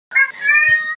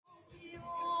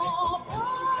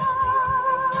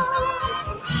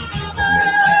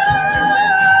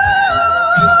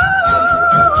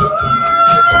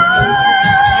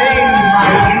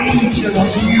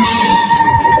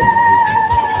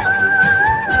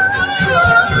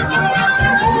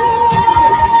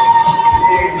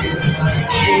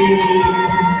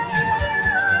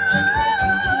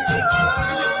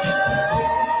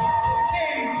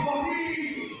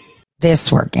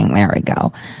This working. There we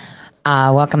go.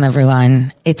 Welcome,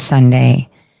 everyone. It's Sunday,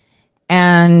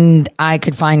 and I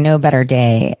could find no better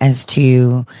day as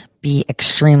to be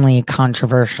extremely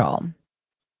controversial.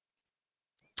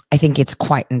 I think it's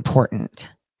quite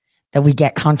important that we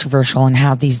get controversial and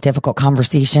have these difficult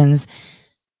conversations.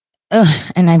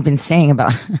 And I've been saying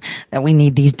about that we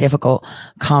need these difficult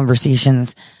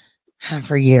conversations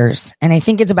for years. And I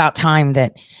think it's about time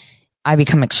that I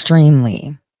become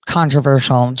extremely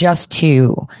controversial just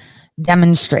to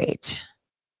demonstrate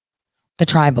the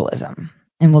tribalism.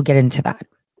 And we'll get into that.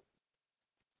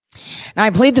 Now,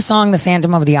 I played the song The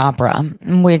Phantom of the Opera,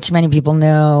 which many people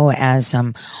know as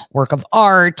some work of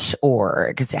art or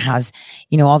because it has,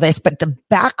 all this. But the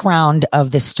background of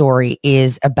this story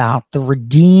is about the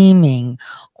redeeming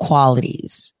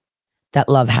qualities that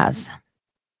love has.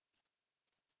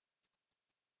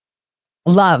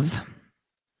 Love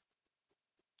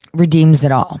redeems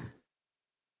it all.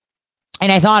 And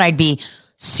I thought I'd be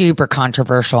super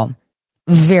controversial,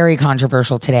 very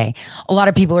controversial today. A lot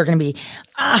of people are going to be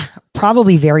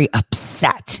probably very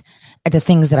upset at the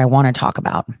things that I want to talk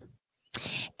about.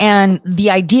 And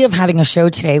the idea of having a show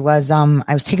today was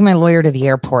I was taking my lawyer to the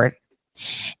airport,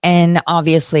 and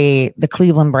obviously the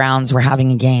Cleveland Browns were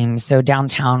having a game. So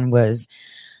downtown was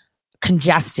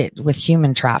congested with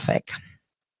human traffic.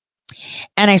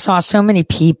 And I saw so many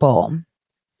people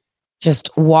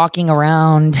just walking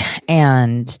around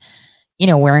and,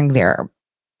 wearing their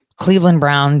Cleveland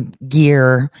Brown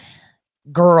gear,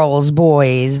 girls,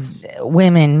 boys,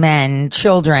 women, men,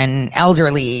 children,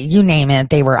 elderly, you name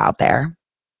it, they were out there.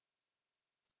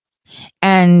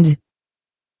 And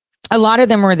a lot of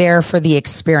them were there for the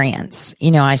experience.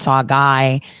 I saw a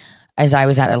guy as I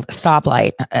was at a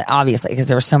stoplight, obviously, because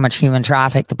there was so much human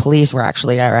traffic, the police were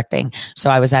actually directing. So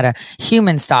I was at a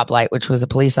human stoplight, which was a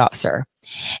police officer.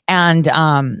 And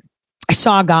I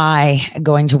saw a guy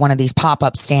going to one of these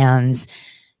pop-up stands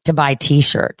to buy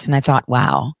T-shirts. And I thought,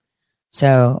 wow.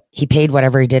 So he paid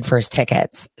whatever he did for his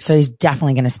tickets. So he's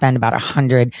definitely going to spend about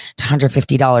 $100 to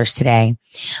 $150 today,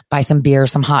 buy some beer,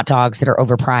 some hot dogs that are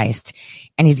overpriced.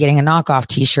 And he's getting a knockoff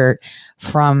T-shirt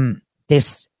from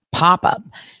this pop-up.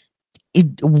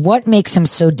 What makes him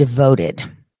so devoted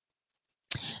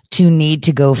to need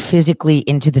to go physically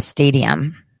into the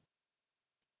stadium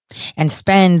and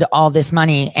spend all this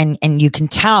money? And you can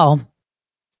tell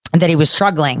that he was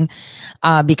struggling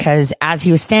because as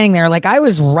he was standing there, like I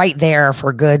was right there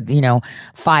for a good,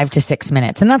 5 to 6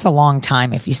 minutes. And that's a long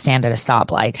time if you stand at a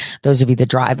stoplight. Those of you that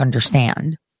drive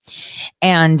understand.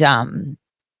 And,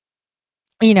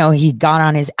 he got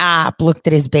on his app, looked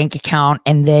at his bank account,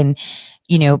 and then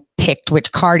picked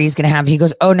which card he's going to have. He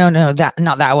goes, oh, no, that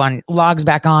not that one. Logs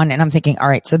back on. And I'm thinking, all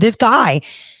right, so this guy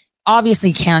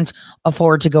obviously can't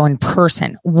afford to go in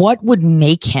person. What would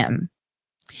make him,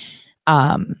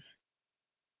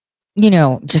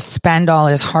 just spend all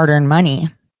his hard-earned money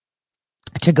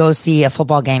to go see a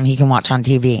football game he can watch on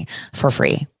TV for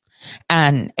free?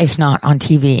 And if not on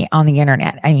TV, on the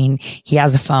internet. I mean, he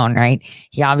has a phone, right?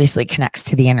 He obviously connects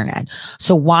to the internet.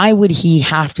 So why would he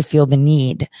have to feel the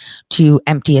need to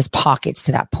empty his pockets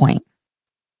to that point?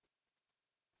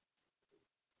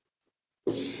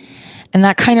 And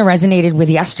that kind of resonated with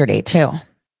yesterday too.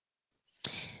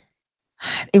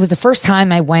 It was the first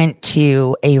time I went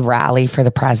to a rally for the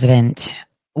president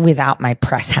without my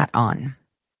press hat on.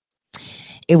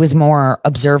 It was more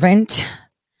observant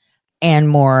and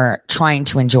more trying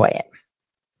to enjoy it.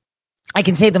 I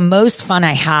can say the most fun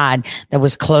I had that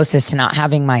was closest to not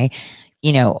having my,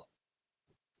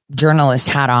 journalist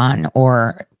hat on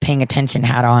or paying attention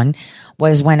hat on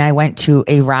was when I went to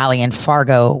a rally in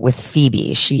Fargo with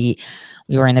Phoebe.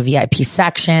 We were in the VIP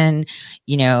section,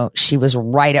 she was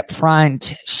right up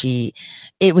front.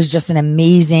 It was just an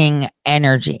amazing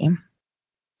energy,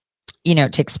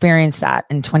 to experience that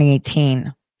in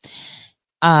 2018.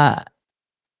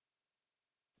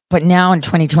 But now in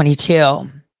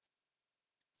 2022,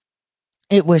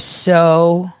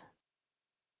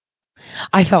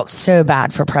 I felt so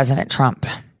bad for President Trump.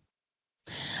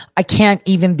 I can't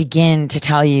even begin to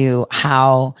tell you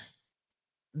how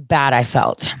bad I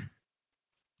felt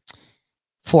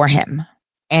for him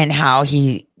and how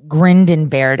he grinned and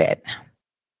bared it.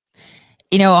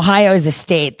 Ohio is a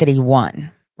state that he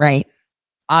won, right?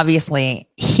 Obviously,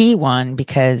 he won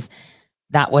because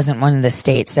that wasn't one of the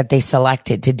states that they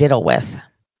selected to diddle with,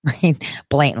 right?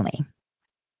 Blatantly.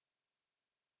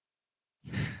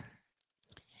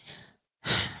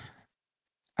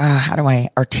 How do I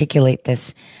articulate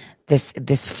this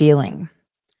feeling?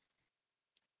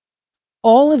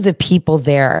 All of the people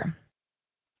there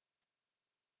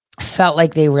felt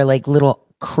like they were like little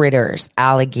critters,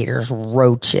 alligators,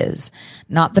 roaches,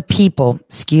 not the people,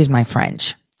 excuse my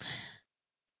French,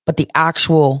 but the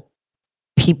actual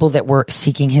people that were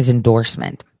seeking his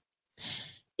endorsement.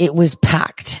 It was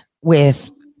packed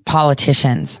with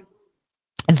politicians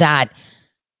that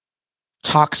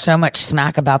talk so much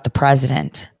smack about the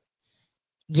president,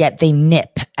 yet they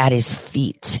nip at his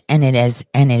feet and at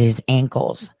his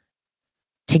ankles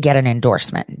to get an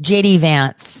endorsement. JD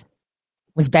Vance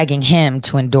was begging him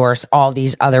to endorse all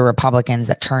these other Republicans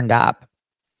that turned up,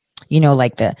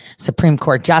 like the Supreme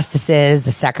Court justices,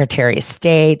 the Secretary of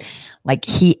State. Like,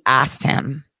 he asked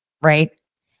him, right?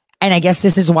 And I guess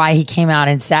this is why he came out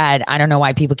and said, I don't know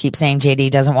why people keep saying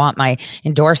JD doesn't want my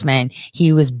endorsement.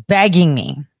 He was begging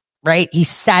me, right? He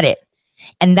said it.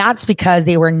 And that's because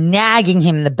they were nagging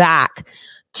him in the back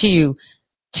to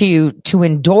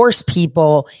endorse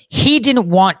people he didn't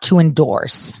want to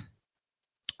endorse,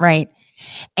 right?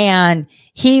 And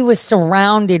he was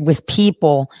surrounded with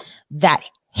people that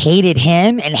hated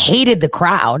him and hated the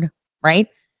crowd, right?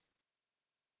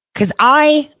 Because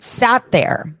I sat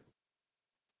there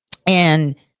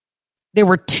and there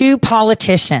were two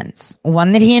politicians,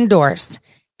 one that he endorsed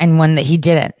and one that he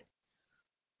didn't,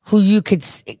 who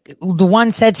the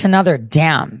one said to another,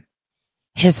 damn,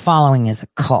 his following is a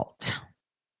cult.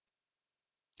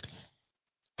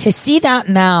 To see that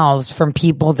mouths from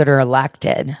people that are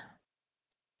elected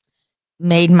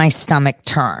made my stomach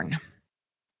turn.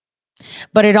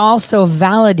 But it also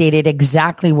validated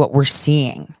exactly what we're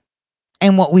seeing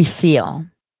and what we feel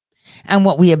and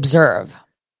what we observe.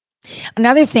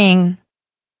 Another thing,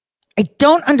 I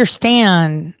don't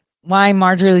understand why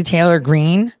Marjorie Taylor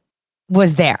Greene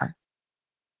was there.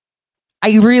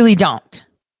 I really don't.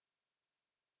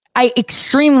 I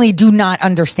extremely do not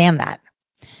understand that.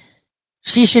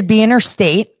 She should be in her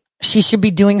state. She should be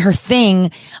doing her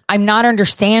thing. I'm not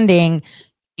understanding,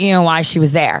 why she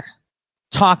was there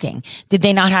talking. Did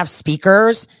they not have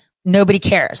speakers? Nobody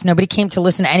cares. Nobody came to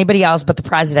listen to anybody else but the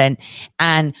president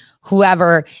and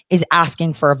whoever is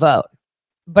asking for a vote.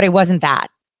 But it wasn't that,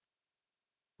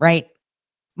 right?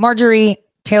 Marjorie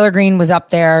Taylor Greene was up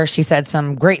there. She said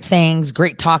some great things,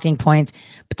 great talking points,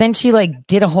 but then she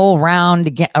did a whole round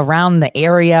to get around the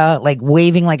area,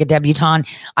 waving like a debutante.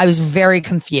 I was very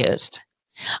confused.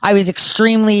 I was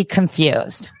extremely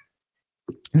confused,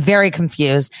 very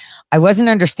confused. I wasn't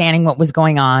understanding what was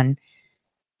going on,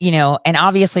 and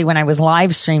obviously when I was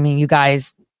live streaming, you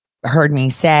guys heard me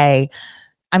say,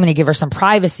 I'm going to give her some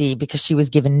privacy because she was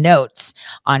given notes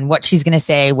on what she's going to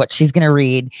say, what she's going to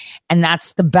read. And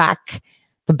that's the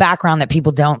background that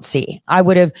people don't see. I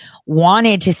would have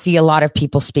wanted to see a lot of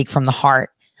people speak from the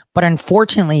heart. But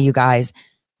unfortunately, you guys,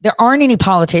 there aren't any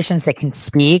politicians that can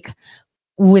speak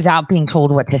without being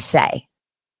told what to say.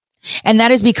 And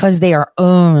that is because they are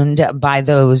owned by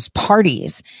those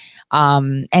parties.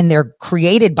 And they're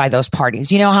created by those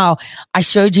parties. You know how I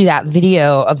showed you that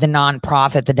video of the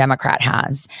nonprofit the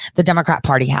Democrat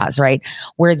Party has, right?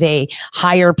 Where they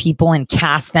hire people and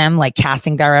cast them like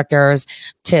casting directors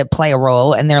to play a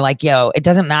role. And they're like, yo, it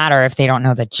doesn't matter if they don't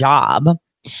know the job.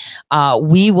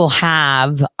 We will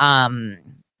have,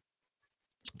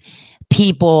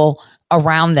 people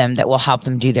around them that will help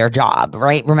them do their job,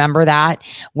 right? Remember that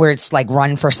where it's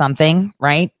run for something,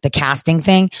 right? The casting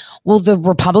thing. Well, the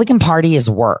Republican Party is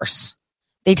worse.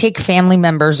 They take family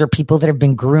members or people that have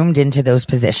been groomed into those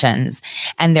positions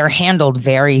and they're handled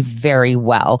very, very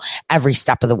well every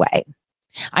step of the way.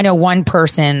 I know one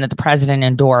person that the president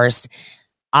endorsed,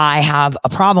 I have a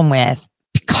problem with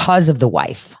because of the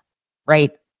wife,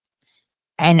 right?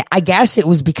 And I guess it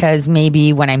was because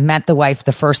maybe when I met the wife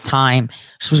the first time,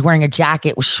 she was wearing a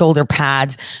jacket with shoulder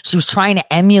pads. She was trying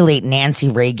to emulate Nancy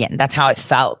Reagan. That's how it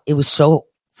felt. It was so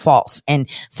false and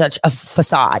such a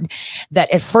facade that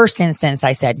at first instance,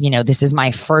 I said, this is my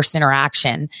first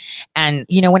interaction. And,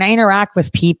 when I interact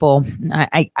with people,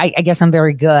 I guess I'm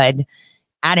very good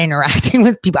at interacting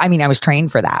with people. I mean, I was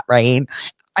trained for that, right?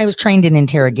 I was trained in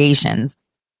interrogations.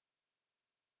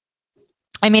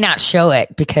 I may not show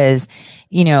it because,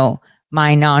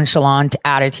 my nonchalant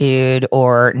attitude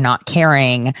or not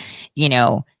caring,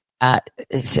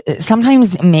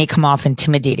 sometimes may come off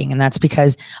intimidating. And that's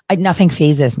because nothing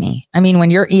phases me. I mean, when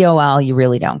you're EOL, you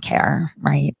really don't care,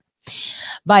 right?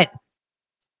 But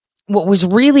what was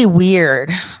really weird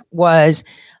was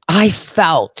I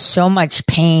felt so much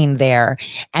pain there.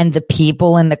 And the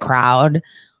people in the crowd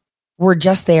were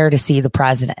just there to see the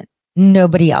president.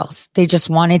 Nobody else. They just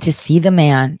wanted to see the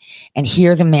man and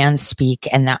hear the man speak.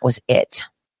 And that was it.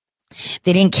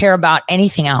 They didn't care about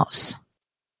anything else.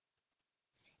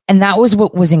 And that was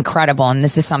what was incredible. And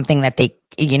this is something that they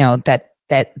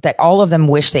that all of them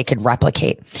wish they could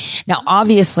replicate. Now,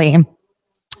 obviously,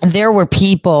 there are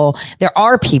people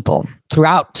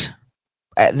throughout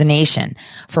the nation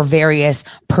for various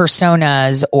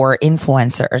personas or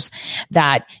influencers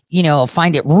that,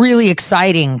 find it really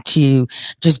exciting to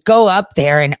just go up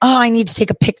there and, I need to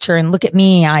take a picture and look at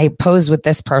me. I pose with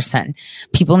this person.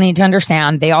 People need to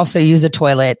understand they also use a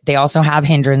toilet. They also have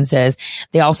hindrances.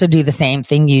 They also do the same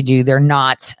thing you do. They're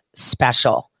not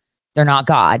special. They're not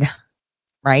God,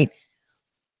 right?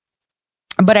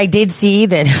 But I did see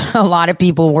that a lot of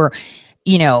people were,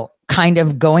 kind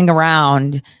of going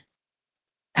around.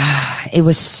 It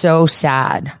was so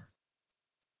sad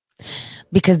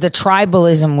because the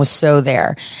tribalism was so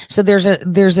there. So there's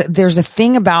a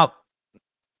thing about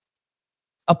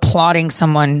applauding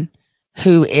someone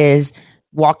who is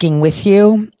walking with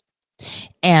you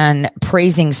and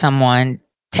praising someone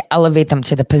to elevate them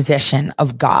to the position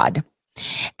of God.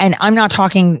 And I'm not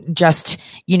talking just,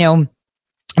 I'm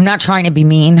not trying to be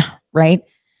mean, right?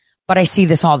 But I see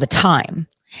this all the time.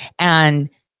 And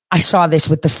I saw this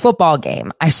with the football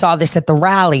game. I saw this at the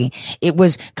rally. It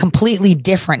was completely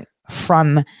different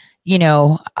from,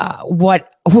 what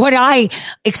I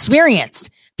experienced.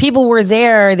 People were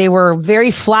there. They were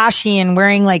very flashy and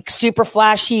wearing like super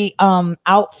flashy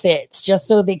outfits just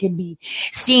so they could be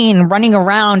seen running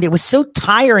around. It was so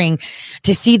tiring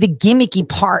to see the gimmicky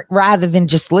part rather than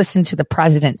just listen to the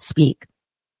president speak.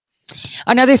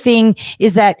 Another thing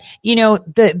is that,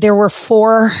 there were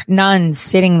 4 nuns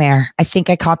sitting there. I think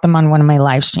I caught them on one of my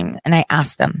live streams and I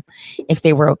asked them if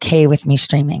they were okay with me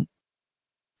streaming.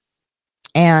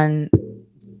 And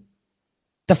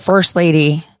the first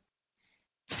lady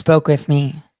spoke with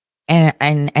me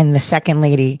and the second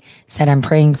lady said, I'm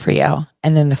praying for you.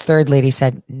 And then the third lady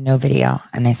said, no video.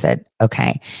 And I said,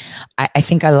 okay, I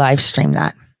think I live streamed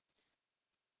that.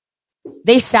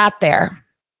 They sat there.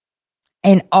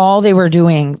 And all they were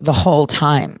doing the whole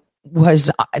time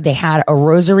was they had a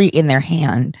rosary in their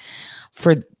hand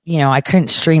for, I couldn't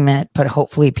stream it, but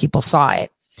hopefully people saw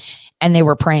it. And they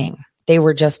were praying. They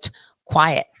were just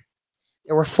quiet.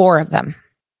 There were 4 of them.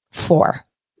 4.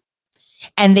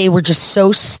 And they were just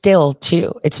so still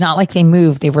too. It's not like they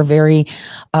moved. They were very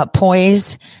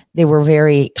poised. They were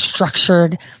very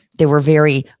structured. They were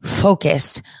very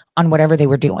focused on whatever they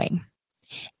were doing.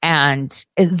 And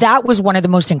that was one of the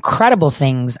most incredible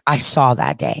things I saw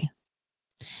that day.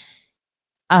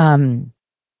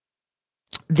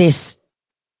 This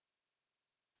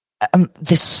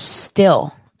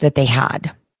still that they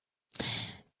had.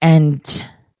 And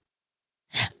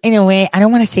in a way, I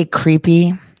don't want to say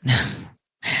creepy,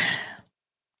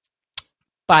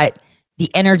 but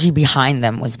the energy behind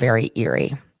them was very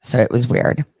eerie. So it was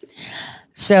weird.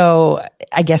 So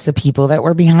I guess the people that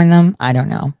were behind them, I don't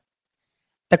know.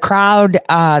 The crowd,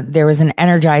 there was an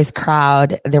energized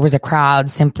crowd. There was a crowd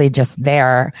simply just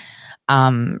there,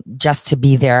 just to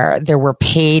be there. There were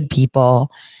paid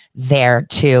people there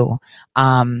too,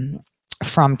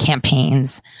 from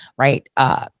campaigns, right?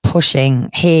 Pushing,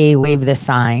 hey, wave this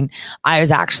sign. It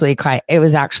was actually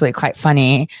quite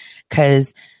funny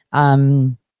because,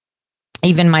 even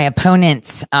my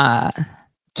opponent's,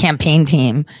 campaign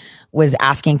team was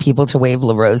asking people to wave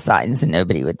LaRose signs and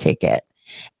nobody would take it.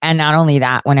 And not only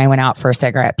that, when I went out for a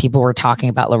cigarette, people were talking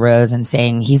about LaRose and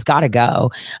saying, he's got to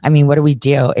go. I mean, what do we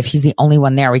do? If he's the only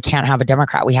one there, we can't have a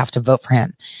Democrat. We have to vote for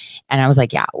him. And I was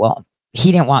like, yeah, well,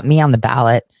 he didn't want me on the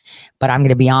ballot, but I'm going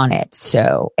to be on it.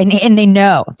 So, and they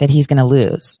know that he's going to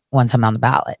lose once I'm on the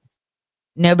ballot.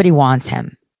 Nobody wants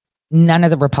him. None of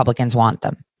the Republicans want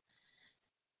them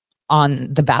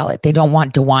on the ballot. They don't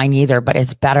want DeWine either, but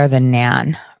it's better than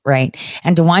Nan, right?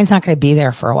 And DeWine's not going to be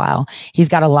there for a while. He's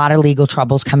got a lot of legal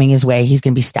troubles coming his way. He's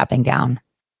going to be stepping down.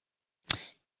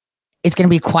 It's going to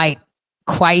be quite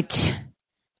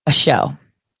a show.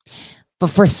 But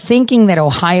for thinking that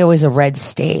Ohio is a red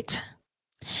state,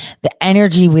 the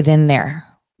energy within there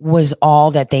was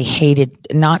all that they hated,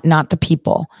 not the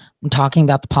people. I'm talking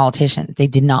about the politicians. They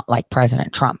did not like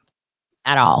President Trump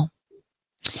at all.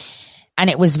 And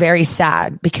it was very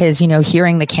sad because,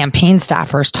 hearing the campaign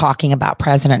staffers talking about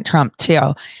President Trump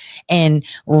too, in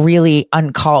really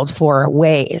uncalled for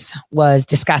ways was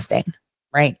disgusting,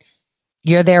 right?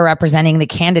 You're there representing the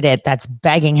candidate that's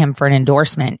begging him for an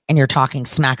endorsement and you're talking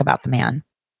smack about the man.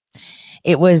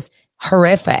 It was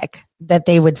horrific that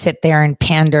they would sit there and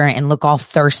pander and look all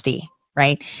thirsty,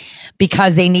 right?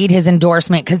 Because they need his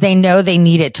endorsement, because they know they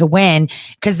need it to win,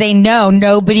 because they know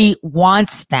nobody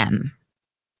wants them.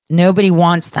 Nobody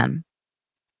wants them.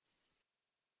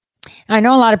 And I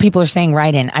know a lot of people are saying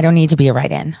write-in. I don't need to be a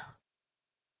write-in.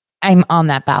 I'm on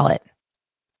that ballot.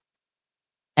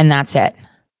 And that's it.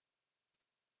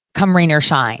 come rain or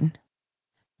shine.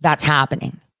 That's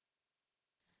happening.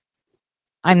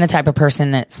 I'm the type of person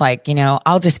that's like,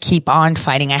 I'll just keep on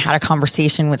fighting. I had a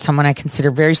conversation with someone I consider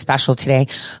very special today,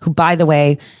 who, by the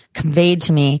way, conveyed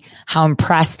to me how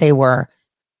impressed they were.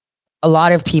 A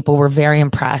lot of people were very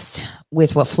impressed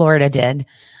with what Florida did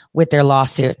with their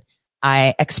lawsuit.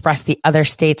 I expressed the other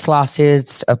states'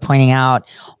 lawsuits, pointing out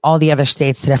all the other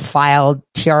states that have filed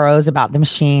TROs about the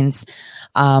machines.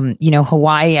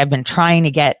 Hawaii, I've been trying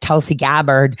to get Tulsi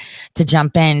Gabbard to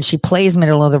jump in. She plays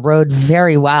middle of the road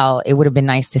very well. It would have been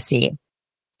nice to see.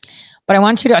 But I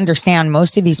want you to understand,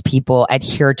 most of these people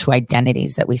adhere to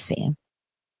identities that we see.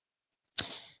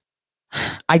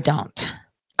 I don't.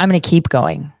 I'm going to keep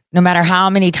going. No matter how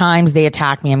many times they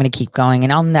attack me, I'm going to keep going,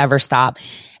 and I'll never stop.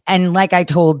 And like I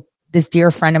told this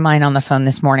dear friend of mine on the phone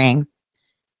this morning,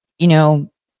 I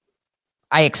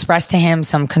expressed to him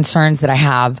some concerns that I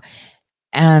have.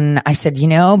 And I said,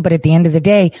 but at the end of the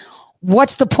day,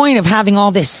 what's the point of having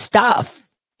all this stuff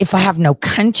if I have no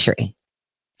country?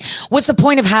 What's the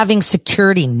point of having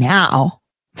security now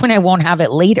when I won't have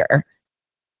it later?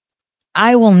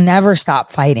 I will never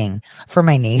stop fighting for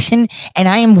my nation, and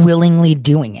I am willingly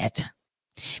doing it.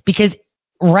 Because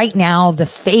right now, the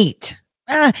fate,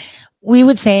 we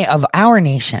would say, of our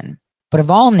nation, but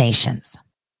of all nations,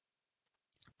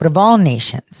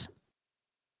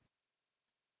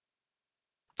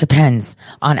 depends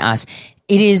on us.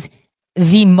 It is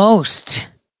the most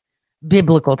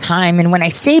biblical time. And when I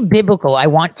say biblical, I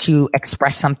want to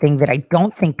express something that I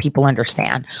don't think people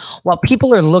understand. While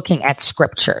people are looking at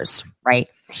scriptures, right,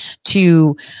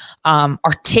 to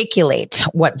articulate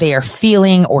what they are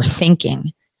feeling or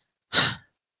thinking,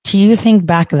 do you think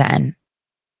back then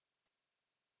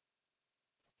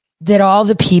that all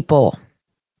the people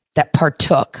that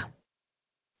partook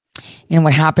in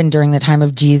what happened during the time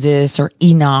of Jesus or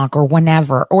Enoch or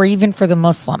whenever, or even for the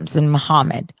Muslims and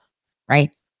Muhammad, right?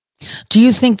 Do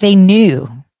you think they knew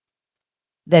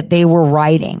that they were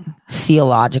writing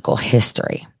theological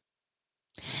history?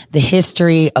 The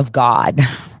history of God,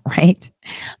 right?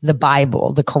 The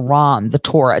Bible, the Quran, the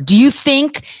Torah. Do you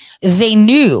think they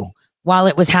knew while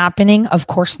it was happening? Of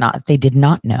course not. They did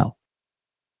not know.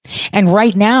 And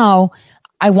right now,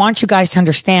 I want you guys to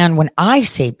understand, when I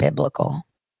say biblical,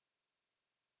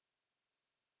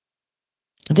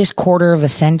 this quarter of a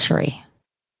century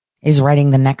is writing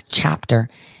the next chapter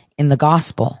in the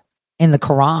gospel, in the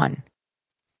Quran,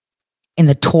 in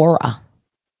the Torah.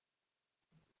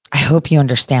 I hope you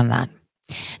understand that.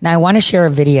 Now, I want to share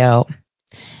a video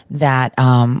that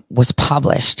was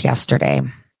published yesterday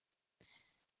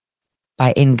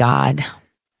by In God,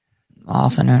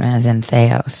 also known as In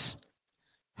Theos.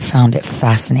 Found it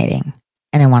fascinating,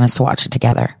 and I want us to watch it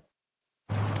together.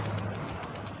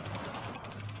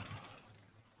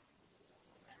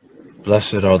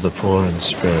 Blessed are the poor in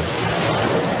spirit,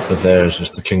 for theirs is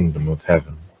the kingdom of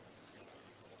heaven.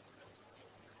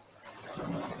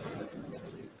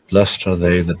 Blessed are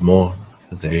they that mourn,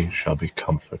 for they shall be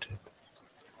comforted.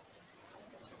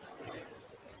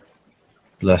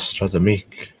 Blessed are the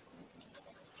meek,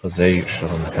 for they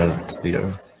shall inherit the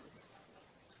earth.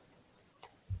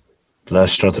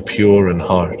 Blessed are the pure in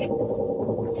heart,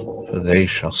 for they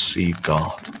shall see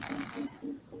God.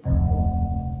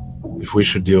 If we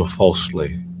should deal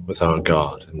falsely with our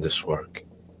God in this work,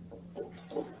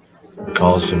 and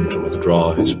cause him to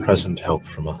withdraw his present help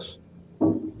from us,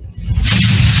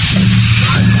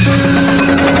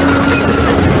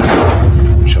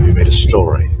 we shall be made a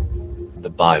story and a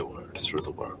byword through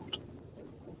the world.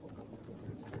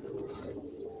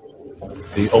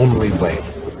 The only way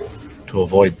to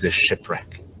avoid this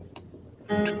shipwreck,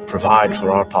 to provide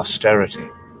for our posterity,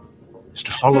 is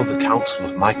to follow the counsel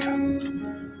of Micah,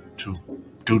 to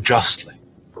do justly,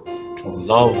 to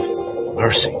love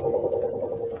mercy,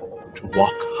 to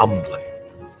walk humbly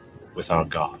with our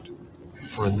God.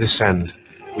 For in this end,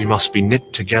 we must be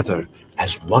knit together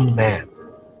as one man.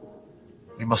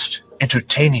 We must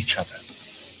entertain each other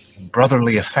in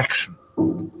brotherly affection.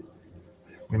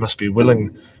 We must be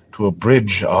willing to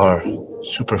abridge our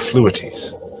superfluities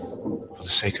for the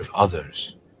sake of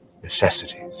others'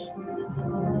 necessities.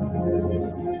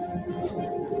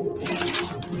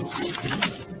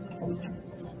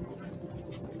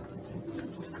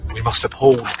 We must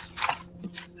uphold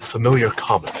familiar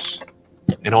commerce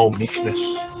in all meekness,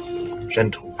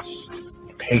 gentleness,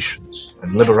 patience,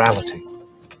 and liberality.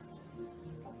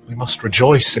 We must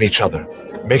rejoice in each other,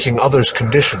 making others'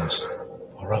 conditions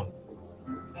our own.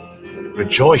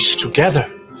 Rejoice together,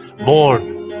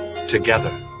 mourn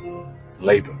together,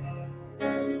 labor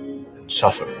and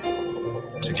suffer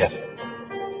together,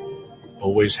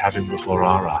 always having before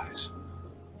our eyes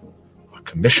our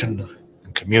commission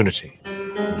and community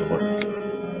in the work.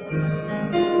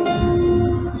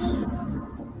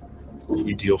 If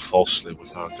we deal falsely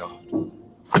with our God,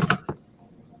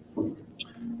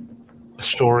 a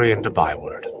story and a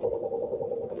byword,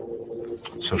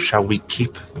 so shall we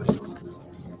keep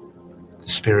the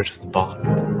spirit of the bond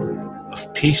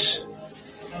of peace.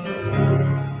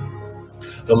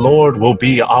 The Lord will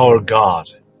be our God,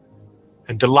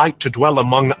 and delight to dwell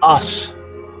among us,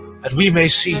 that we may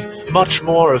see much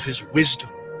more of his wisdom,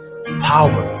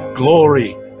 power,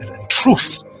 glory, and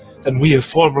truth than we have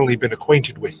formerly been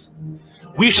acquainted with.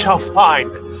 We shall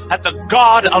find that the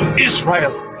God of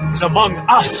Israel is among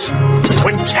us,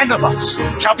 when 10 of us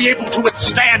shall be able to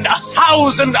withstand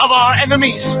 1,000 of our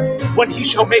enemies, when he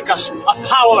shall make us a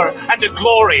power and a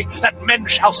glory, that men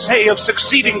shall say of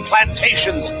succeeding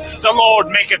plantations, the Lord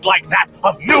make it like that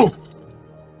of New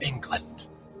England.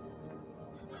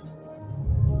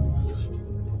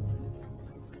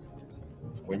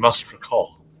 We must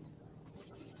recall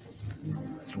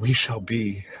that we shall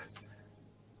be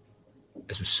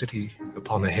as a city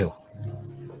upon a hill.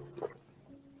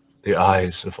 The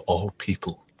eyes of all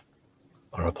people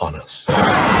are upon us. So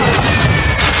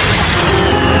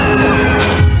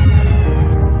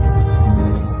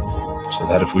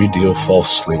that if we deal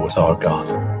falsely with our God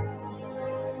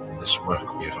in this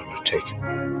work we have undertaken,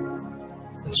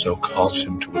 and so cause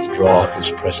him to withdraw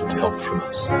his present help from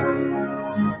us,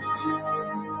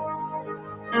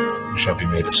 we shall be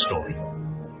made a story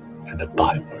and a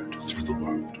byword through the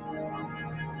world.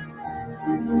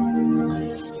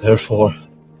 Therefore,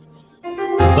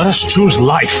 let us choose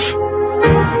life,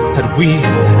 that we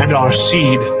and our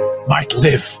seed might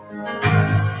live.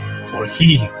 For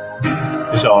he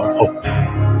is our hope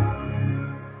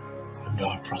and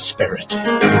our prosperity.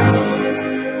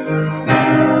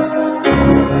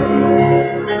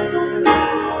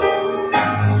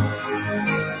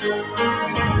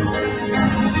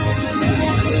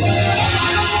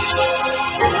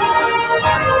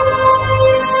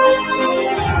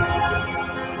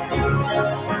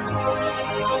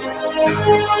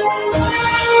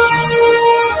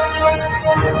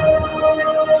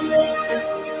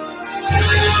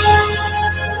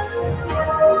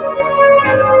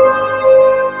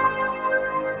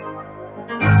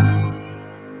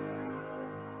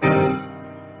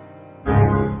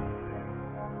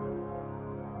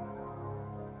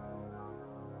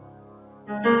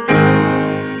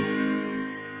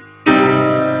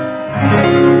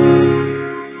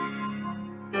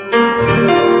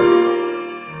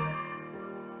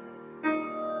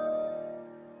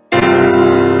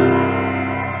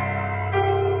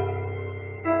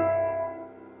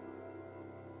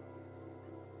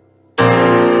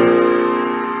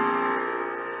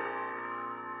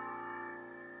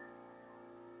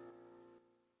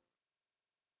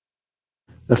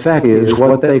 The fact is,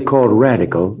 what they called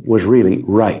radical was really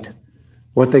right.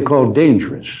 What they called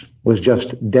dangerous was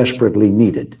just desperately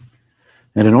needed.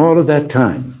 And in all of that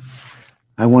time,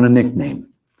 I won a nickname,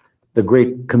 the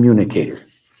Great Communicator.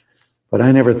 But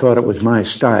I never thought it was my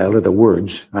style or the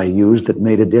words I used that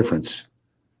made a difference.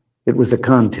 It was the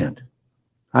content.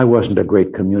 I wasn't a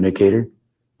great communicator,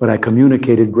 but I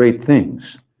communicated great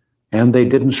things. And they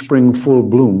didn't spring full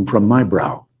bloom from my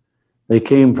brow. They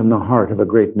came from the heart of a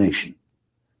great nation,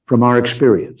 from our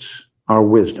experience, our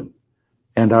wisdom,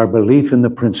 and our belief in the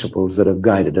principles that have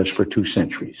guided us for 2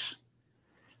 centuries.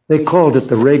 They called it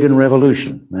the Reagan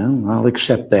Revolution. Well, I'll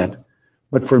accept that.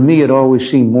 But for me, it always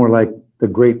seemed more like the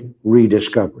great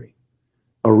rediscovery,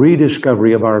 a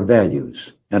rediscovery of our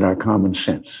values and our common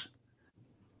sense.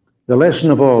 The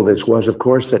lesson of all this was, of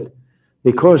course, that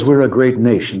because we're a great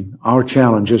nation, our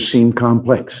challenges seem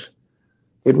complex.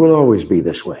 It will always be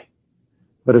this way.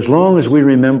 But as long as we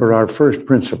remember our first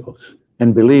principles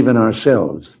and believe in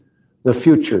ourselves, the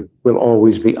future will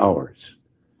always be ours.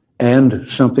 And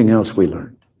something else we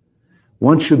learned.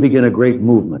 Once you begin a great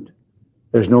movement,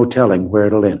 there's no telling where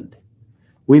it'll end.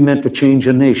 We meant to change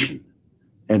a nation,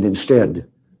 and instead,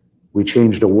 we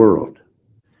changed a world.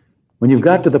 When you've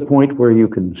got to the point where you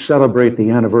can celebrate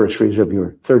the anniversaries of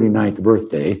your 39th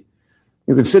birthday,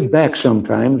 you can sit back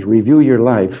sometimes, review your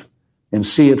life, and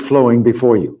see it flowing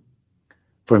before you.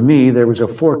 For me, there was a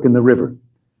fork in the river,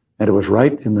 and it was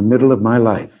right in the middle of my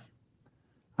life.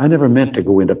 I never meant to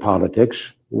go into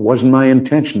politics. It wasn't my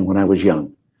intention when I was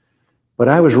young. But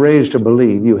I was raised to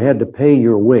believe you had to pay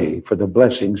your way for the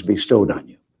blessings bestowed on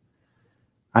you.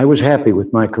 I was happy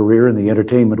with my career in the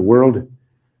entertainment world,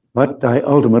 but I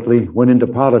ultimately went into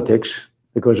politics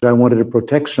because I wanted to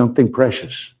protect something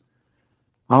precious.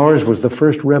 Ours was the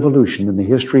first revolution in the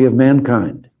history of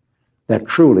mankind that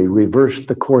truly reversed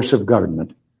the course of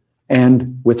government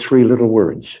and with three little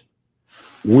words: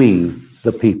 we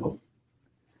the people.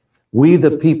 We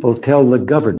the people tell the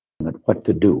government what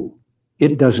to do.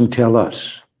 It doesn't tell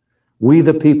us. We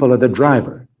the people are the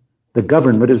driver. The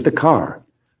government is the car,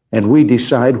 and we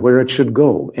decide where it should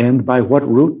go and by what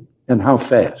route and how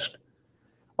fast.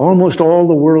 Almost all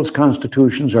the world's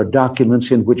constitutions are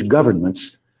documents in which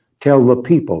governments tell the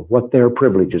people what their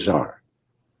privileges are.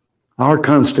 Our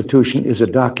Constitution is a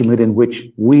document in which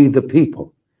we, the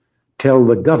people, tell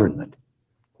the government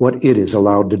what it is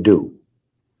allowed to do.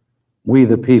 We,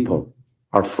 the people,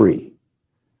 are free.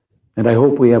 And I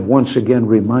hope we have once again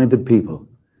reminded people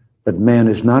that man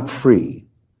is not free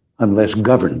unless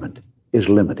government is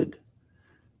limited.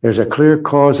 There's a clear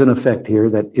cause and effect here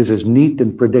that is as neat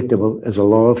and predictable as a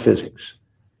law of physics.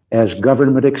 As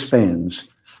government expands,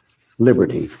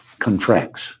 liberty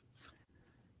contracts.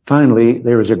 Finally,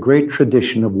 there is a great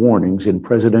tradition of warnings in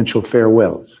presidential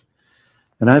farewells.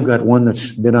 And I've got one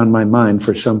that's been on my mind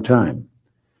for some time.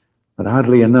 But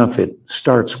oddly enough, it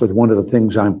starts with one of the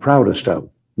things I'm proudest of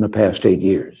in the past 8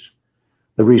 years: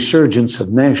 the resurgence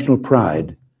of national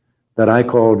pride that I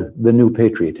called the new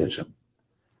patriotism.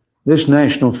 This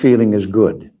national feeling is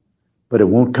good, but it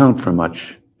won't count for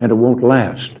much, and it won't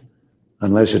last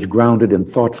unless it's grounded in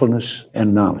thoughtfulness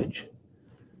and knowledge.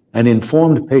 An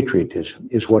informed patriotism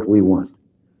is what we want.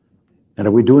 And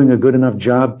are we doing a good enough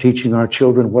job teaching our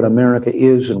children what America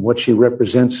is and what she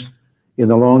represents in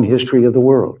the long history of the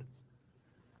world?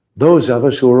 Those of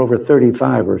us who are over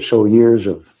 35 or so years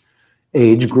of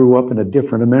age grew up in a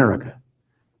different America.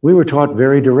 We were taught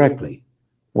very directly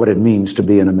what it means to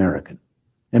be an American.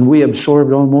 And we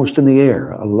absorbed almost in the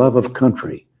air a love of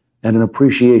country and an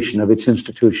appreciation of its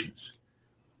institutions.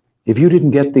 If you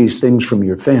didn't get these things from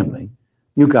your family,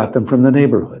 you got them from the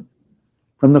neighborhood,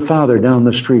 from the father down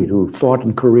the street who fought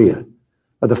in Korea,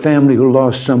 or the family who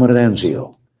lost someone at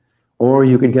Anzio. Or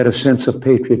you could get a sense of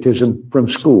patriotism from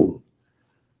school.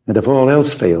 And if all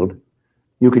else failed,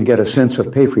 you could get a sense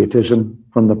of patriotism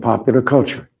from the popular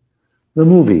culture. The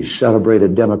movies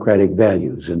celebrated democratic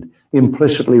values and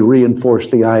implicitly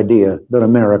reinforced the idea that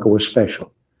America was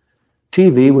special.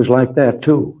 TV was like that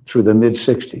too, through the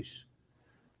mid-60s.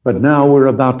 But now we're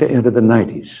about to enter the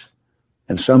 90s,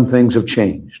 and some things have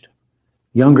changed.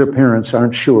 Younger parents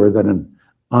aren't sure that an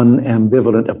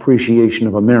unambivalent appreciation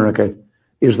of America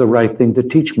is the right thing to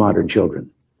teach modern children.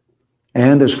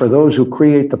 And as for those who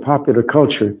create the popular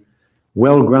culture,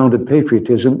 well-grounded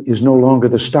patriotism is no longer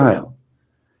the style.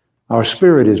 Our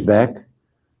spirit is back,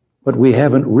 but we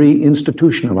haven't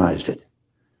reinstitutionalized it.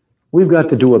 We've got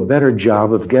to do a better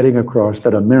job of getting across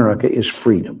that America is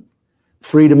freedom.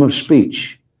 Freedom of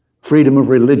speech, freedom of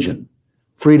religion,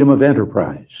 freedom of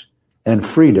enterprise, and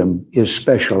freedom is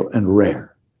special and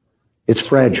rare. It's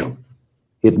fragile.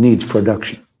 It needs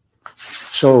production.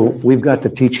 So we've got to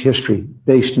teach history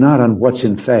based not on what's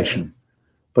in fashion,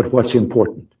 but what's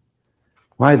important.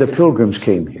 Why the Pilgrims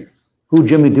came here, who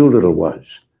Jimmy Doolittle was,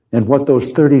 and what those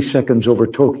 30 seconds over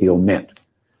Tokyo meant.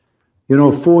 You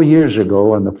know, 4 years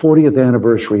ago, on the 40th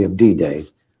anniversary of D-Day,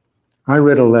 I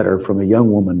read a letter from a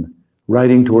young woman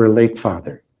writing to her late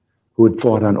father, who had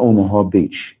fought on Omaha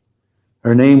Beach.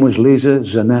 Her name was Lisa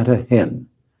Zanetta Henn,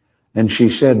 and she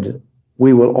said,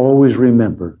 "We will always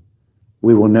remember.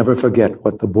 We will never forget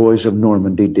what the boys of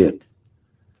Normandy did."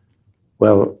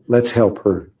 Well, let's help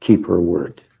her keep her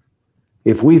word.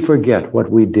 If we forget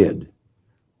what we did,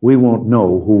 we won't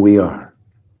know who we are.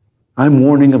 I'm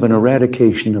warning of an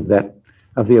eradication of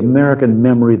the American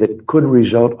memory that could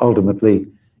result ultimately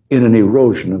in an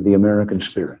erosion of the American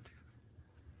spirit.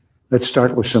 Let's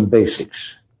start with some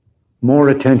basics. More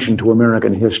attention to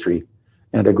American history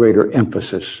and a greater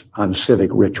emphasis on civic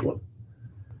ritual.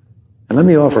 And let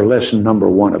me offer lesson number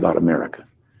 1 about America.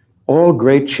 All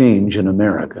great change in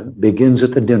America begins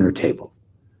at the dinner table.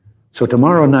 So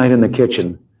tomorrow night in the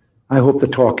kitchen, I hope the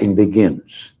talking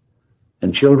begins.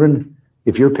 And children,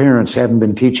 if your parents haven't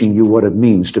been teaching you what it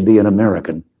means to be an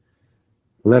American,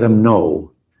 let them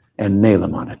know and nail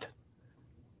them on it.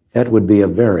 That would be a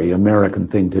very American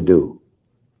thing to do.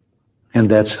 And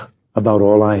that's about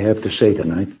all I have to say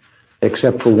tonight,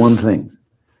 except for one thing.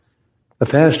 The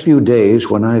past few days,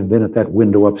 when I've been at that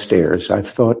window upstairs, I've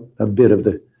thought a bit of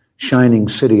the shining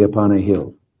city upon a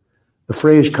hill. The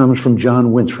phrase comes from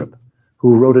John Winthrop,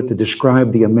 who wrote it to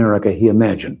describe the America he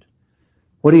imagined.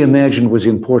 What he imagined was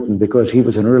important because he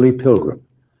was an early pilgrim,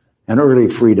 an early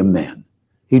freedom man.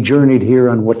 He journeyed here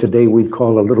on what today we'd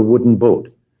call a little wooden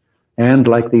boat. And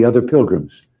like the other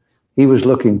pilgrims, he was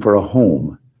looking for a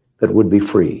home that would be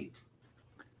free.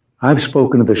 I've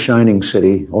spoken of the shining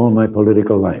city all my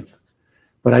political life,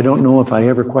 but I don't know if I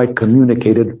ever quite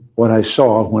communicated what I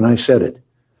saw when I said it.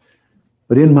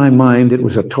 But in my mind, it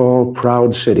was a tall,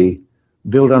 proud city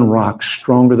built on rocks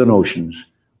stronger than oceans,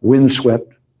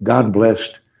 windswept,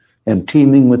 God-blessed, and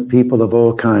teeming with people of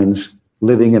all kinds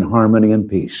living in harmony and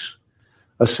peace.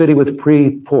 A city with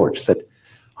free ports that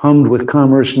hummed with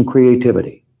commerce and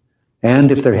creativity. And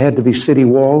if there had to be city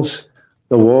walls,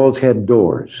 the walls had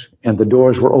doors, and the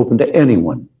doors were open to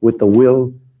anyone with the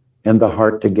will and the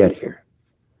heart to get here.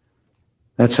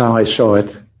 That's how I saw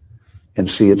it and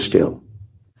see it still.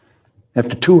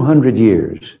 After 200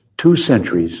 years, 2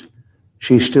 centuries,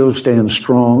 she still stands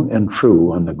strong and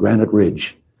true on the granite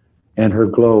ridge, and her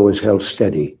glow is held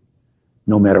steady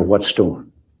no matter what storm.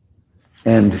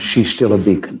 And she's still a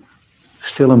beacon,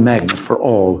 still a magnet for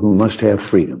all who must have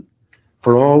freedom,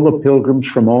 for all the pilgrims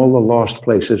from all the lost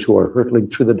places who are hurtling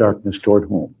through the darkness toward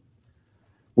home.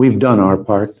 We've done our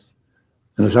part,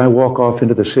 and as I walk off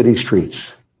into the city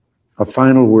streets, a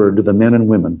final word to the men and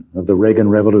women of the Reagan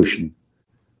Revolution.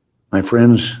 My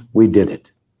friends, we did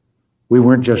it. We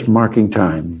weren't just marking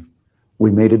time.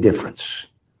 We made a difference.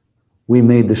 We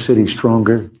made the city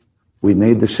stronger. We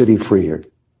made the city freer.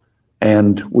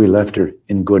 And we left her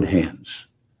in good hands.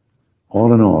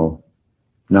 All in all,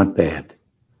 not bad.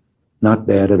 Not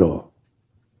bad at all.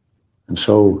 And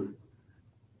so,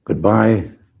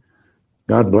 goodbye.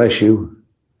 God bless you.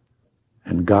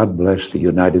 And God bless the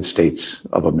United States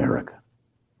of America.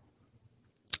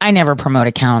 I never promote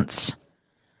accounts.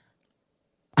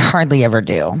 Hardly ever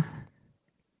do.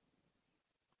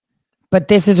 But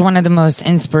this is one of the most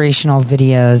inspirational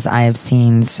videos I have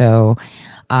seen. So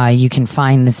you can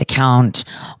find this account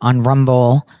on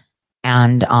Rumble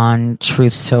and on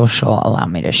Truth Social. Allow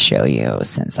me to show you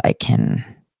since I can.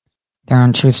 They're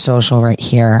on Truth Social right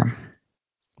here.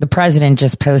 The president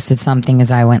just posted something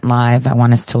as I went live. I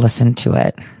want us to listen to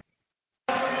it.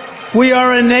 We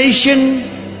are a nation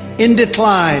in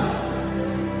decline.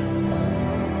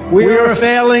 We are a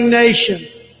failing nation.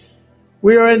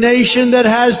 We are a nation that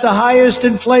has the highest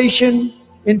inflation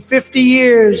in 50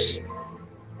 years,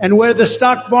 and where the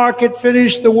stock market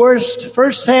finished the worst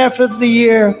first half of the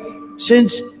year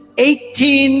since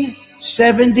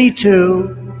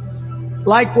 1872.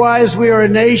 Likewise, we are a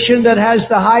nation that has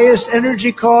the highest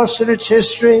energy costs in its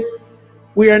history.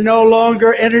 We are no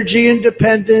longer energy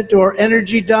independent or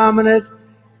energy dominant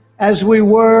as we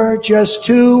were just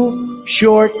 2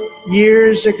 short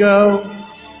years ago.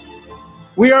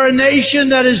 We are a nation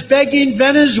that is begging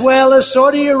Venezuela,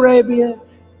 Saudi Arabia,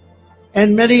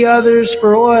 and many others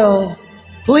for oil.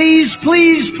 Please,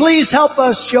 please, please help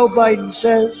us, Joe Biden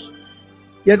says.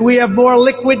 Yet we have more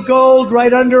liquid gold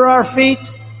right under our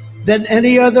feet than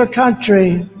any other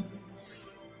country.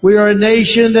 We are a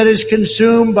nation that is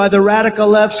consumed by the radical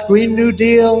left's Green New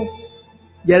Deal,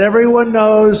 yet everyone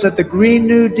knows that the Green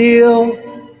New Deal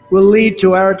will lead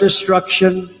to our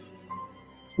destruction.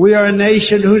 We are a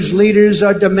nation whose leaders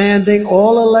are demanding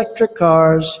all electric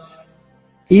cars,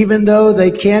 even though they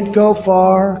can't go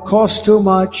far, cost too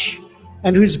much,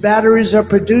 and whose batteries are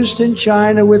produced in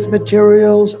China with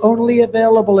materials only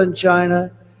available in China,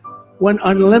 when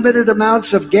unlimited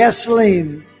amounts of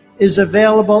gasoline is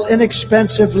available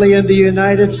inexpensively in the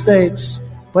United States,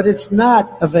 but it's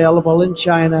not available in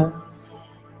China.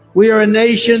 We are a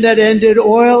nation that ended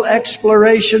oil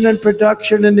exploration and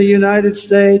production in the United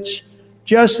States,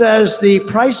 just as the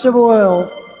price of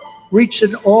oil reached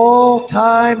an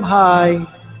all-time high.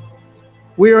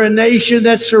 We are a nation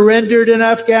that surrendered in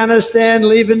Afghanistan,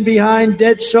 leaving behind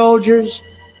dead soldiers,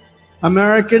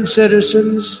 American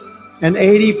citizens, and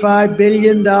 $85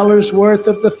 billion worth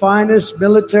of the finest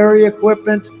military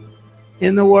equipment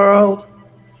in the world.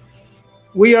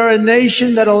 We are a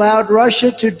nation that allowed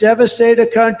Russia to devastate a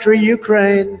country,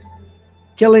 Ukraine,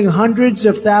 killing hundreds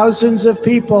of thousands of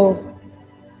people,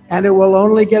 and it will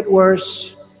only get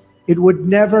worse. It would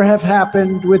never have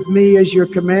happened with me as your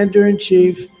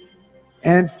commander-in-chief,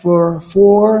 and for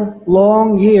 4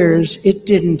 long years, it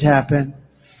didn't happen.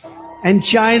 And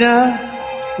China,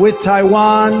 with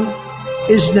Taiwan,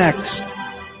 is next.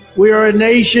 We are a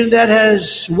nation that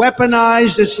has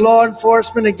weaponized its law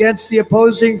enforcement against the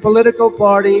opposing political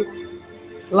party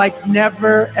like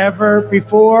never, ever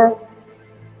before.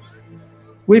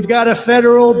 We've got a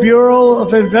Federal Bureau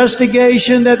of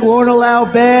Investigation that won't allow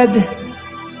bad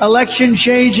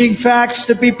election-changing facts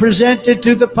to be presented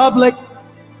to the public,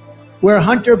 where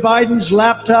Hunter Biden's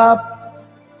laptop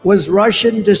was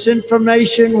Russian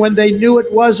disinformation when they knew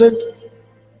it wasn't,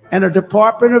 and a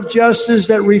Department of Justice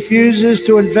that refuses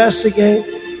to investigate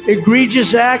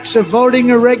egregious acts of voting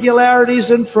irregularities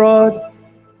and fraud.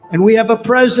 And we have a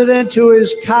president who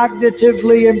is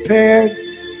cognitively impaired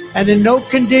and in no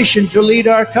condition to lead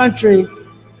our country,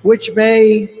 which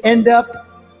may end up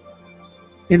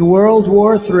in World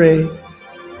War III.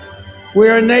 We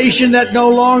are a nation that no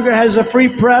longer has a free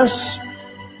press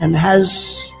and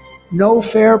has no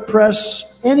fair press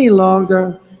any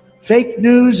longer. Fake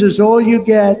news is all you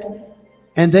get,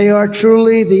 and they are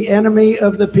truly the enemy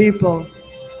of the people.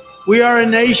 We are a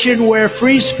nation where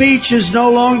free speech is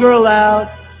no longer allowed,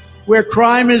 where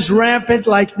crime is rampant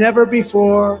like never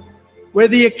before, where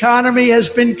the economy has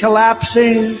been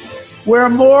collapsing, where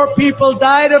more people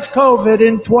died of COVID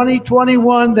in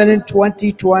 2021 than in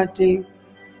 2020.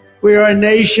 We are a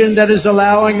nation that is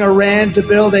allowing Iran to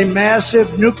build a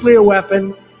massive nuclear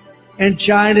weapon and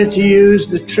China to use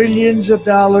the trillions of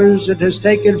dollars it has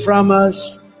taken from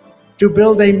us to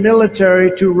build a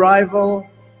military to rival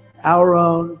our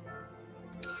own.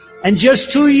 And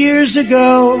just 2 years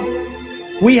ago,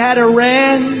 we had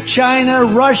Iran, China,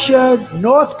 Russia,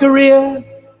 North Korea,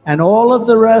 and all of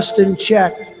the rest in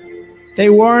check. They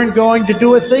weren't going to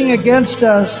do a thing against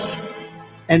us,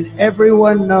 and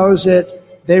everyone knows it.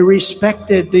 They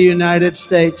respected the United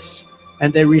States,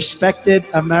 and they respected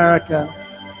America.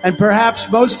 And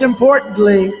perhaps most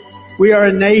importantly, we are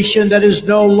a nation that is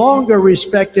no longer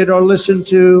respected or listened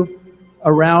to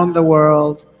around the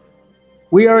world.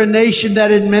 We are a nation that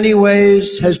in many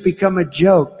ways has become a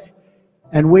joke,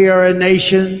 and we are a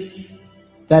nation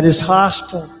that is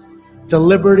hostile to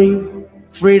liberty,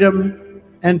 freedom,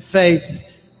 and faith.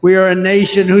 We are a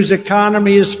nation whose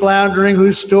economy is floundering,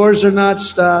 whose stores are not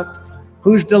stocked,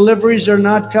 whose deliveries are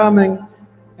not coming,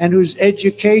 and whose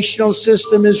educational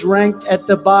system is ranked at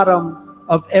the bottom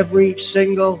of every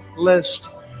single list.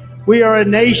 We are a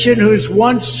nation whose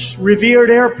once revered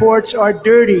airports are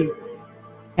dirty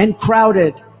and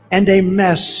crowded and a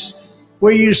mess,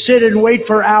 where you sit and wait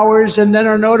for hours and then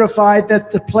are notified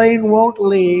that the plane won't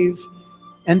leave,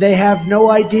 and they have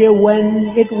no idea when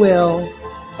it will.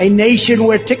 A nation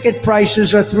where ticket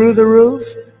prices are through the roof.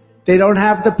 They don't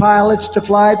have the pilots to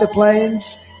fly the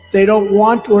planes. They don't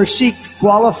want or seek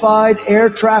qualified air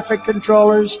traffic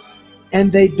controllers,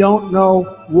 and they don't know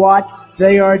what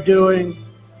they are doing.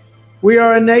 We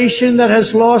are a nation that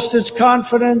has lost its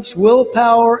confidence,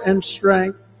 willpower, and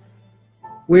strength.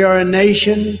 We are a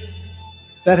nation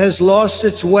that has lost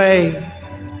its way.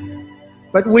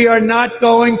 But we are not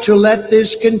going to let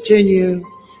this continue.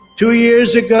 2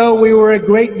 years ago, we were a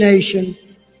great nation,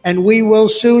 and we will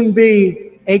soon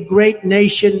be a great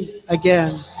nation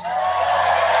again.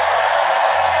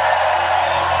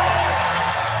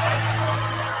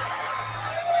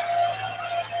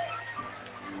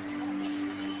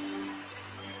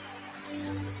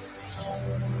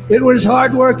 It was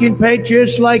hardworking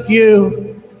patriots like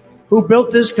you who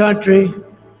built this country,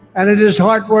 and it is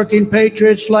hardworking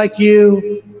patriots like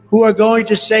you who are going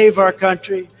to save our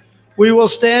country. We will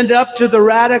stand up to the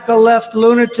radical left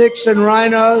lunatics and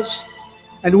rhinos,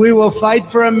 and we will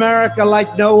fight for America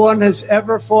like no one has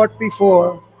ever fought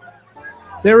before.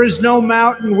 There is no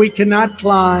mountain we cannot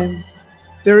climb.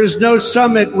 There is no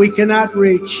summit we cannot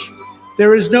reach.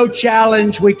 There is no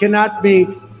challenge we cannot meet.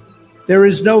 There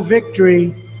is no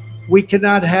victory we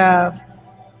cannot have.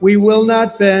 We will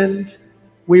not bend.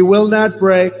 We will not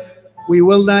break. We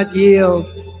will not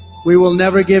yield. We will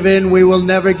never give in. We will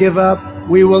never give up.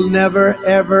 We will never,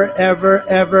 ever, ever,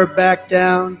 ever back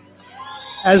down.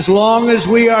 As long as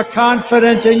we are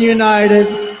confident and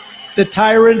united, the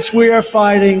tyrants we are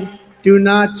fighting do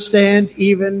not stand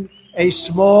even a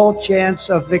small chance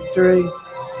of victory.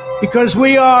 Because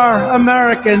we are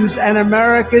Americans, and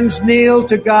Americans kneel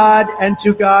to God and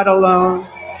to God alone.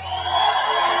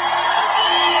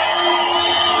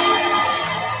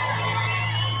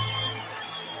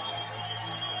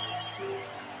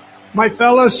 My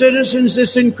fellow citizens,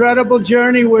 this incredible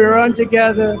journey we're on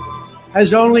together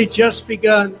has only just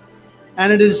begun,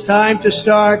 and it is time to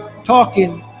start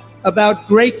talking about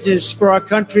greatness for our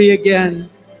country again.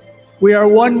 We are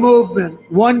one movement,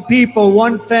 one people,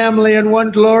 one family, and one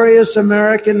glorious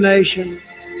American nation.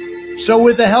 So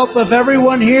with the help of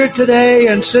everyone here today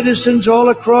and citizens all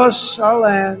across our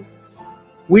land,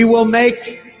 we will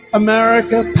make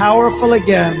America powerful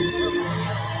again.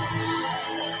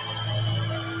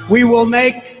 We will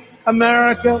make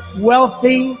America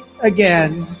wealthy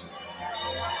again.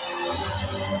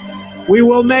 We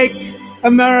will make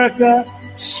America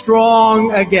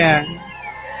strong again.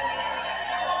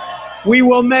 We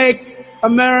will make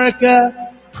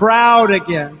America proud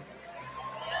again.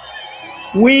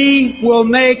 We will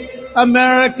make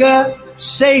America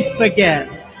safe again.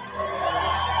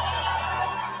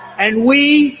 And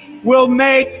we will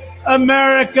make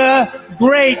America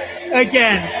great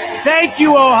again. Thank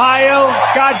you, Ohio.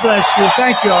 God bless you.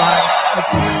 Thank you, Ohio.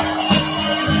 Thank you.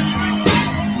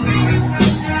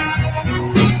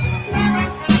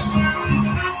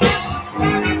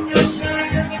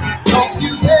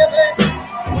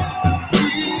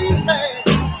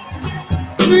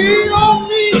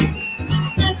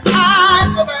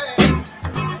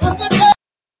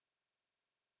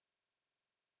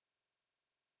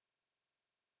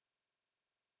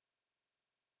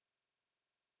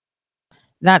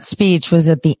 That speech was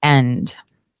at the end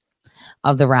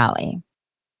of the rally.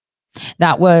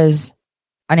 That was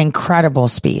an incredible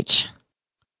speech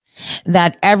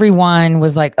that everyone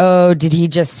was like, oh, did he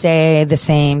just say the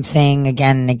same thing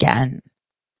again and again?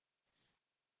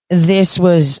 This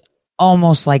was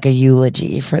almost like a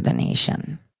eulogy for the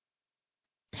nation.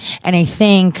 And I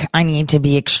think I need to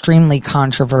be extremely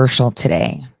controversial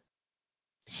today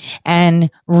and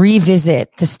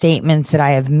revisit the statements that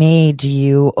I have made to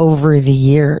you over the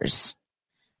years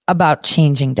about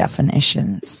changing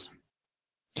definitions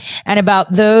and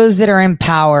about those that are in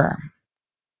power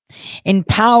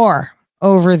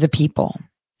over the people,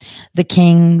 the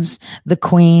kings, the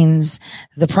queens,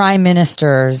 the prime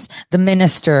ministers,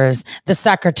 the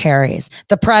secretaries,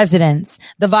 the presidents,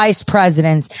 the vice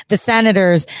presidents, the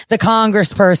senators, the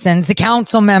congresspersons, the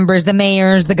council members, the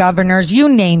mayors, the governors, you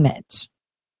name it.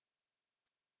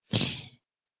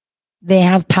 They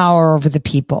have power over the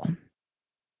people.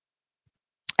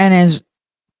 And as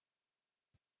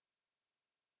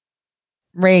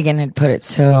Reagan had put it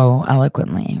so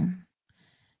eloquently,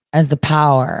 as the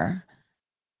power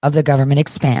of the government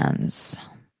expands,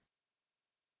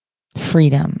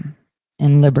 freedom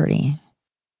and liberty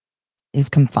is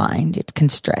confined, it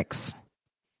constricts.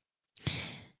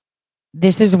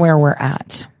 This is where we're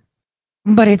at.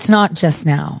 But it's not just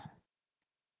now.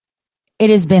 It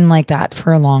has been like that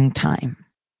for a long time.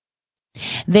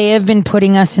 They have been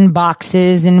putting us in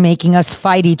boxes and making us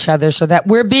fight each other so that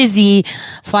we're busy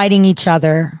fighting each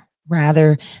other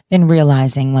rather than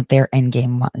realizing what their end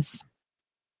game was.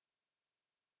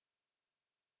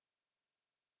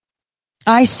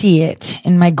 I see it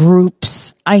in my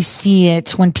groups. I see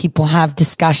it when people have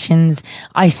discussions.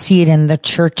 I see it in the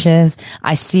churches.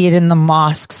 I see it in the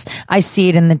mosques. I see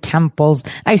it in the temples.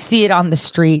 I see it on the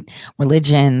street.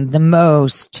 Religion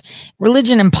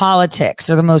and politics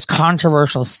are the most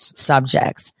controversial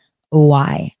subjects.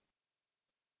 Why?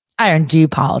 I don't do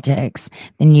politics,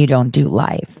 then you don't do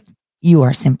life. You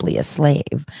are simply a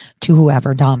slave to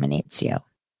whoever dominates you.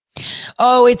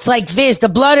 Oh, it's like this, the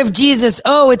blood of Jesus.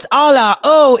 Oh, it's Allah.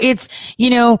 Oh, it's,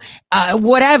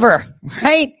 whatever,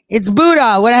 right? It's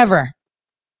Buddha, whatever.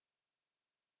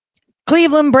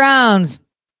 Cleveland Browns,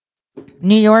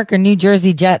 New York or New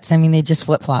Jersey Jets. I mean, they just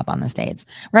flip-flop on the states,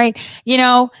 right?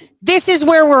 This is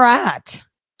where we're at.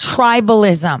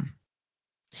 Tribalism.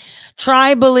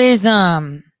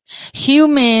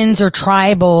 Humans are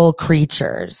tribal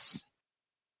creatures.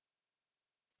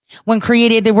 When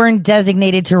created, they weren't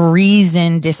designated to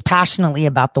reason dispassionately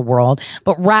about the world,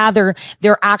 but rather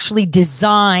they're actually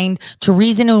designed to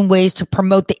reason in ways to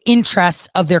promote the interests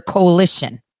of their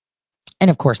coalition and,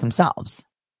 of course, themselves.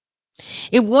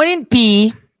 It would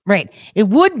be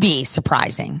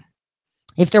surprising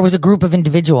if there was a group of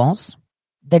individuals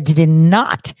that did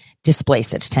not display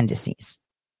such tendencies,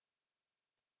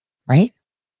 right?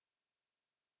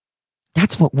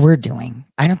 That's what we're doing.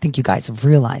 I don't think you guys have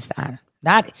realized that.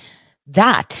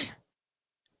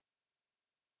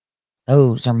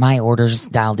 Those are my orders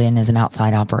dialed in as an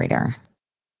outside operator.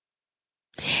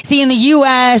 See, in the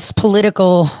U.S.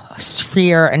 political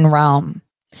sphere and realm,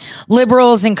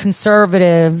 liberals and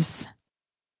conservatives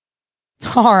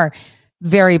are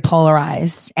very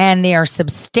polarized and they are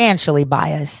substantially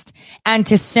biased and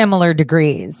to similar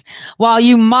degrees. While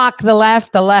you mock the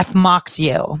left mocks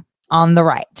you on the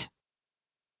right.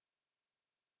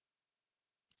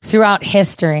 Throughout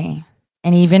history,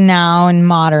 and even now in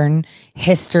modern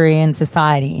history and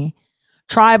society,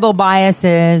 tribal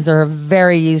biases are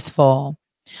very useful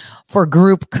for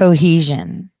group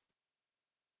cohesion,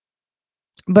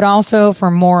 but also for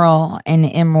moral and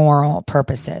immoral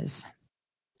purposes.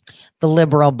 The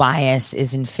liberal bias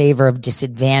is in favor of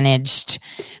disadvantaged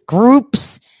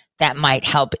groups that might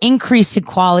help increase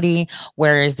equality,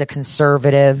 whereas the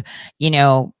conservative,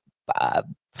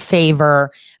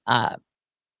 favor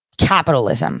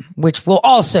capitalism, which will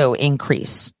also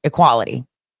increase equality.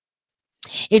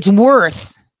 It's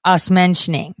worth us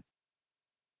mentioning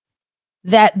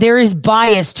that there is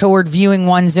bias toward viewing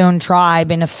one's own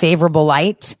tribe in a favorable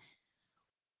light.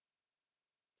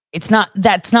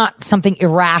 That's not something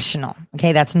irrational.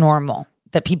 Okay. That's normal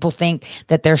that people think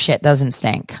that their shit doesn't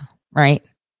stink, right?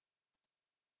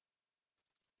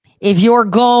 If your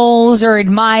goals are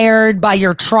admired by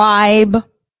your tribe,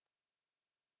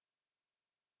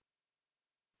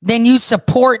 then you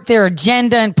support their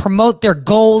agenda and promote their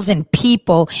goals and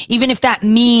people, even if that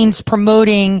means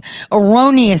promoting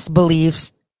erroneous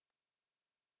beliefs.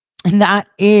 And that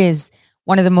is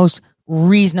one of the most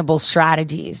reasonable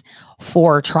strategies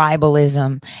for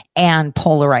tribalism and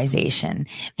polarization.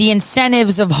 The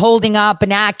incentives of holding up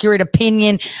an accurate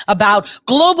opinion about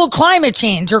global climate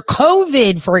change or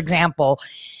COVID, for example,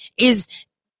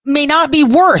 may not be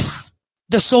worth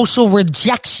the social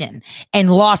rejection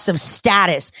and loss of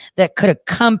status that could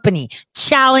accompany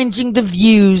challenging the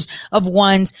views of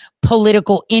one's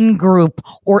political in-group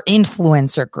or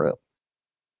influencer group.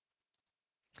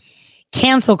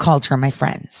 Cancel culture, my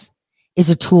friends, is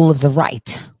a tool of the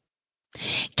right.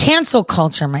 Cancel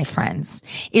culture, my friends,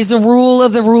 is a rule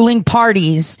of the ruling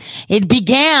parties. It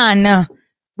began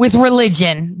with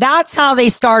religion. That's how they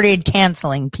started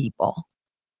canceling people.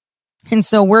 And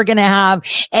so we're going to have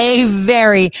a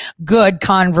very good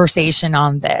conversation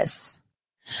on this.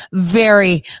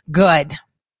 Very good.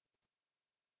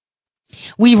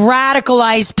 We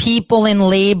radicalize people and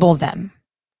label them.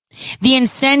 The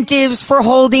incentives for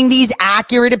holding these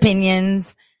accurate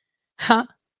opinions,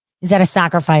 is that a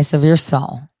sacrifice of your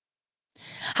soul?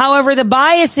 However, the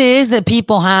biases that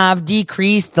people have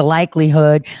decrease the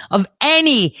likelihood of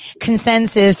any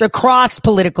consensus across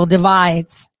political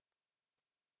divides.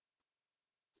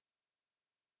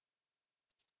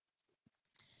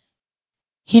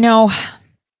 You know,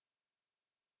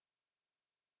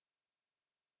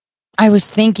 I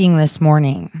was thinking this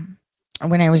morning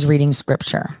when I was reading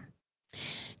scripture.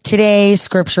 Today,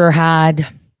 scripture had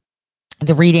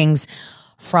the readings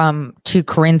from 2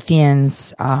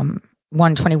 Corinthians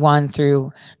 1:21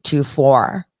 through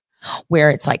 2:4, where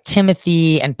it's like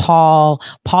Timothy and Paul.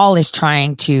 Paul is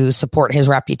trying to support his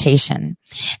reputation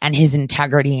and his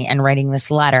integrity and writing this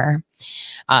letter,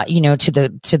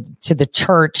 to the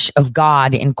church of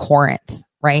God in Corinth,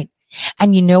 right?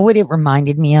 And you know what it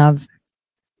reminded me of?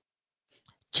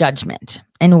 Judgment.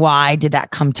 And why did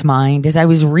that come to mind? As I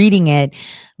was reading it,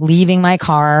 leaving my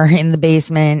car in the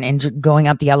basement and going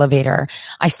up the elevator,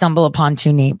 I stumble upon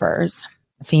 2 neighbors,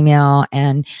 a female,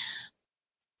 and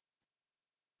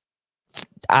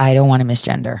I don't want to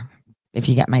misgender, if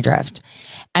you get my drift.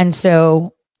 And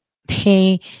so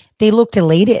they looked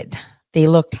elated. They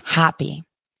looked happy.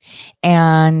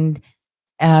 And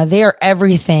they are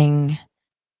everything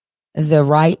the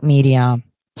right media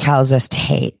tells us to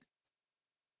hate.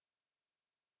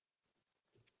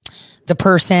 The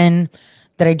person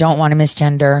that I don't want to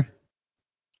misgender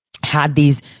had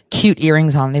these cute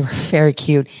earrings on. They were very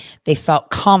cute. They felt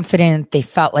confident. They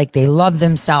felt like they loved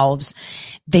themselves.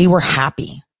 They were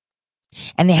happy.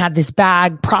 And they had this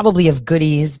bag probably of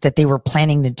goodies that they were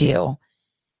planning to do.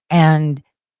 And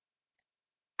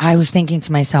I was thinking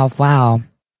to myself, wow,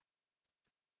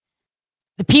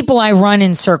 the people I run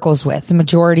in circles with, the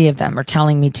majority of them are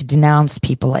telling me to denounce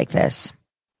people like this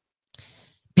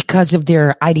because of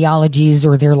their ideologies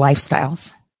or their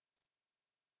lifestyles.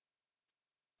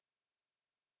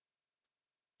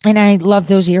 And I love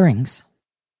those earrings.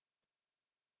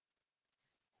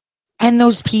 And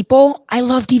those people I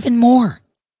loved even more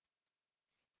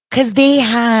because they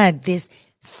had this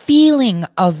feeling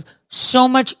of so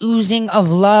much oozing of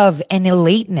love and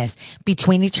elateness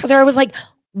between each other. I was like,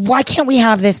 why can't we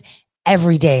have this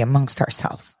every day amongst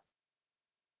ourselves?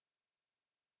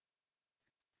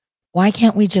 Why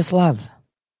can't we just love?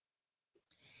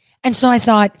 And so I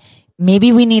thought,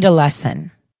 maybe we need a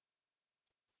lesson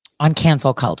on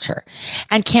cancel culture.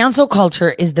 And cancel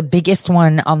culture is the biggest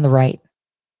one on the right.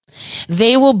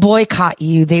 They will boycott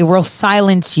you. They will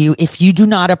silence you if you do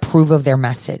not approve of their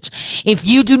message. If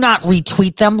you do not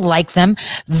retweet them, like them,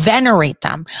 venerate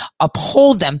them,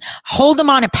 uphold them, hold them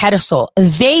on a pedestal,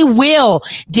 they will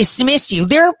dismiss you.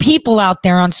 There are people out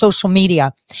there on social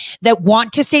media that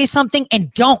want to say something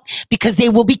and don't because they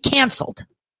will be canceled.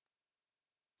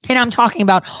 And I'm talking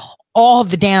about all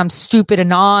the damn stupid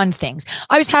anon things.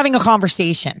 I was having a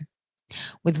conversation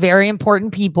with very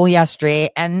important people yesterday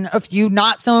and a few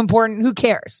not so important. Who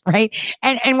cares? Right.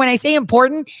 And when I say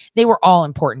important, they were all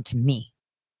important to me.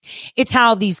 It's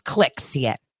how these cliques see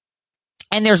it.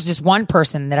 And there's just one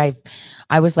person that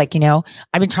I was like, I've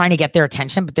been trying to get their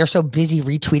attention, but they're so busy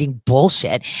retweeting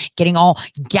bullshit, getting all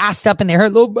gassed up in their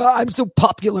head. Oh, I'm so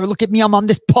popular. Look at me. I'm on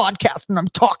this podcast and I'm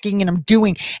talking and I'm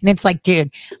doing. And it's like,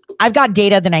 dude, I've got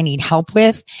data that I need help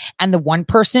with. And the one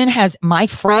person my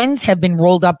friends have been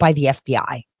rolled up by the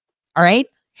FBI. All right.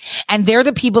 And they're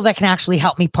the people that can actually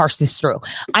help me parse this through.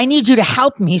 I need you to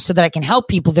help me so that I can help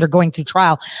people that are going through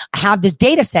trial. I have this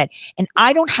data set and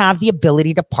I don't have the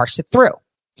ability to parse it through.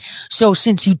 So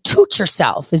since you toot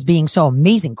yourself as being so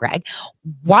amazing, Greg,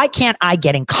 why can't I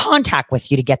get in contact with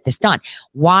you to get this done?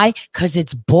 Why? Because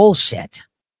it's bullshit.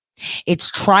 It's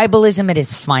tribalism at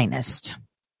its finest.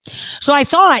 So I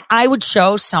thought I would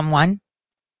show someone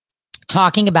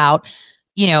talking about,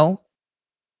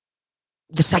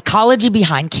 the psychology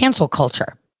behind cancel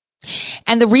culture.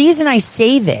 And the reason I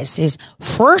say this is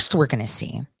first we're going to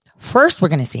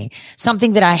see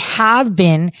something that I have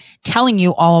been telling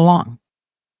you all along.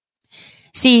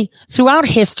 See, throughout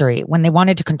history, when they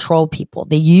wanted to control people,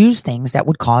 they used things that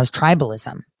would cause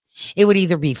tribalism. It would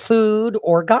either be food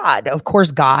or God. Of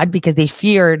course, God, because they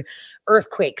feared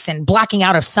earthquakes and blacking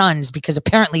out of suns because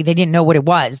apparently they didn't know what it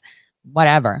was.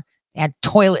 Whatever. They had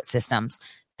toilet systems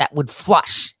that would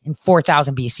flush in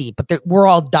 4000 BC, but we're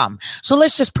all dumb. So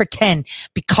let's just pretend,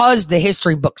 because the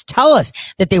history books tell us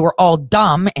that they were all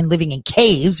dumb and living in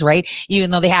caves, right? Even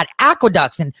though they had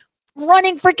aqueducts and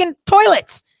running freaking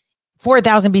toilets.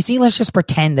 4000 BC, let's just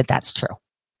pretend that that's true.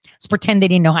 Let's pretend they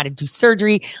didn't know how to do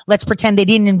surgery. Let's pretend they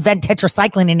didn't invent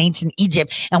tetracycline in ancient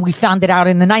Egypt and we found it out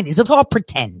in the 90s. Let's all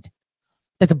pretend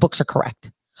that the books are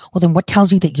correct. Well, then what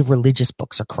tells you that your religious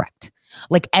books are correct?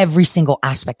 Like every single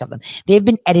aspect of them. They've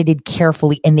been edited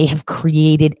carefully and they have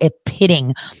created a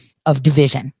pitting of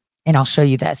division. And I'll show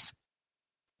you this.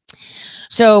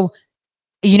 So,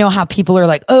 you know how people are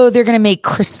like, oh, they're going to make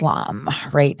Chrislam,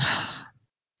 right?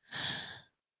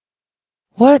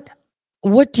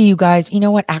 What do you guys, you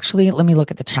know what? Actually, let me look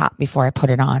at the chat before I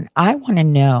put it on. I want to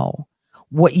know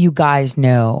what you guys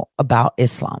know about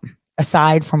Islam,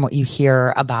 aside from what you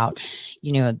hear about,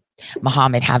 you know,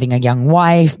 Muhammad having a young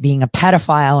wife, being a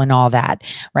pedophile and all that,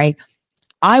 right?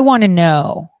 I want to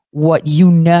know what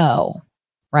you know,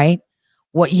 right?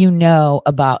 What you know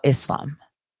about Islam.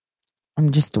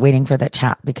 I'm just waiting for that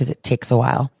chat because it takes a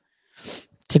while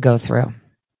to go through.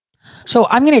 So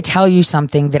I'm going to tell you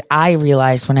something that I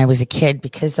realized when I was a kid,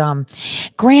 because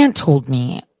Grant told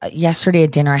me yesterday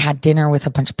at dinner. I had dinner with a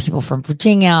bunch of people from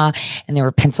Virginia, and they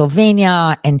were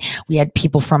Pennsylvania, and we had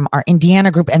people from our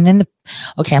Indiana group. And then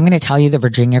I'm going to tell you, the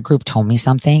Virginia group told me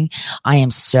something. I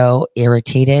am so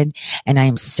irritated and I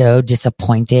am so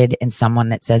disappointed in someone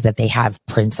that says that they have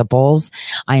principles.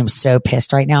 I am so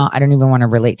pissed right now. I don't even want to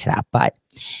relate to that. But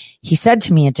he said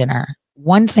to me at dinner,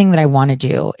 one thing that I want to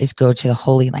do is go to the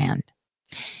Holy Land.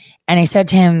 And I said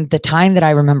to him, the time that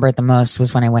I remember it the most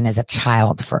was when I went as a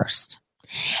child first.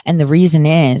 And the reason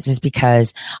is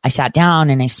because I sat down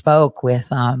and I spoke with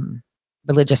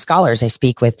religious scholars. I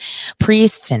speak with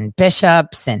priests and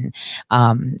bishops and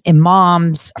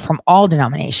imams from all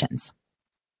denominations.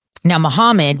 Now,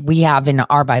 Muhammad, we have in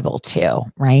our Bible too,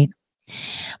 right?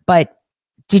 But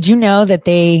did you know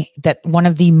that one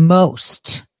of the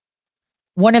most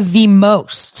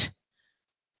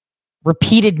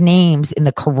repeated names in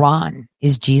the Quran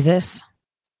is Jesus?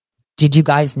 Did you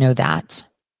guys know that?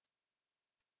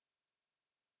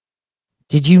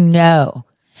 Did you know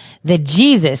that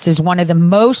Jesus is one of the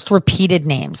most repeated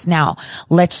names? Now,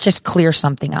 let's just clear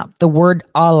something up. The word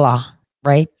Allah,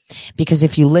 right? Because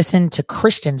if you listen to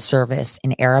Christian service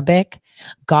in Arabic,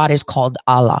 God is called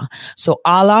Allah. So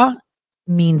Allah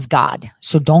means God.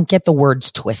 So don't get the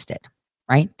words twisted,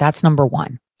 right? That's number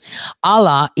one.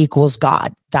 Allah equals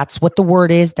God. That's what the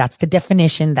word is. That's the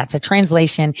definition. That's a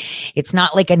translation. It's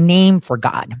not like a name for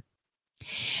God.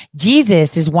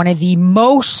 Jesus is one of the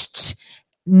most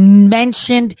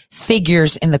mentioned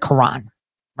figures in the Quran,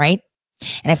 right?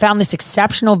 And I found this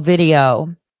exceptional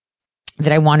video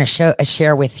that I want to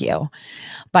share with you.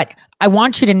 But I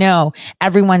want you to know,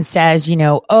 everyone says,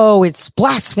 oh, it's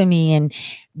blasphemy. And,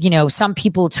 some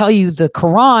people tell you the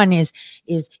Quran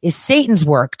is Satan's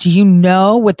work. Do you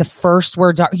know what the first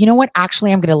words are? You know what?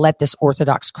 Actually, I'm going to let this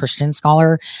Orthodox Christian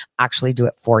scholar actually do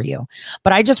it for you.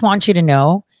 But I just want you to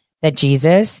know that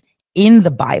Jesus in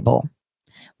the Bible,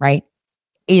 right,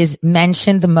 is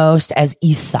mentioned the most as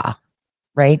Isa,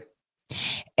 right?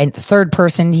 And the third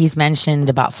person, he's mentioned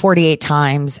about 48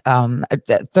 times.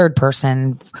 The third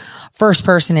person, first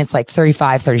person, it's like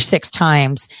 35, 36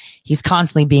 times. He's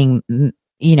constantly being,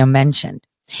 mentioned.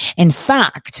 In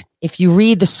fact, if you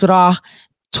read the Surah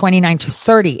 29 to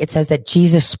 30, it says that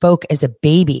Jesus spoke as a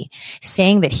baby,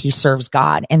 saying that he serves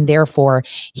God, and therefore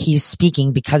he's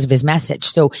speaking because of his message.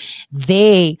 So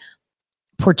they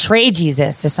portray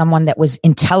Jesus as someone that was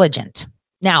intelligent.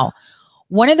 Now,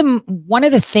 one of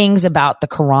the things about the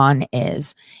Quran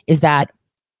is that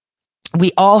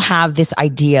we all have this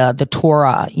idea, the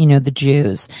Torah, the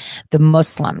Jews, the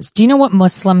Muslims. Do you know what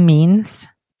Muslim means?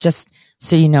 Just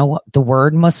so you know what the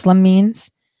word Muslim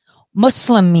means.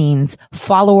 Muslim means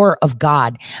follower of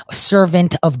God,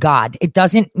 servant of God. It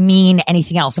doesn't mean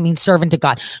anything else. It means servant of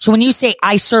God. So when you say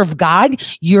I serve God,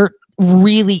 you're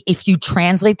really, if you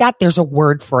translate that, there's a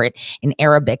word for it in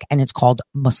Arabic, and it's called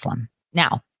Muslim.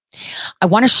 Now, I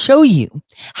want to show you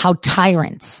how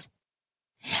tyrants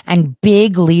and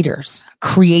big leaders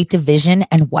create division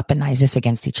and weaponize this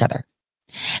against each other.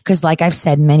 Because like I've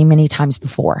said many, many times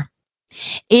before,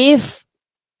 If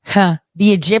the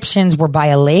Egyptians were by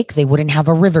a lake, they wouldn't have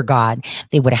a river god.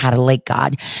 They would have had a lake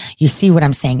god. You see what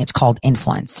I'm saying? It's called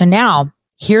influence. So now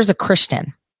here's a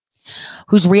Christian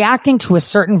who's reacting to a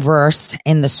certain verse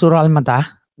in the Surah Al-Madah,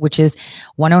 which is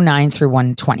 109 through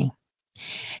 120.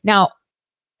 Now,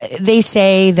 they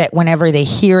say that whenever they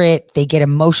hear it, they get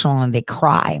emotional and they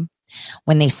cry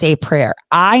when they say prayer.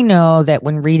 I know that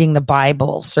when reading the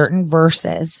Bible, certain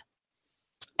verses,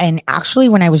 and actually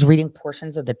when I was reading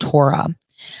portions of the Torah,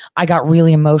 I got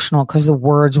really emotional because the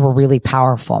words were really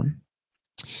powerful.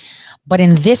 But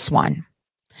in this one,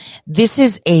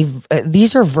 these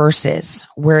are verses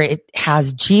where it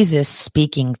has Jesus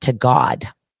speaking to God.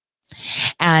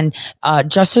 And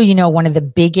just so you know, one of the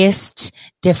biggest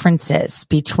differences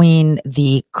between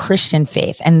the Christian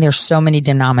faith, and there's so many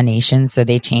denominations, so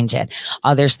they change it.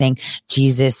 Others think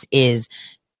Jesus is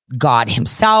God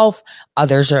himself.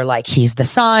 Others are like, he's the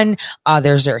son.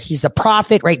 Others are, he's a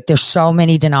prophet, right? There's so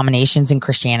many denominations in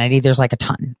Christianity. There's like a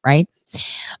ton, right?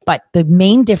 But the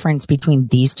main difference between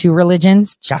these two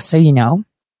religions, just so you know,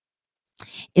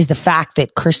 is the fact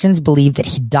that Christians believe that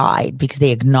he died because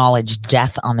they acknowledge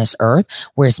death on this earth,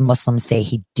 whereas Muslims say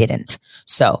he didn't.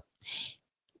 So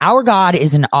our God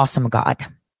is an awesome God.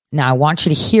 Now, I want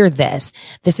you to hear this.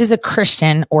 This is a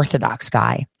Christian Orthodox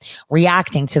guy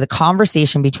reacting to the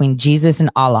conversation between Jesus and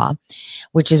Allah,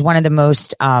 which is one of the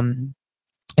most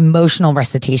emotional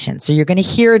recitations. So you're going to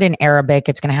hear it in Arabic.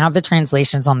 It's going to have the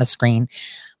translations on the screen,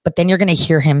 but then you're going to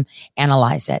hear him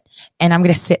analyze it. And I'm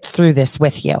going to sit through this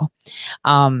with you.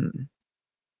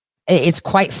 It's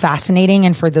quite fascinating.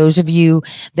 And for those of you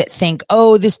that think,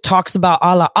 oh, this talks about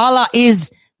Allah, Allah is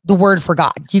the word for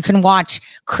God. You can watch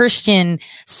Christian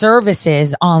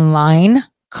services online,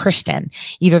 Christian,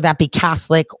 either that be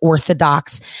Catholic,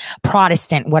 Orthodox,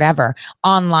 Protestant, whatever,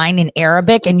 online in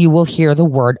Arabic, and you will hear the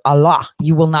word Allah.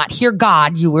 You will not hear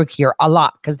God, you will hear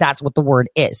Allah, because that's what the word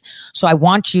is. So I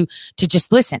want you to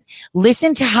just listen.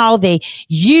 Listen to how they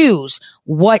use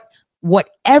what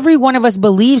every one of us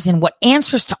believes in, what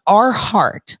answers to our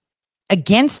heart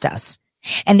against us,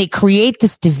 and they create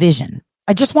this division.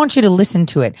 I just want you to listen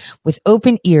to it with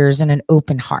open ears and an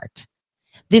open heart.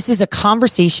 This is a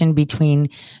conversation between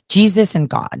Jesus and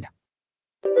God.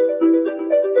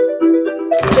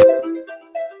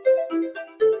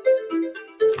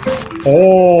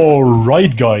 All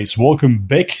right, guys, welcome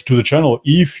back to the channel.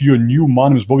 If you're new, my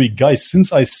name is Bobby. Guys,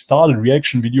 since I started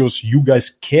reaction videos, you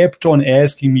guys kept on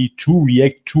asking me to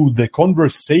react to the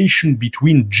conversation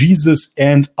between Jesus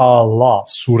and Allah,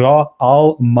 Surah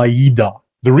Al-Ma'idah.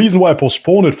 The reason why I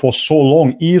postponed it for so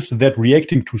long is that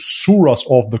reacting to surahs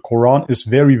of the Quran is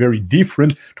very, very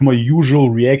different to my usual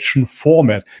reaction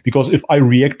format. Because if I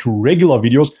react to regular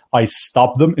videos, I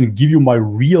stop them and give you my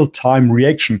real-time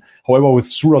reaction. However,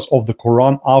 with surahs of the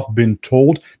Quran, I've been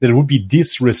told that it would be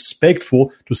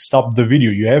disrespectful to stop the video.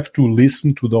 You have to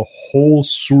listen to the whole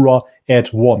surah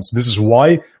at once. This is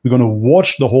why we're going to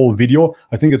watch the whole video.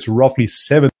 I think it's roughly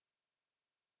 7.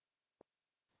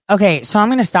 Okay, so I'm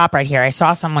going to stop right here. I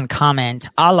saw someone comment,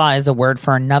 Allah is a word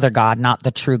for another God, not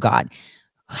the true God.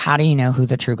 How do you know who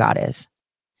the true God is?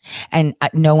 And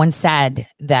no one said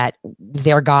that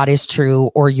their God is true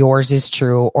or yours is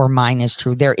true or mine is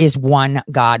true. There is one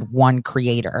God, one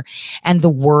creator. And the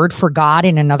word for God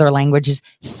in another language is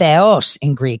theos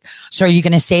in Greek. So are you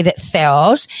going to say that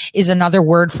theos is another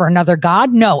word for another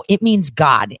God? No, it means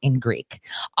God in Greek.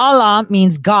 Allah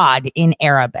means God in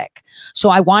Arabic.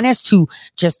 So I want us to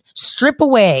just strip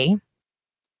away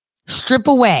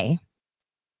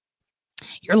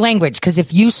your language. Because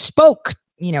if you spoke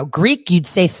Greek, you'd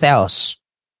say theos.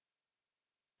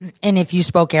 And if you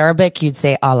spoke Arabic, you'd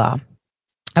say Allah.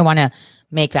 I want to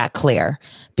make that clear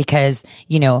because,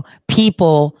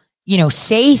 people,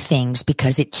 say things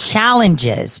because it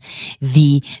challenges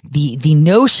the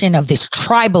notion of this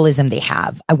tribalism they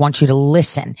have. I want you to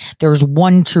listen. There's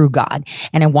one true God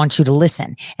and I want you to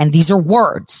listen. And these are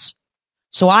words.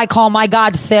 So I call my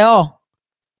God Theo.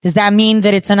 Does that mean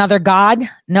that it's another God?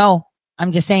 No,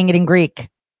 I'm just saying it in Greek.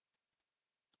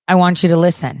 I want you to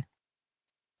listen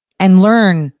and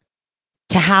learn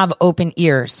to have open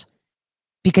ears.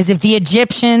 Because if the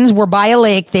Egyptians were by a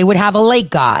lake, they would have a lake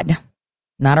god,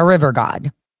 not a river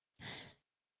god.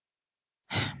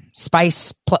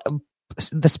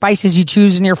 The spices you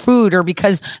choose in your food are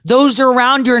because those are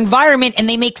around your environment and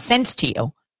they make sense to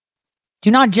you.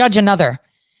 Do not judge another.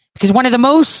 Because one of the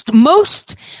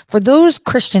most, for those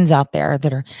Christians out there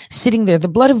that are sitting there, the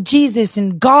blood of Jesus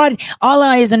and God,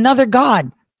 Allah is another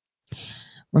God.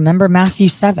 Remember Matthew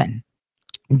 7,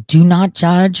 Do not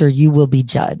judge or you will be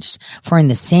judged. For in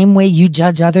the same way you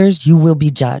judge others, you will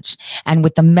be judged. And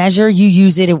with the measure you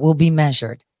use it, it will be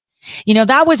measured. You know,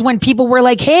 that was when people were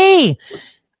like, hey,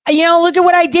 you know, look at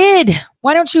what I did.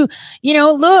 Why don't you,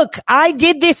 look, I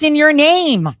did this in your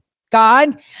name, God.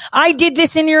 I did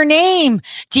this in your name,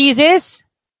 Jesus.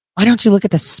 Why don't you look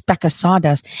at the speck of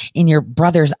sawdust in your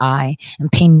brother's eye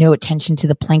and pay no attention to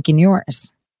the plank in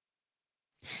yours?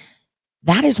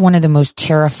 That is one of the most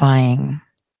terrifying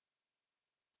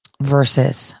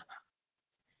verses.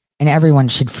 And everyone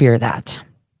should fear that.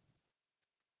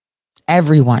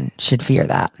 Everyone should fear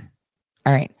that.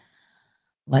 All right,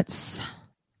 let's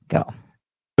go.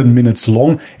 10 minutes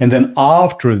long. And then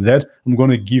after that, I'm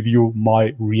going to give you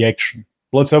my reaction.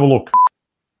 Let's have a look.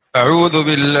 أعوذ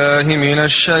بالله من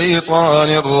الشيطان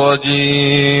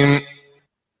الرجيم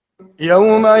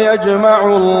يوم يجمع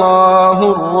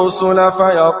الله الرسل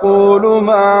فيقول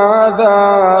ماذا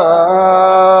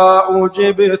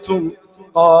أجبتم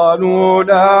قالوا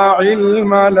لا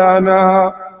علم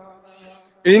لنا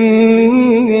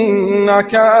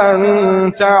إنك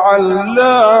أنت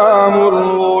علام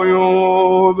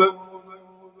الغيوب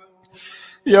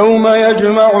يوم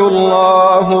يجمع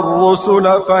الله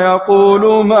الرسل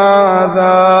فيقول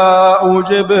ماذا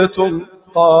أجبتم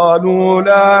قالوا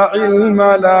لا علم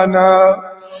لنا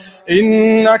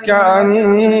إنك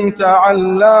أنت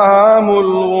علام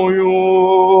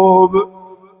الغيوب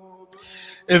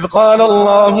إذ قال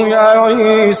الله يا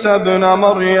عيسى ابن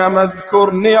مريم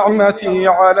اذكر نعمتي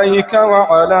عليك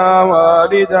وعلى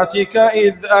والدتك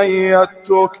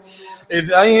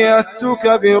إذ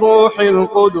أيدتك بروح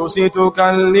القدس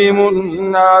تكلم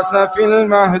الناس في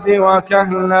المهد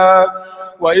وكهلا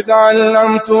وإذ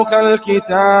علمتك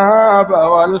الكتاب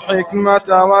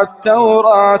والحكمة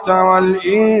والتوراة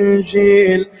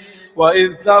والإنجيل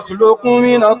وإذ تخلق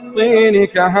من الطين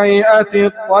كهيئة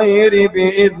الطير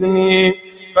بإذني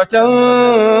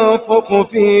فتنفخ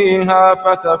فيها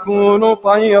فتكون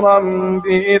طيرا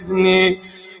بإذني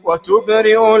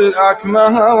وتبرئ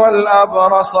الأكمه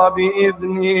والأبرص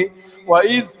بإذني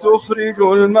وإذ تخرج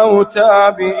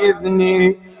الموتى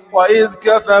بإذني وإذ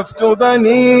كففت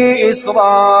بني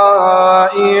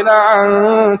إسرائيل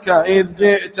عنك إذ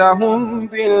جئتهم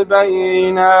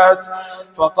بالبينات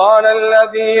فقال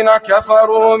الذين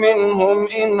كفروا منهم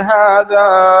إن هذا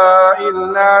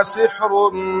إلا سحر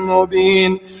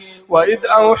مبين وإذ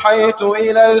أوحيت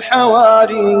إلى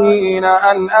الحواريين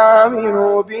أن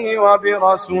آمنوا بي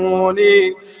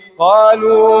وبرسولي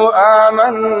قالوا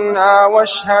آمنا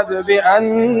واشهد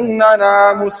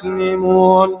بأننا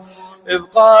مسلمون إذ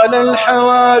قال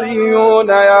الحواريون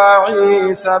يا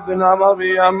عيسى ابن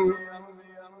مريم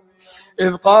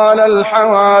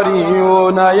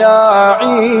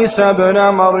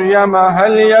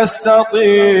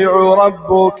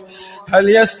هل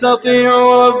يستطيع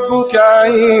ربك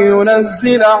أن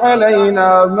ينزل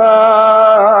علينا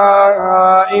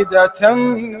مائدة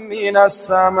من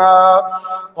السماء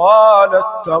قال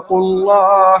اتقوا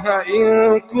الله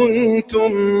إن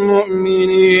كنتم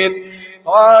مؤمنين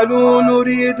قالوا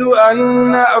نريد أن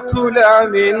نأكل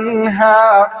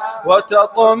منها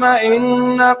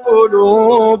وتطمئن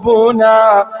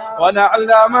قلوبنا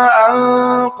ونعلم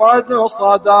أن قد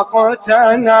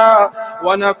صدقتنا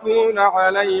ونكون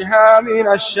عليها من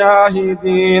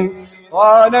الشاهدين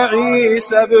قال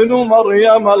عيسى ابن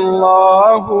مريم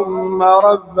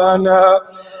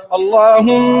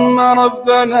اللهم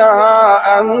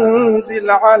ربنا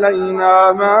أنزل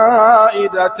علينا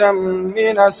مائدة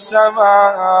من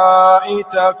السماء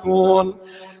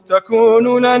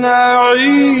تكون لنا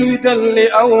عيدا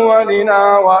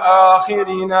لأولنا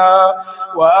وآخرنا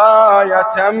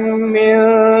وآية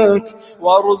منك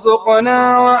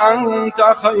وارزقنا وأنت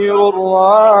خير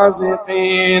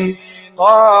الرازقين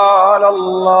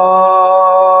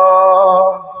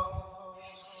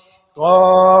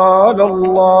قال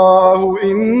الله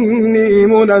إني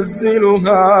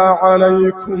منزلها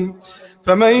عليكم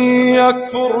فمن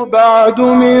يكفر بعد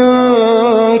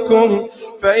منكم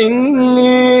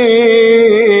فإني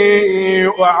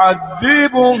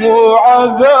أعذبه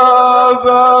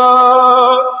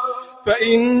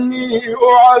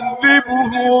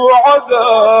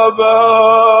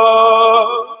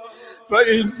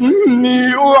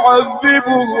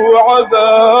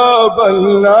عذابا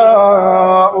لا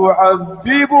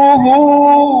أعذبه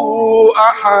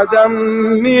أحدا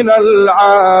من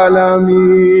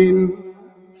العالمين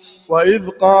وإذ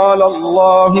قال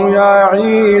الله يا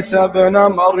عيسى ابن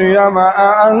مريم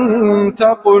أأنت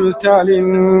قلت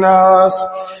للناس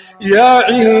يا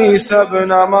عيسى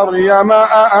ابن مريم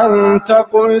أأنت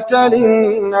قلت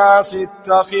للناس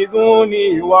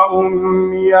اتخذوني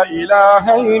وأمي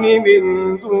إلهين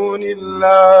من دون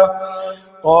الله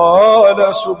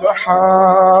قال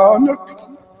سبحانك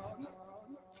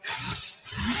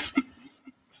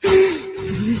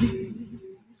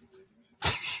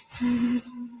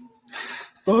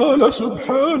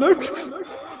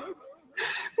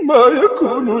ما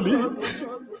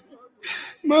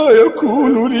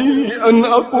يكون لي أن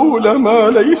أقول ما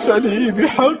ليس لي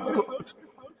بحق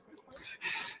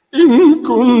إن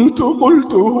كنت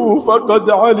قلته فقد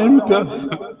علمته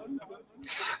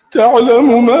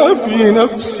تعلم ما في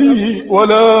نفسي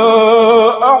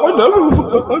ولا أعلم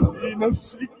ما في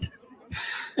نفسك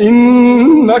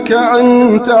إنك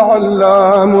أنت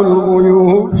علام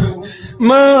الغيوب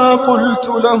ما قلت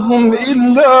لهم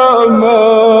إلا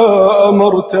ما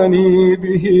أمرتني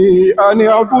به أن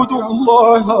اعبدوا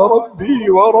الله ربي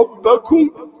وربكم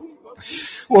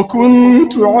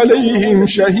وكنت عليهم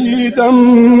شهيدا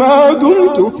ما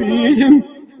دمت فيهم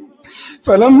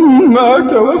فلما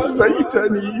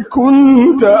توفيتني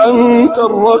كنت أنت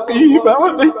الرقيب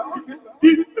علي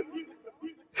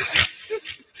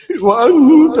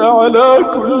وأنت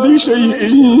على كل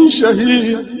شيء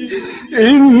شهيد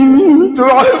إن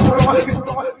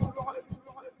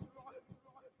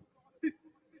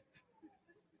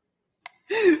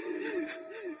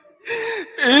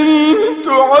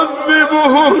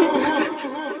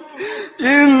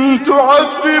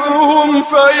تعذبهم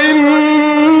فإنهم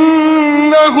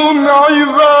عبادك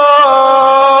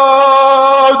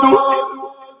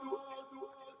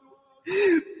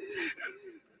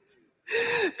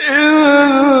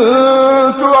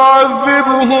إن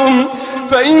تعذبهم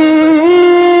فإنهم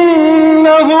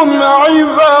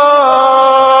عبادك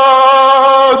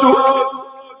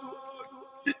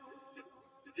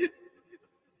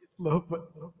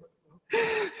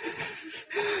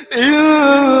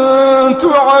إن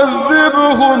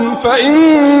تعذبهم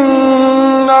فإنهم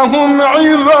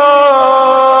عبادك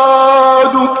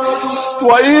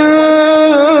وإن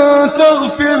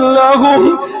تغفر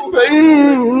لهم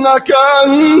فإنك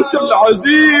أنت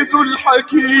العزيز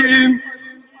الحكيم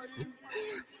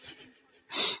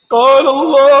قال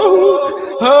الله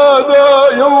هذا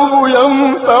يوم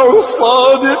ينفع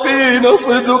الصادقين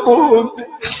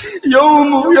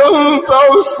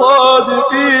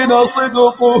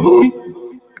صدقهم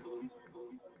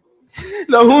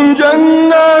لهم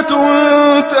جنات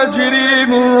تجري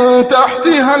من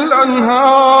تحتها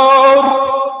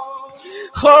الأنهار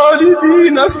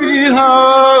خالدين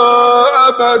فيها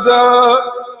أبدا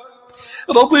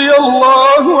رضي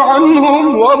الله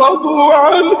عنهم ورضوا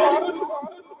عنه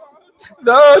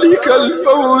ذلك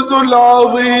الفوز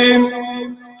العظيم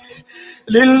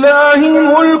لله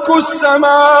ملك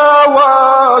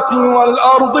السماوات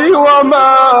والأرض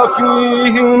وما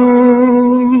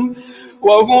فيهن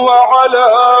وهو على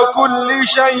كل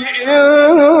شيء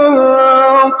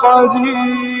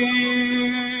قدير.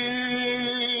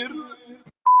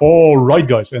 All right,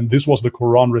 guys, and this was the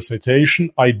Quran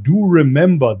recitation. I do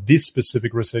remember this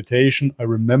specific recitation. I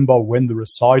remember when the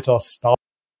reciter started.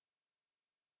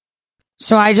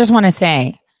 So I just want to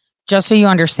say, just so you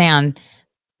understand,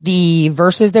 the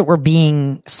verses that were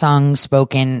being sung,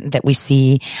 spoken, that we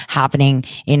see happening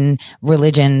in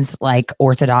religions like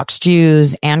Orthodox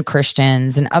Jews and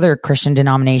Christians and other Christian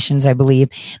denominations, I believe,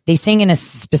 they sing in a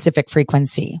specific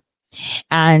frequency.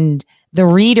 And the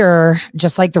reader,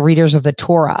 just like the readers of the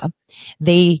Torah,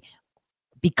 they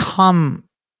become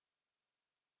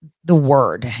the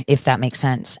word, if that makes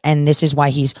sense. And this is why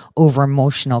he's over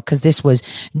emotional, because this was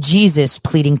Jesus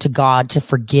pleading to God to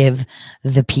forgive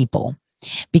the people.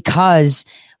 Because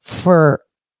for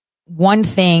one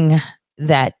thing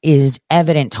that is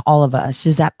evident to all of us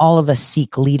is that all of us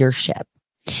seek leadership.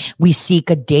 We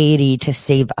seek a deity to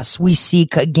save us. We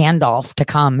seek a Gandalf to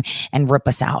come and rip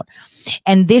us out.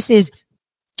 And this is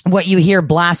what you hear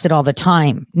blasted all the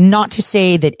time. Not to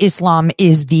say that Islam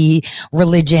is the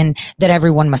religion that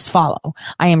everyone must follow.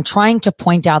 I am trying to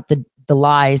point out the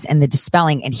lies and the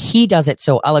dispelling, and he does it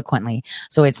so eloquently.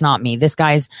 So it's not me. This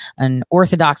guy's an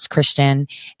Orthodox Christian,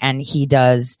 and he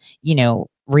does,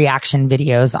 reaction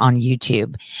videos on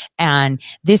YouTube. And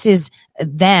this is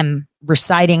them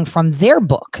reciting from their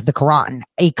book, the Quran,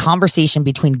 a conversation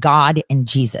between God and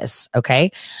Jesus.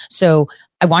 Okay. So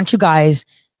I want you guys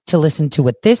to listen to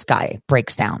what this guy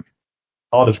breaks down.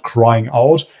 Started crying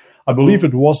out. I believe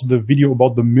it was the video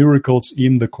about the miracles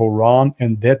in the Quran,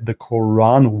 and that the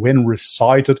Quran, when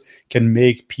recited, can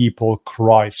make people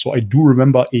cry. So I do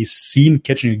remember a scene,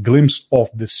 catching a glimpse of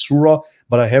the surah,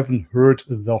 but I haven't heard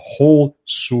the whole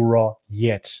surah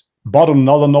yet. But on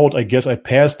another note, I guess I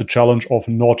passed the challenge of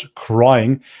not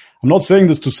crying. I'm not saying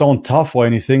this to sound tough or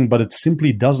anything, but it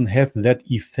simply doesn't have that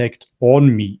effect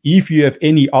on me. If you have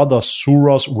any other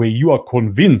surahs where you are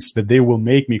convinced that they will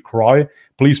make me cry,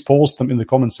 please post them in the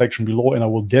comment section below and I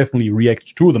will definitely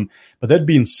react to them. But that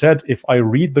being said, if I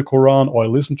read the Quran or I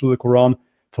listen to the Quran,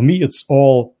 for me it's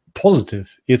all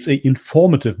positive. It's an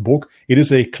informative book. It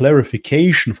is a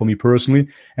clarification for me personally,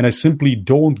 and I simply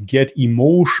don't get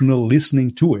emotional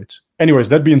listening to it. Anyways,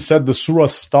 that being said, the surah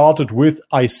started with,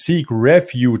 I seek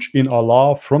refuge in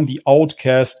Allah from the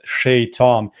outcast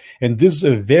Shaitan. And this is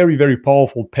a very, very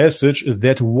powerful passage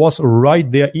that was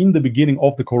right there in the beginning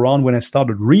of the Quran when I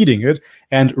started reading it.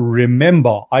 And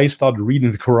remember, I started reading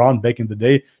the Quran back in the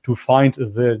day to find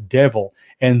the devil.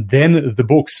 And then the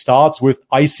book starts with,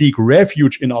 I seek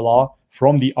refuge in Allah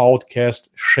from the outcast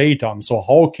Shaitan. So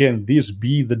how can this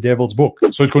be the devil's book?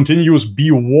 So it continues,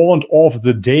 be warned of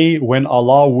the day when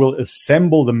Allah will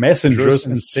assemble the messengers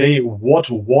and say, what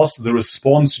was the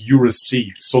response you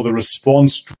received? So the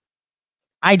response...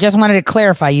 I just wanted to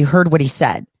clarify, you heard what he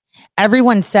said.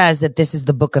 Everyone says that this is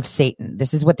the book of Satan.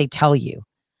 This is what they tell you.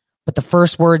 But the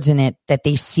first words in it, that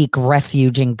they seek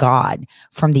refuge in God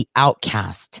from the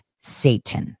outcast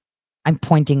Satan. I'm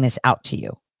pointing this out to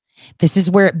you. This is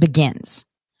where it begins,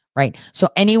 right? So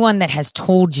anyone that has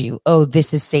told you, oh,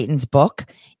 this is Satan's book,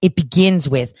 it begins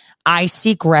with, I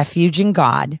seek refuge in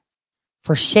God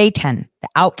for Shaitan, the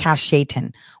outcast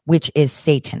Shaitan, which is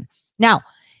Satan. Now,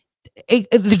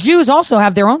 the Jews also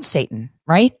have their own Satan,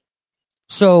 right?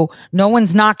 So no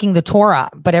one's knocking the Torah,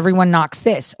 but everyone knocks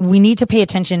this. We need to pay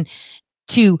attention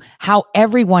to how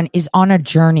everyone is on a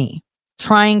journey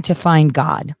trying to find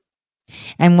God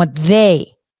and what they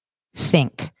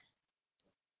think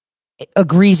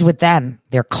agrees with them,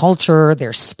 their culture,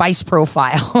 their spice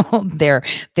profile,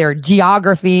 their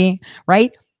geography,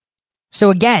 right? So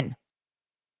again,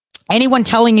 anyone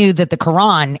telling you that the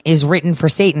Quran is written for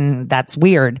Satan, that's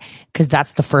weird, because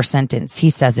that's the first sentence.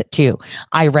 He says it too.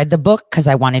 I read the book because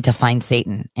I wanted to find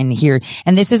Satan. And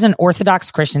this is an Orthodox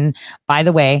Christian, by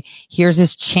the way. Here's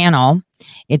his channel.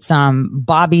 It's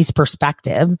Bobby's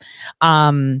Perspective.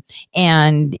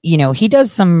 And you know, he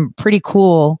does some pretty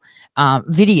cool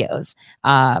videos.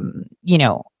 You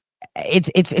know,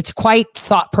 it's quite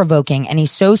thought-provoking, and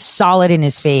he's so solid in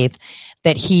his faith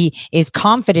that he is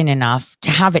confident enough to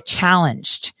have it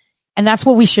challenged. And that's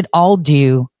what we should all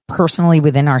do personally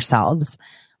within ourselves,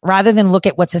 rather than look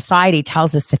at what society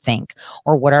tells us to think,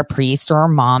 or what our priests or our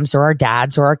moms or our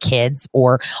dads or our kids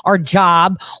or our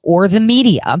job or the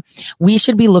media. We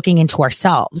should be looking into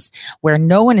ourselves where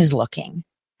no one is looking.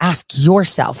 Ask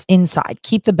yourself inside.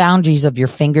 Keep the boundaries of your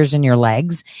fingers and your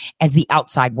legs as the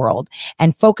outside world,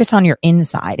 and focus on your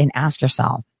inside and ask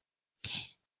yourself,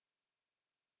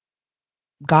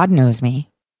 God knows me.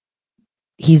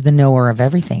 He's the knower of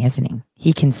everything, isn't he?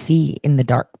 He can see in the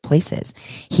dark places.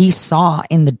 He saw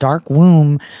in the dark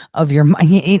womb of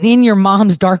in your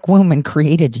mom's dark womb and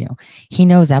created you. He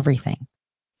knows everything.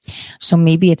 So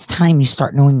maybe it's time you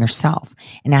start knowing yourself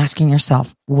and asking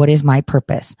yourself, what is my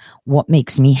purpose? What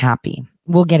makes me happy?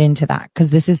 We'll get into that,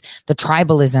 because the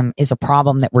tribalism is a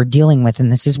problem that we're dealing with.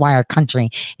 And this is why our country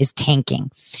is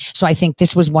tanking. So I think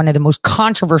this was one of the most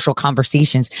controversial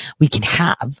conversations we can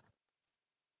have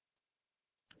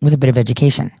with a bit of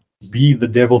education. Be the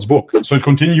devil's book. So it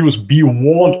continues, be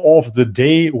warned of the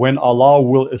day when Allah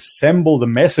will assemble the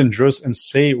messengers and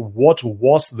say, what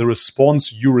was the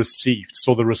response you received?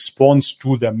 So the response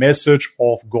to their message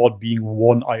of God being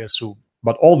one, I assume.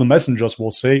 But all the messengers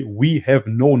will say, we have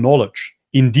no knowledge.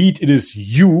 Indeed, it is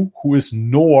you who is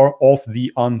knower of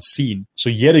the unseen. So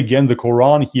yet again, the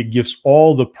Quran here gives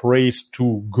all the praise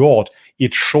to God.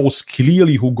 It shows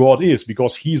clearly who God is,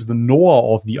 because he's the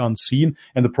knower of the unseen,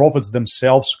 and the prophets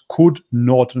themselves could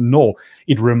not know.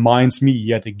 It reminds me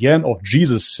yet again of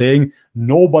Jesus saying,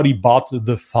 nobody but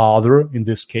the Father, in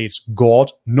this case God,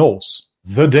 knows.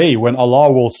 The day when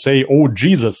Allah will say, O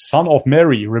Jesus, son of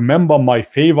Mary, remember my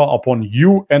favor upon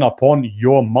you and upon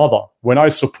your mother, when I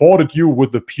supported you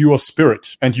with the pure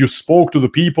spirit, and you spoke to the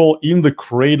people in the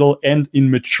cradle and in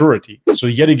maturity. So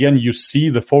yet again, you see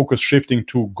the focus shifting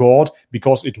to God,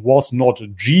 because it was not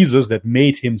Jesus that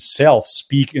made himself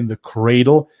speak in the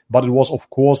cradle, but it was, of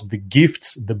course, the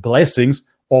gifts, the blessings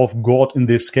of God in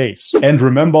this case. And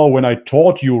remember when I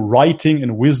taught you writing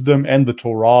and wisdom and the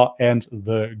Torah and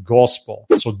the gospel.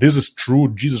 So this is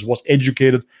true. Jesus was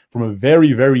educated from a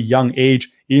very, very young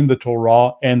age in the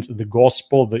Torah and the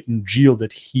gospel, the Injil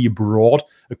that he brought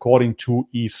according to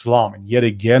Islam. And yet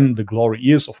again, the glory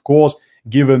is, of course,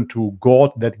 given to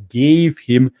God that gave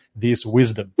him this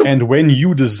wisdom. And when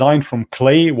you designed from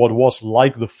clay what was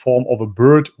like the form of a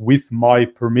bird with my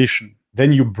permission,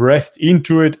 then you breathed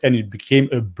into it and it became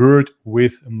a bird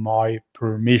with my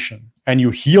permission. And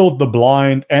you healed the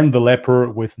blind and the leper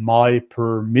with my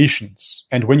permissions.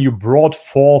 And when you brought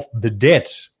forth the dead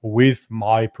with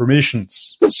my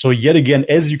permissions. So yet again,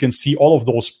 as you can see, all of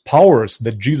those powers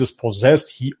that Jesus possessed,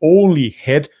 he only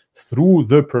had through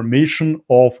the permission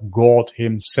of God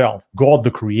himself, God,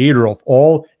 the creator of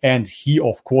all. And he,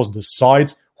 of course,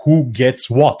 decides who gets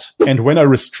what. And when I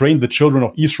restrained the children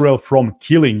of Israel from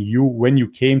killing you, when you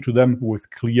came to them with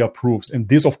clear proofs. And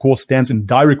this, of course, stands in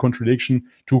direct contradiction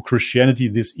to Christianity.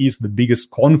 This is the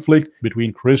biggest conflict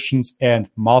between Christians and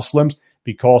Muslims,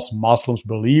 because Muslims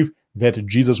believe that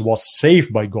Jesus was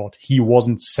saved by God. He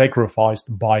wasn't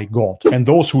sacrificed by God. And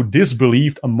those who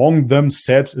disbelieved among them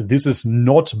said, this is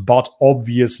not but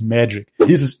obvious magic.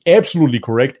 This is absolutely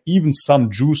correct. Even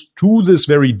some Jews to this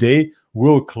very day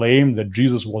will claim that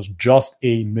Jesus was just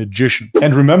a magician.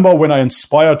 And remember when I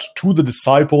inspired to the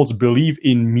disciples, believe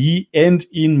in me and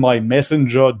in my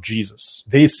messenger Jesus.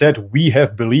 They said, we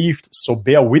have believed, so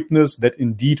bear witness that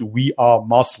indeed we are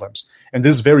Muslims. And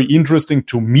this is very interesting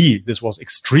to me. This was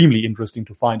extremely interesting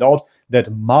to find out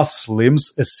that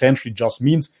Muslims essentially just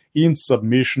means in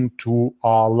submission to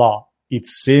Allah. It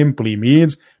simply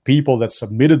means people that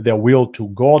submitted their will to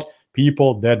God,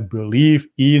 people that believe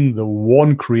in the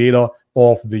one creator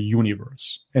of the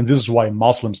universe. And this is why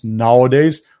Muslims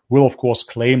nowadays will, of course,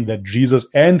 claim that Jesus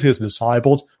and his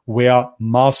disciples were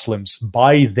Muslims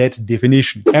by that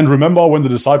definition. And remember when the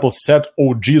disciples said,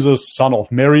 "O Jesus, son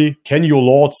of Mary, can your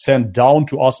Lord send down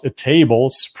to us a table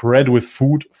spread with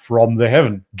food from the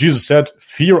heaven?" Jesus said,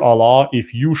 "Fear Allah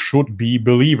if you should be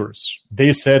believers."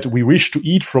 They said, "We wish to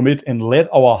eat from it and let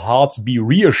our hearts be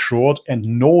reassured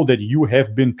and know that you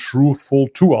have been truthful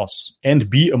to us and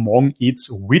be among its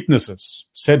witnesses."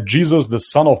 Said Jesus, the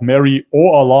son of Mary, "O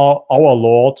Allah, our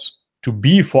Lord, to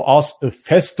be for us a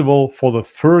festival for the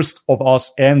first of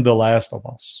us and the last of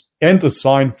us, and a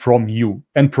sign from you,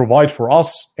 and provide for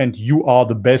us, and you are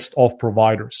the best of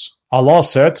providers." Allah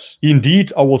said,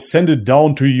 "Indeed, I will send it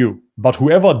down to you, but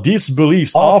whoever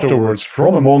disbelieves afterwards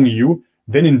from among you,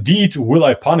 then indeed will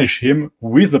I punish him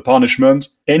with the punishment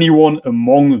anyone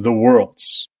among the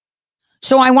worlds."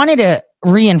 So I wanted to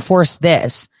reinforce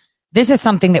this. This is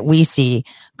something that we see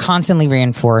constantly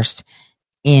reinforced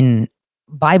in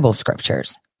Bible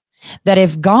scriptures, that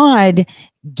if God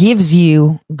gives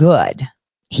you good,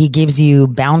 he gives you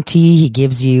bounty, he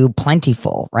gives you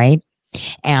plentiful, right?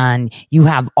 And you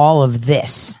have all of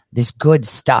this good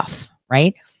stuff,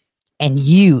 right? And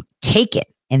you take it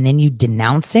and then you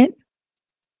denounce it,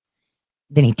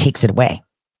 then he takes it away,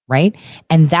 right?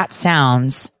 And that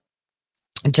sounds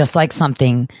just like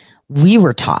something we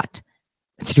were taught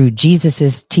through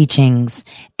Jesus's teachings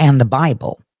and the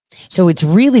Bible. So it's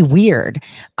really weird,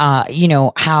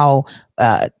 how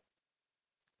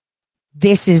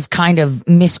this is kind of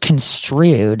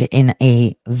misconstrued in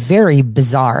a very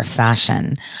bizarre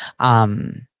fashion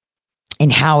in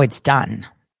how it's done.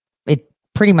 It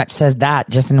pretty much says that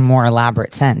just in a more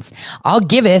elaborate sense. I'll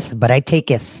giveth, but I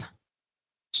taketh.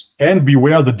 And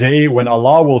beware the day when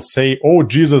Allah will say, "O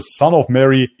Jesus, son of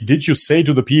Mary, did you say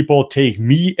to the people, take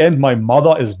me and my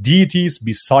mother as deities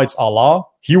besides Allah?"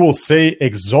 He will say,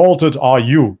 "Exalted are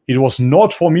you. It was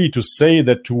not for me to say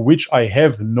that to which I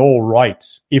have no right.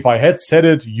 If I had said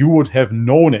it, you would have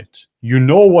known it. You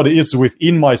know what is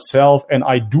within myself, and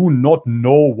I do not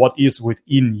know what is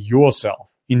within yourself.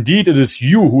 Indeed, it is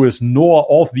you who is knower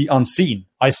of the unseen.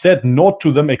 I said not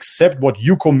to them except what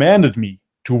you commanded me,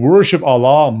 to worship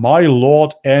Allah, my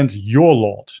Lord and your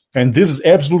Lord." And this is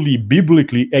absolutely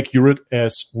biblically accurate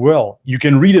as well. You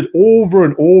can read it over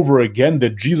and over again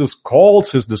that Jesus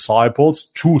calls his disciples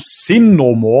to sin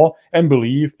no more and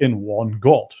believe in one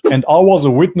God. "And I was a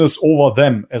witness over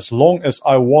them as long as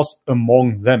I was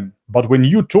among them. But when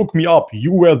you took me up,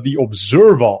 you were the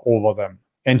observer over them.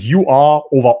 And you are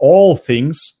over all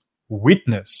things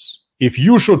witness. If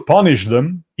you should punish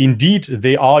them, indeed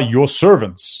they are your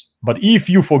servants. But if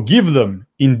you forgive them,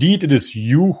 indeed it is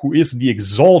you who is the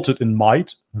exalted in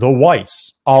might, the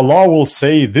wise. Allah will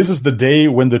say, this is the day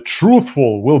when the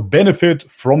truthful will benefit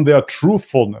from their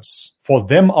truthfulness. For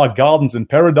them are gardens in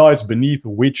paradise beneath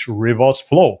which rivers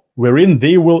flow, wherein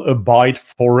they will abide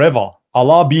forever.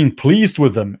 Allah being pleased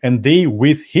with them, and they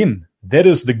with him. That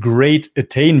is the great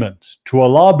attainment. To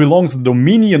Allah belongs the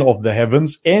dominion of the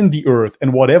heavens and the earth,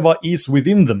 and whatever is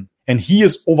within them. And he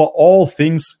is over all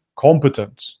things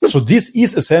competent. So this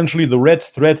is essentially the red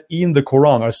thread in the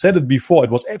Quran. I said it before, it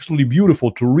was absolutely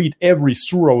beautiful to read every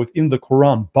surah within the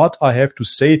Quran, but I have to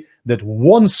say that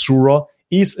one surah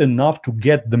is enough to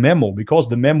get the memo, because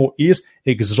the memo is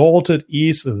exalted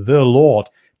is the Lord.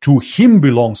 To him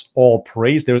belongs all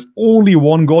praise. There is only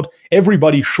one God.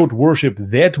 Everybody should worship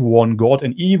that one God,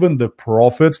 and even the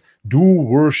prophets do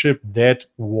worship that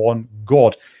one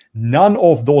God. None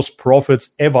of those prophets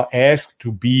ever asked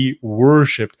to be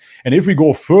worshipped. And if we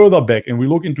go further back and we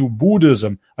look into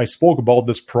Buddhism, I spoke about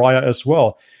this prior as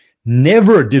well.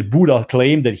 Never did Buddha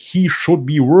claim that he should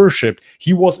be worshipped.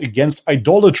 He was against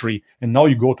idolatry. And now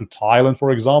you go to Thailand, for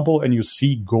example, and you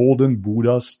see golden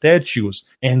Buddha statues.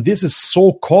 And this is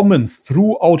so common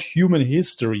throughout human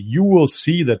history. You will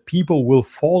see that people will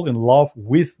fall in love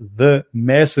with the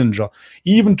messenger.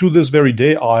 Even to this very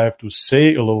day, I have to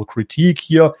say a little critique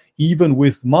here, even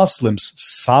with Muslims.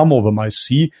 Some of them I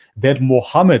see that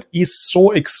Muhammad is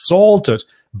so exalted.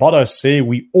 But I say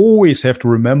we always have to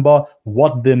remember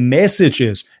what the message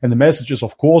is. And the message is,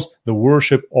 of course, the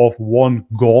worship of one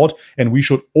God. And we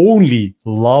should only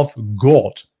love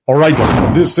God. All right,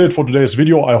 guys, this is it for today's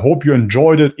video. I hope you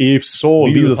enjoyed it. If so,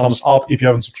 leave a thumbs up. If you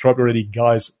haven't subscribed already,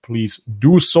 guys, please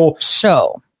do so.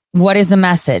 So, what is the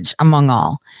message among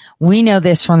all? We know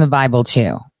this from the Bible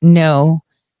too. No,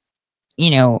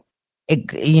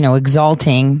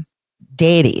 exalting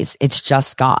deities. It's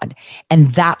just God. And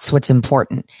that's what's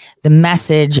important. The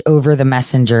message over the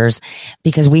messengers,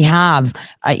 because we have,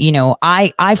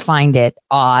 I find it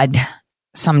odd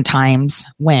sometimes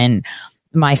when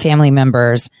my family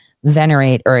members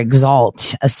venerate or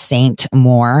exalt a saint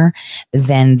more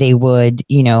than they would,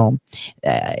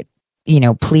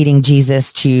 pleading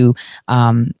Jesus to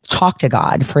talk to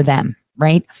God for them,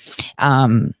 right?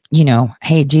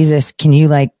 Hey, Jesus, can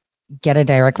you get a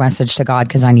direct message to God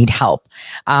because I need help.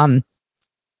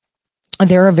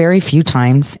 There are very few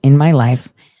times in my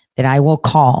life that I will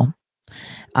call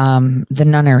the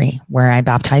nunnery where I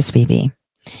baptized Phoebe,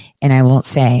 and I will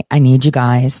say, I need you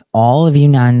guys, all of you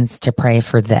nuns, to pray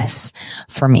for this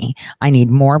for me. I need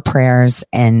more prayers,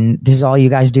 and this is all you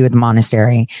guys do at the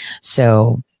monastery.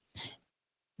 So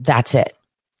that's it.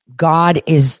 God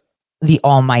is the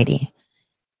Almighty.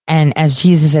 And as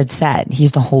Jesus had said,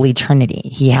 he's the Holy Trinity.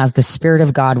 He has the Spirit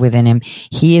of God within him.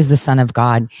 He is the Son of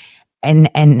God. And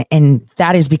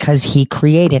that is because he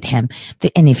created him.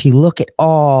 And if you look at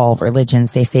all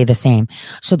religions, they say the same.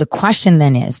 So the question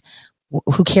then is,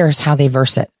 who cares how they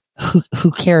verse it?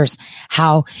 Who cares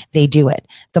how they do it?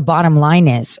 The bottom line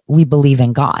is we believe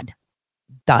in God.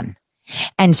 Done.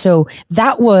 And so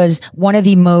that was one of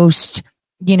the most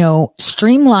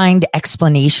streamlined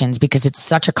explanations, because it's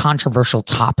such a controversial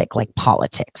topic like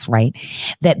politics, right?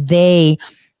 That they,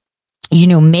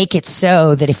 make it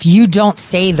so that if you don't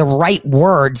say the right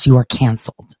words, you are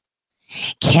canceled,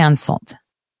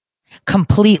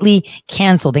 completely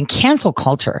canceled. And cancel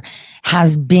culture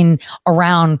has been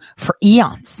around for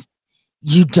eons.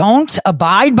 You don't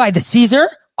abide by the Caesar?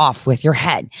 Off with your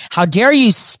head. How dare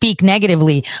you speak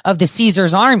negatively of the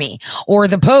Caesar's army or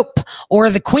the Pope or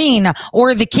the Queen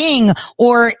or the King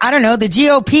or I don't know, the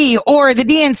GOP or the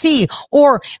DNC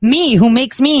or me who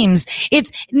makes memes.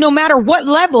 It's no matter what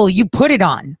level you put it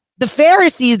on. The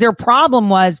Pharisees, their problem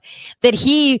was that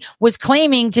he was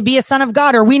claiming to be a son of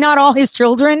God. Are we not all his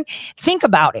children? Think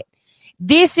about it.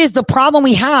 This is the problem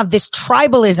we have, this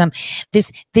tribalism,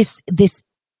 this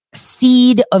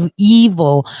seed of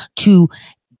evil to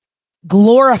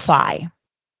glorify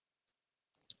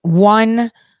one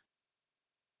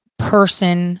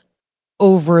person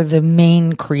over the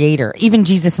main creator. Even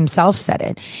Jesus himself said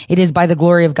it. It is by the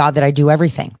glory of God that I do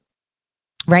everything.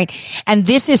 Right. And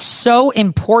this is so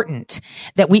important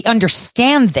that we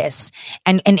understand this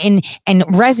and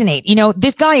resonate.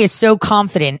 This guy is so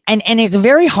confident and it's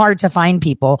very hard to find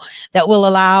people that will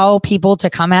allow people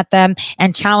to come at them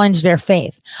and challenge their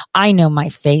faith. I know my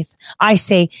faith. I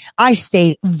stay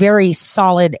very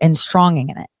solid and strong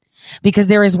in it because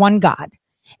there is one God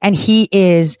and he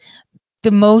is the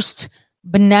most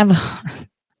benevolent.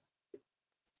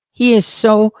 He is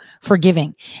so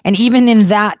forgiving. And even in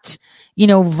that,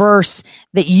 verse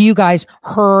that you guys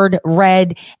heard,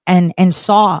 read, and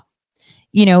saw,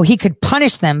 he could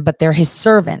punish them, but they're his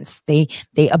servants. They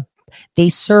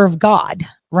serve God,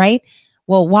 right?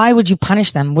 Well, why would you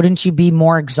punish them? Wouldn't you be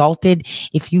more exalted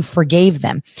if you forgave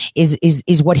them?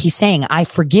 Is what he's saying. I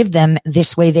forgive them.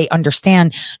 This way they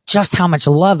understand just how much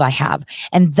love I have.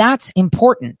 And that's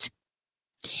important.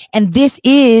 And this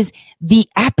is the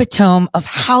epitome of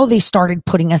how they started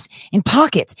putting us in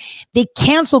pockets. They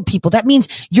canceled people. That means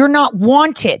you're not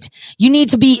wanted. You need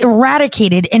to be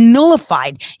eradicated and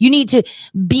nullified. You need to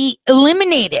be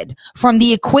eliminated from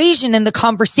the equation and the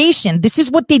conversation. This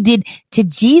is what they did to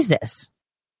Jesus.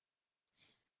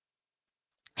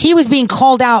 He was being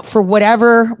called out for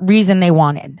whatever reason they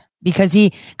wanted because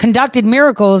he conducted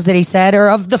miracles that he said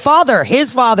are of the Father,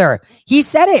 his Father. He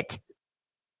said it.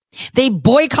 They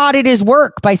boycotted his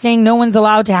work by saying no one's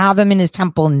allowed to have him in his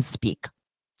temple and speak.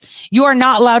 You are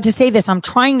not allowed to say this. I'm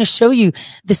trying to show you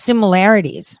the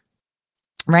similarities,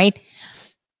 right?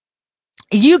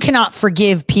 You cannot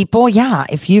forgive people. Yeah,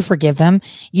 if you forgive them,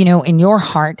 in your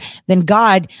heart, then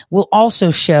God will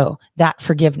also show that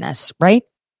forgiveness, right?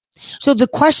 So the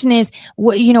question is,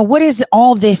 what is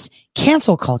all this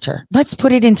cancel culture? Let's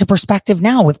put it into perspective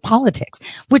now with politics,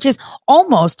 which is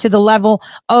almost to the level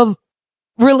of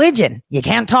religion. You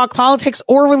can't talk politics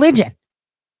or religion.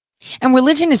 And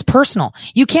religion is personal.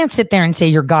 You can't sit there and say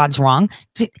your God's wrong.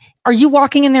 Are you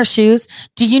walking in their shoes?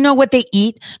 Do you know what they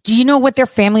eat? Do you know what their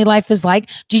family life is like?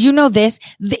 Do you know this?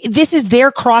 This is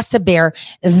their cross to bear,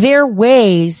 their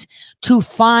ways to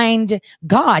find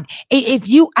God. If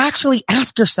you actually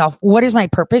ask yourself, what is my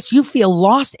purpose? You feel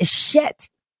lost as shit.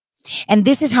 And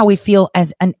this is how we feel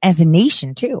as a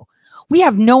nation too. We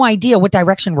have no idea what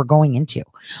direction we're going into.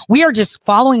 We are just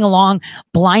following along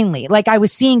blindly. Like I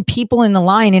was seeing people in the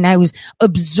line and I was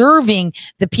observing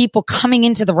the people coming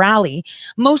into the rally.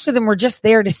 Most of them were just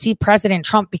there to see President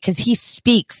Trump because he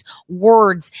speaks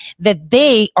words that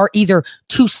they are either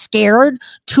too scared,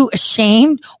 too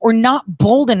ashamed, or not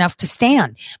bold enough to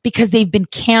stand because they've been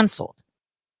canceled.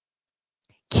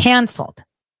 Canceled.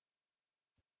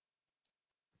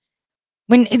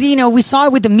 When, we saw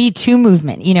it with the Me Too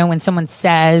movement, when someone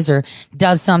says or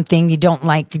does something you don't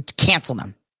like, cancel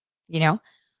them,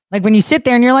 like when you sit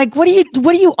there and you're like, what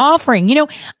are you offering?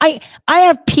 I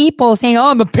have people saying, oh,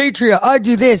 I'm a patriot. I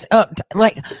do this.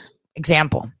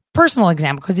 Personal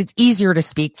example, because it's easier to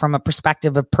speak from a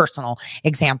perspective of personal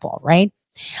example, right?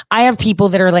 I have people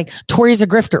that are like, Tori's a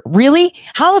grifter. Really?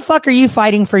 How the fuck are you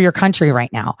fighting for your country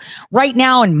right now? Right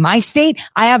now in my state,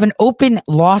 I have an open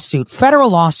lawsuit, federal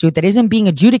lawsuit that isn't being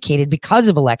adjudicated because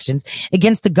of elections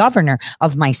against the governor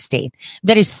of my state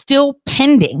that is still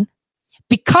pending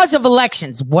because of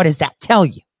elections. What does that tell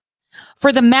you?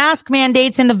 For the mask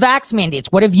mandates and the vax mandates,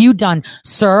 what have you done,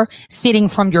 sir? Sitting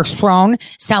from your throne,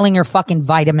 selling your fucking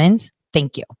vitamins?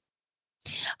 Thank you.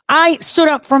 I stood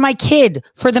up for my kid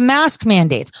for the mask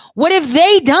mandates. What have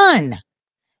they done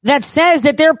that says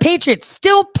that they're patriots?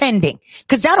 Still pending,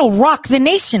 because that'll rock the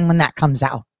nation when that comes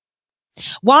out.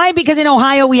 Why? Because in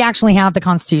Ohio, we actually have the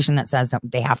Constitution that says that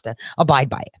they have to abide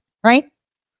by it, right?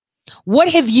 What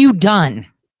have you done?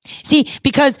 See,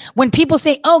 because when people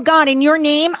say, oh God, in your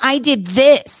name, I did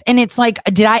this. And it's like,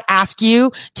 did I ask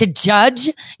you to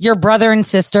judge your brother and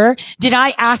sister? Did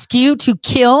I ask you to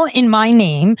kill in my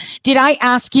name? Did I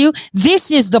ask you?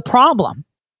 This is the problem.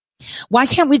 Why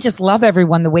can't we just love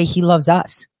everyone the way he loves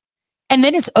us? And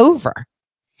then it's over.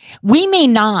 We may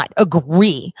not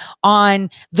agree on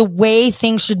the way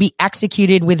things should be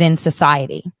executed within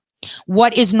society.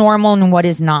 What is normal and what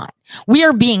is not. We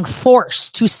are being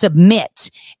forced to submit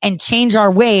and change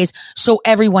our ways so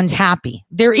everyone's happy.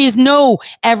 There is no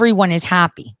everyone is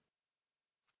happy,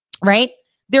 right?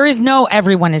 There is no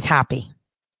everyone is happy.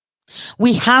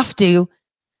 We have to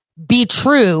be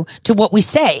true to what we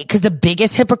say, because the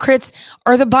biggest hypocrites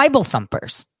are the Bible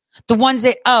thumpers. The ones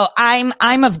that, oh,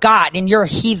 I'm of God and you're a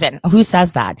heathen. Who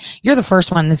says that? You're the first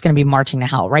one that's going to be marching to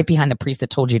hell, right behind the priest that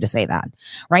told you to say that,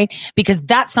 right? Because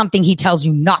that's something he tells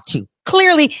you not to.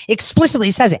 Clearly,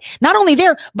 explicitly says it. Not only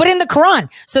there, but in the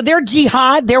Quran. So their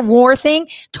jihad, their war thing,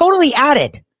 totally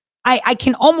added. I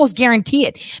can almost guarantee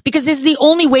it, because this is the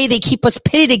only way they keep us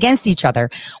pitted against each other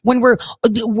when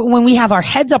we have our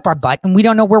heads up our butt and we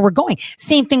don't know where we're going.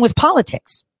 Same thing with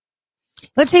politics.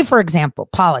 Let's say, for example,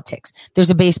 politics. There's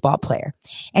a baseball player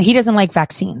and he doesn't like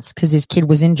vaccines because his kid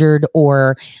was injured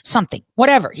or something,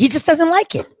 whatever. He just doesn't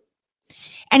like it.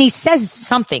 And he says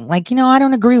something like, I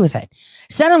don't agree with it.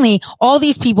 Suddenly, all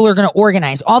these people are going to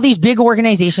organize, all these big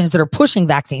organizations that are pushing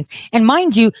vaccines. And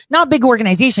mind you, not big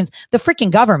organizations, the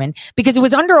freaking government, because it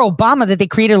was under Obama that they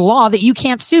created a law that you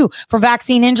can't sue for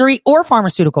vaccine injury or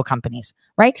pharmaceutical companies,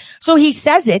 right? So he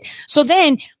says it. So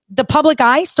then the public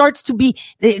eye starts to be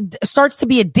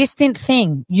a distant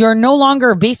thing. You're no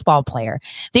longer a baseball player.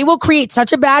 They will create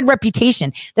such a bad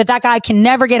reputation that guy can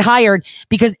never get hired,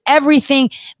 because everything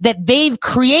that they've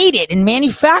created and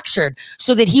manufactured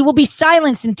so that he will be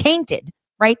silenced and tainted,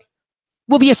 right,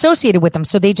 will be associated with them.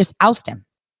 So they just oust him.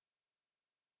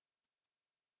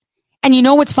 And you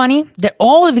know what's funny? That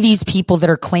all of these people that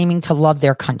are claiming to love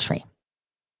their country,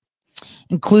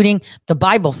 including the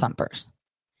Bible thumpers,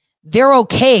 they're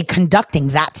okay conducting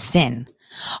that sin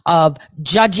of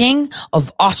judging,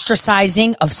 of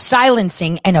ostracizing, of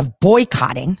silencing, and of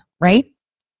boycotting, right?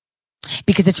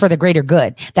 Because it's for the greater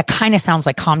good. That kind of sounds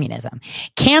like communism.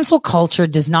 Cancel culture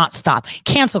does not stop.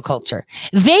 Cancel culture.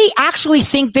 They actually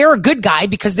think they're a good guy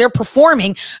because they're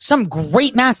performing some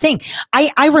great mass thing.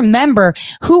 I remember,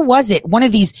 who was it? One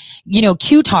of these,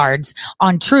 Q-tards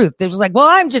on Truth. It was like, well,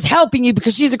 I'm just helping you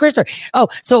because she's a Christian. Oh,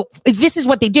 so this is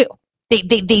what they do.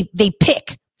 They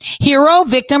pick hero,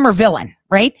 victim, or villain,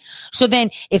 right? So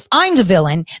then if I'm the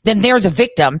villain, then they're the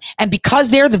victim. And because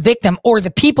they're the victim, or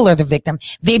the people are the victim,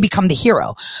 they become the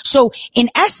hero. So in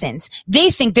essence,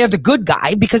 they think they're the good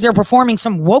guy because they're performing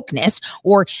some wokeness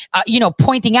or,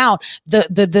 pointing out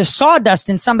the sawdust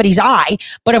in somebody's eye,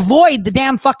 but avoid the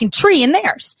damn fucking tree in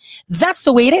theirs. That's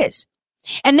the way it is.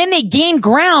 And then they gain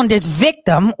ground as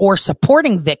victim or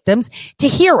supporting victims to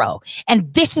hero.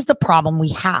 And this is the problem we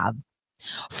have.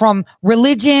 From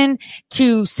religion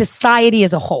to society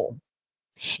as a whole.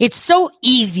 It's so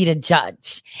easy to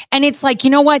judge. And it's like,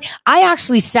 you know what? I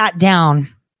actually sat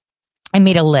down and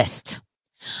made a list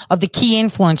of the key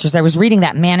influencers. I was reading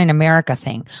that Man in America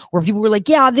thing where people were like,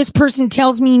 yeah, this person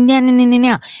tells me,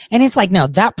 nah. And it's like, no,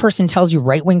 that person tells you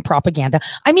right-wing propaganda.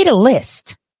 I made a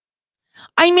list.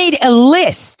 And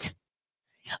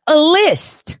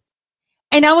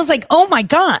I was like, oh my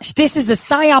gosh, this is a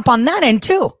psyop on that end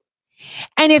too.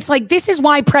 And it's like, this is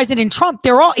why President Trump,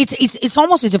 it's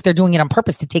almost as if they're doing it on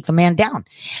purpose to take the man down.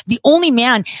 The only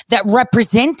man that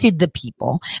represented the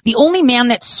people, the only man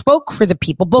that spoke for the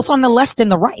people, both on the left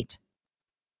and the right.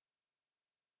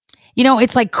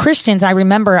 It's like Christians. I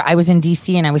remember I was in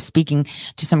DC and I was speaking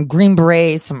to some Green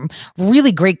Berets, some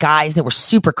really great guys that were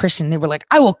super Christian. They were like,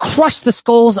 I will crush the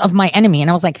skulls of my enemy. And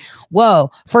I was like,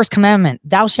 whoa, first commandment,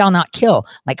 thou shalt not kill.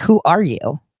 Like, who are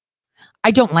you?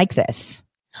 I don't like this.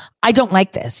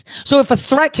 So if a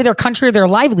threat to their country or their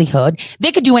livelihood,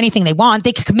 they could do anything they want.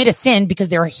 They could commit a sin because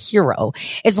they're a hero.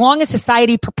 As long as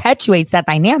society perpetuates that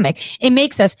dynamic, it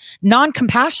makes us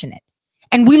non-compassionate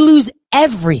and we lose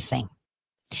everything.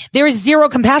 There is zero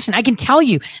compassion. I can tell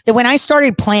you that when I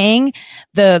started playing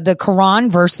the Quran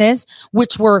verses,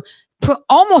 which were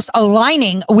almost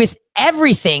aligning with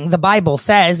everything the Bible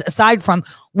says, aside from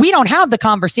we don't have the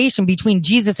conversation between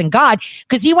Jesus and God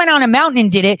because he went on a mountain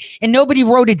and did it and nobody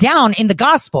wrote it down in the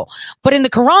gospel. But in the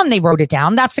Quran, they wrote it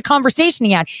down. That's the conversation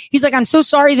he had. He's like, I'm so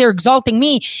sorry they're exalting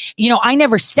me. I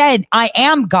never said I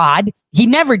am God. He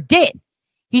never did.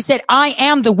 He said, I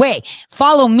am the way.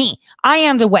 Follow me. I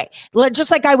am the way.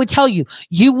 Just like I would tell you,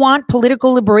 you want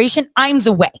political liberation? I'm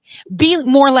the way. Be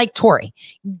more like Tory.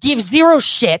 Give zero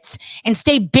shits and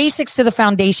stay basics to the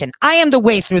foundation. I am the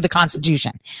way through the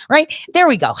Constitution, right? There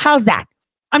we go. How's that?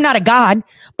 I'm not a god,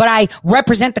 but I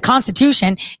represent the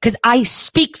Constitution because I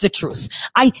speak the truth.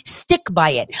 I stick by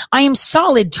it. I am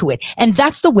solid to it. And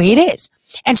that's the way it is.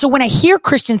 And so when I hear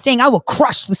Christians saying, I will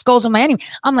crush the skulls of my enemy,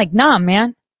 I'm like, nah,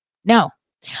 man, no.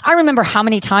 I remember how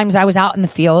many times I was out in the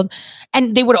field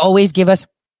and they would always give us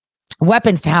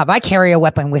weapons to have. I carry a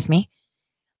weapon with me.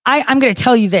 I'm going to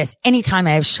tell you this. Anytime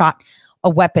I have shot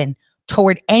a weapon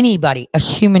toward anybody, a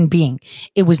human being,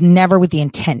 it was never with the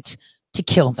intent to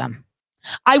kill them.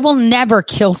 I will never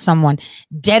kill someone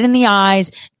dead in the eyes,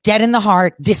 dead in the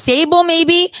heart, disable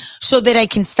maybe so that I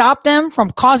can stop them from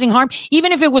causing harm.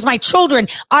 Even if it was my children,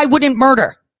 I wouldn't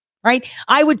murder, right?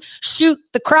 I would shoot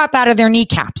the crap out of their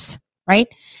kneecaps. Right?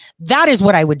 That is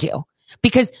what I would do.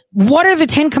 Because what are the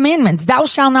 10 commandments? Thou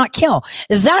shalt not kill.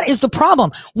 That is the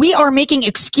problem. We are making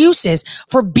excuses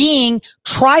for being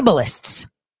tribalists.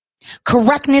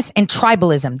 Correctness and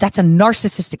tribalism. That's a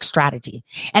narcissistic strategy.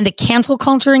 And the cancel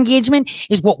culture engagement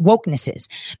is what wokeness is.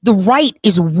 The right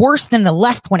is worse than the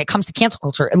left when it comes to cancel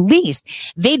culture. At least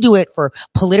they do it for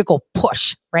political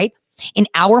push, right? In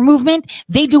our movement,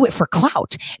 they do it for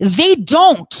clout. They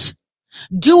don't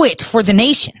do it for the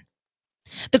nation.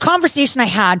 The conversation I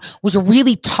had was a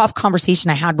really tough conversation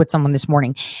I had with someone this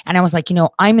morning. And I was like,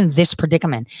 I'm in this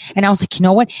predicament. And I was like, you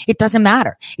know what? It doesn't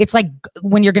matter. It's like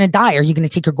when you're going to die, are you going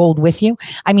to take your gold with you?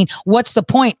 I mean, what's the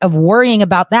point of worrying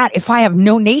about that if I have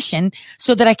no nation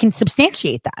so that I can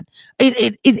substantiate that?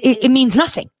 It means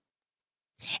nothing.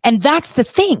 And that's the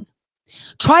thing.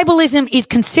 Tribalism is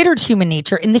considered human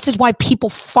nature. And this is why people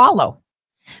follow.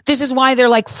 This is why they're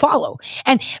like, follow.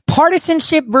 And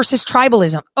partisanship versus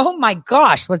tribalism. Oh my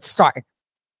gosh, let's start.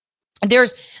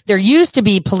 There used to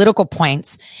be political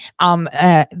points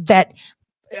that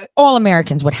all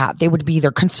Americans would have. They would be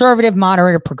either conservative,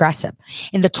 moderate, or progressive.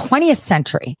 In the 20th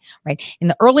century, right, in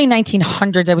the early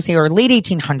 1900s, I would say, or late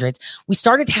 1800s, we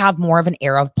started to have more of an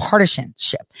era of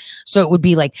partisanship. So it would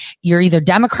be like you're either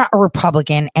Democrat or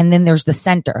Republican, and then there's the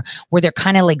center where they're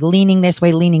kind of like leaning this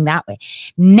way, leaning that way.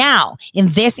 Now, in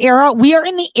this era, we are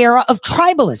in the era of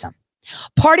tribalism.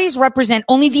 Parties represent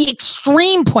only the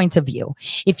extreme points of view.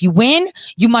 If you win,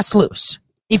 you must lose.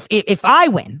 If I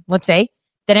win, let's say,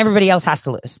 then everybody else has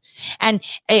to lose. And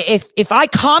if I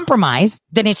compromise,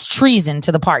 then it's treason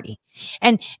to the party.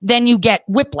 And then you get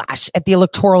whiplash at the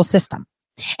electoral system.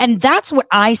 And that's what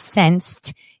I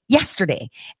sensed yesterday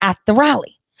at the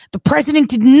rally. The president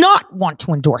did not want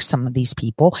to endorse some of these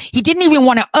people. He didn't even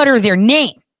want to utter their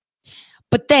name.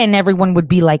 But then everyone would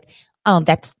be like, oh,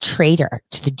 that's traitor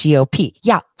to the GOP.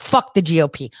 Yeah, fuck the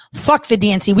GOP. Fuck the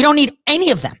DNC. We don't need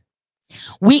any of them.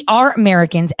 We are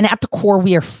Americans, and at the core,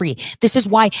 we are free. This is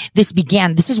why this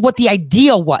began. This is what the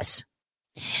ideal was,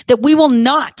 that we will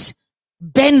not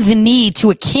bend the knee to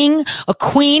a king, a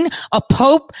queen, a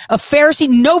pope, a Pharisee,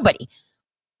 nobody.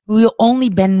 We will only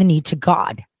bend the knee to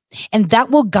God. And that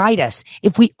will guide us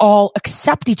if we all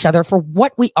accept each other for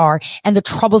what we are and the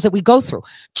troubles that we go through.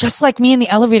 Just like me in the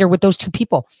elevator with those two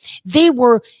people. They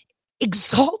were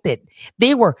exalted.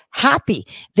 They were happy.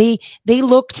 They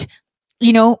looked,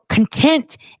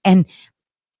 content and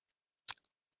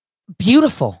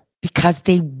beautiful because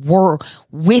they were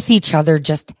with each other,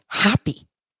 just happy.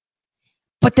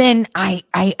 But then I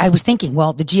was thinking,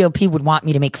 well, the GOP would want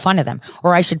me to make fun of them,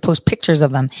 or I should post pictures of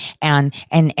them and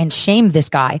shame this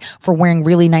guy for wearing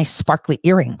really nice sparkly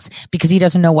earrings because he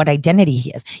doesn't know what identity he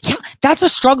is. Yeah, that's a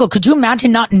struggle. Could you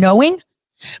imagine not knowing?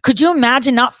 Could you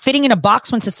imagine not fitting in a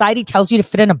box when society tells you to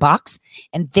fit in a box?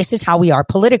 And this is how we are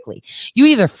politically. You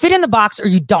either fit in the box or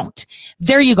you don't.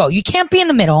 There you go. You can't be in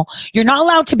the middle. You're not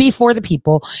allowed to be for the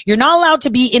people. You're not allowed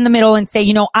to be in the middle and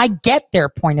say, I get their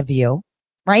point of view.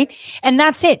 Right? And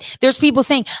that's it. There's people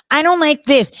saying, I don't like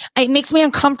this. It makes me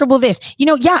uncomfortable this.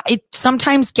 It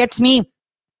sometimes gets me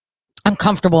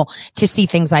uncomfortable to see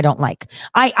things I don't like.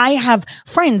 I have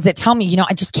friends that tell me,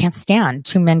 I just can't stand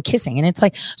two men kissing. And it's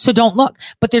like, so don't look,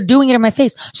 but they're doing it in my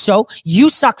face. So you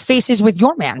suck faces with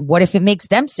your man. What if it makes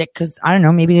them sick? Cause I don't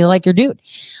know, maybe they like your dude.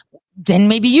 Then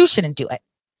maybe you shouldn't do it.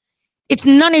 It's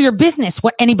none of your business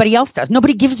what anybody else does.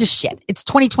 Nobody gives a shit. It's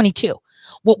 2022.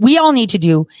 What we all need to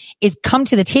do is come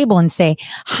to the table and say,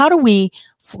 how do we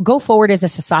go forward as a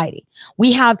society?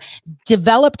 We have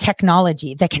developed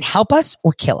technology that can help us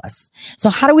or kill us. So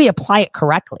how do we apply it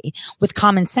correctly with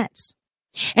common sense?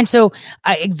 And so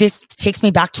this takes me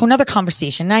back to another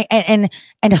conversation and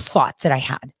a thought that I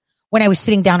had when I was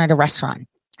sitting down at a restaurant.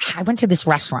 I went to this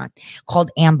restaurant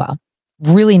called Amba.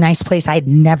 Really nice place. I had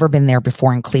never been there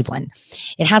before in Cleveland.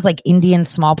 It has like Indian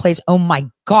small plates. Oh my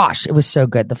gosh, it was so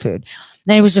good, the food.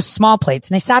 Then it was just small plates.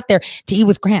 And I sat there to eat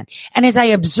with Grant. And as I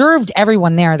observed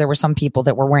everyone there were some people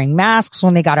that were wearing masks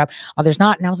when they got up, others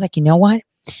not. And I was like, you know what?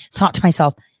 Thought to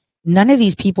myself, none of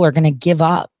these people are going to give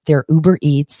up their Uber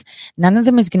Eats. None of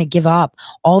them is going to give up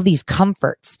all these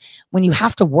comforts. When you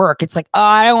have to work, it's like, oh,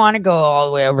 I don't want to go all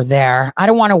the way over there. I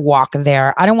don't want to walk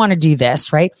there. I don't want to do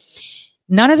this, right?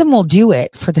 None of them will do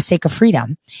it for the sake of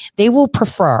freedom. They will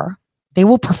prefer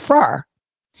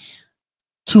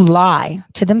to lie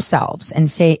to themselves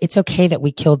and say it's okay that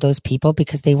we killed those people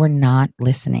because they were not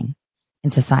listening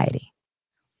in society.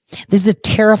 This is a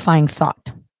terrifying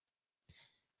thought.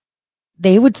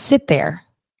 They would sit there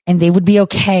and they would be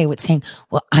okay with saying,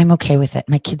 well, I'm okay with it.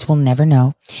 My kids will never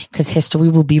know because history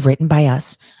will be written by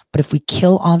us. But if we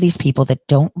kill all these people that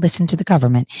don't listen to the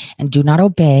government and do not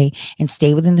obey and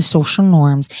stay within the social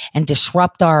norms and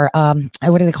disrupt our,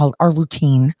 what are they called? Our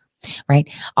routine, right?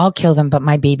 I'll kill them, but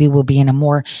my baby will be in a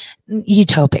more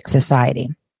utopic society.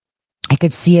 I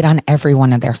could see it on every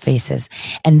one of their faces.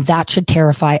 And that should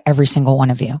terrify every single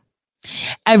one of you.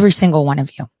 Every single one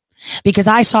of you. Because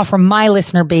I saw from my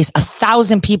listener base,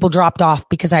 1,000 people dropped off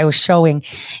because I was showing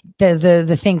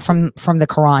the thing from the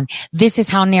Quran. This is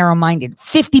how narrow-minded.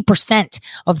 50%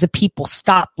 of the people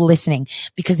stopped listening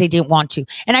because they didn't want to.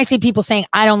 And I see people saying,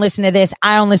 I don't listen to this.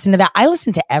 I don't listen to that. I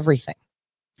listen to everything.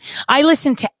 I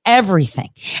listen to everything.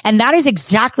 And that is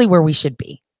exactly where we should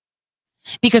be.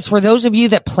 Because for those of you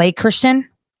that play Christian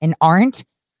and aren't,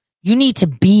 you need to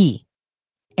be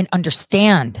and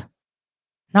understand,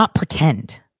 not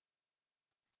pretend.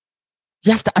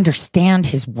 You have to understand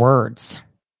his words.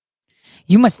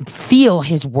 You must feel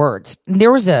his words.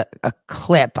 There was a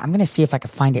clip. I'm going to see if I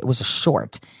can find it. It was a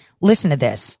short. Listen to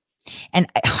this. And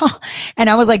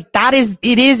I was like,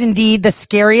 it is indeed the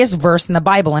scariest verse in the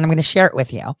Bible. And I'm going to share it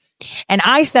with you. And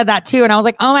I said that too. And I was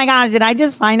like, oh my God, did I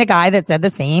just find a guy that said the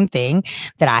same thing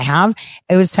that I have?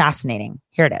 It was fascinating.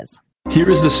 Here it is.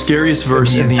 Here is the scariest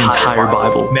verse in the entire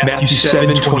Bible. Matthew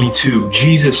 7:22.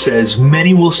 Jesus says,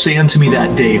 many will say unto me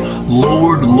that day,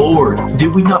 Lord, Lord,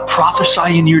 did we not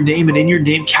prophesy in your name, and in your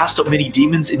name cast out many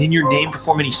demons, and in your name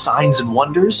perform many signs and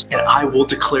wonders? And I will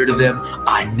declare to them,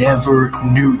 I never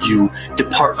knew you.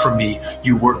 Depart from me,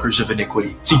 you workers of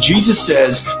iniquity. See, Jesus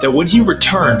says that when he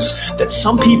returns, that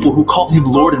some people who call him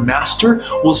Lord and Master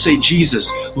will say,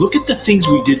 Jesus, look at the things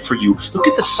we did for you. Look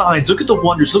at the signs. Look at the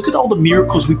wonders. Look at all the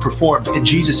miracles we performed. And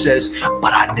Jesus says,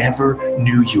 but I never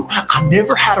knew you. I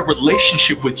never had a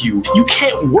relationship with you. You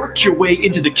can't work your way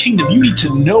into the kingdom. You need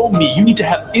to know me. You need to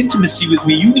have intimacy with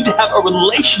me. You need to have a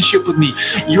relationship with me.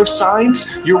 Your signs,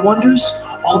 your wonders,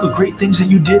 all the great things that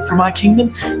you did for my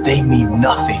kingdom, they mean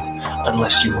nothing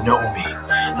unless you know me,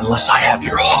 unless I have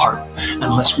your heart,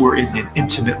 unless we're in an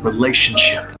intimate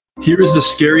relationship. Here is the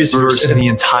scariest verse in the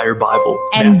entire Bible.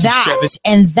 And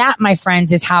that, my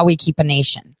friends, is how we keep a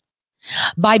nation.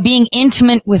 By being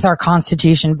intimate with our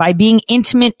Constitution, by being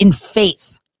intimate in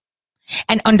faith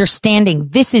and understanding.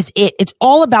 This is it. It's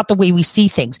all about the way we see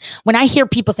things. When I hear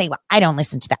people say, well, I don't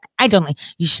listen to that.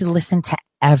 You should listen to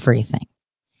everything.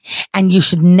 And you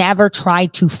should never try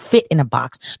to fit in a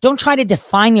box. Don't try to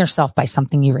define yourself by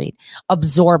something you read.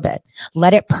 Absorb it.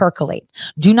 Let it percolate.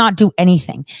 Do not do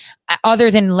anything other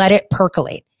than let it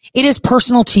percolate. It is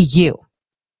personal to you.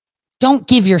 Don't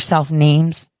give yourself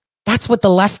names. That's what the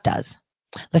left does.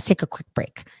 Let's take a quick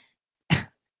break.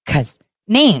 Because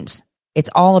names, it's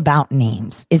all about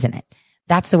names, isn't it?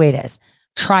 That's the way it is.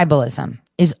 Tribalism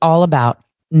is all about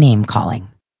name calling.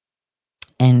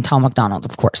 And Tom MacDonald,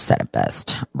 of course, said it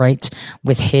best, right?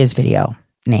 With his video,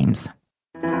 Names.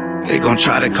 They gon'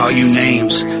 try to call you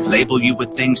names, label you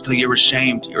with things till you're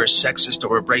ashamed. You're a sexist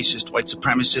or a racist, white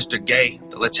supremacist or gay.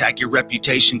 They'll attack your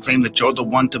reputation, claim that you're the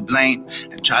one to blame,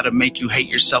 and try to make you hate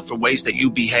yourself for ways that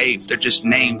you behave. They're just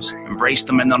names. Embrace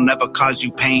them and they'll never cause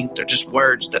you pain. They're just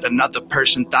words that another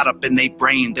person thought up in their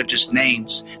brain. They're just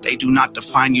names. They do not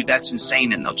define you, that's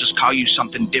insane, and they'll just call you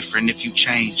something different if you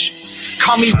change.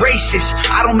 Call me racist,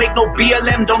 I don't make no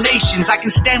BLM donations. I can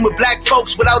stand with black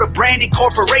folks without a branded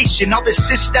corporation. All this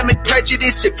systemic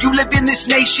prejudice, if you live in this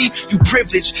nation, you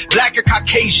privileged, black or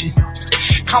Caucasian.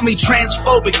 Call me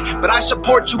transphobic, but I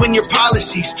support you in your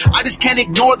policies. I just can't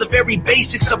ignore the very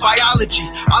basics of biology.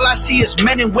 All I see is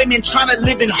men and women trying to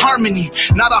live in harmony,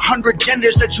 not 100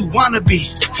 genders that you wanna be.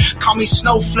 Call me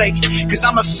snowflake, cause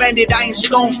I'm offended, I ain't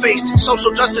stone-faced.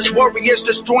 Social justice warriors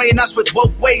destroying us with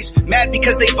woke ways. Mad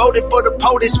because they voted for the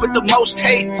POTUS with the most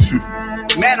hate.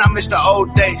 Man, I miss the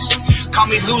old days. Call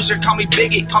me loser, call me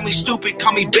bigot, call me stupid,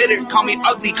 call me bitter, call me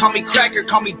ugly, call me cracker,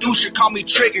 call me doucher, call me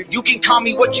triggered. You can call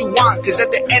me what you want, cause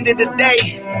at the end of the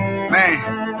day,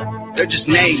 man, they're just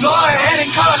names. Go ahead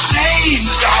and call us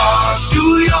names, dog. Do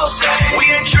your thing. We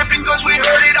ain't tripping cause we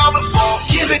heard it all before.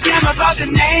 Give a damn about the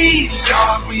names,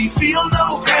 dog. We feel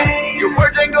no pain. Your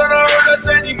words ain't gonna hurt us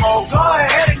anymore. Go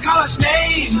ahead and call us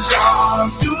names,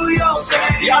 dog. Do your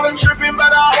thing. Y'all are tripping,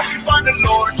 but I hope you find the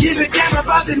Lord. Give a damn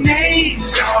about the names,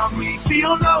 dog. We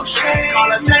feel no shame.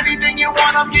 Call us anything you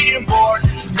want, I'm getting bored.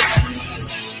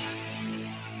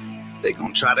 They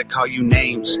gon' try to call you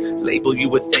names, label you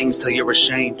with things till you're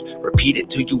ashamed. Repeat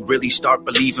it till you really start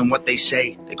believing what they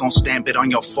say. They gon' stamp it on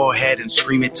your forehead and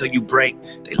scream it till you break.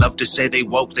 They love to say they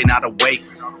woke, they not awake.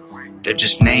 They're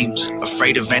just names,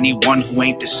 afraid of anyone who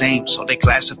ain't the same. So they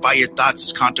classify your thoughts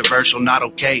as controversial, not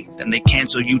okay. Then they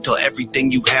cancel you till everything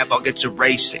you have all gets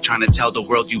erased. They trying to tell the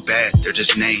world you bad, they're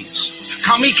just names.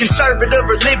 Call me conservative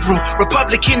or liberal,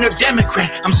 Republican or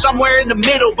Democrat. I'm somewhere in the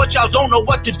middle, but y'all don't know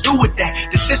what to do with that.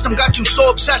 The system got you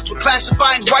so obsessed with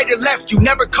classifying right or left. You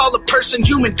never call a person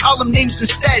human, call them names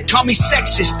instead. Call me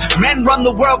sexist. Men run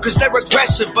the world cause they're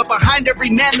aggressive, but behind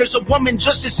every man there's a woman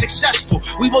just as successful.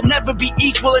 We will never be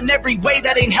equal in every way,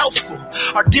 that ain't helpful.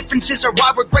 Our differences are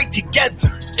why we're great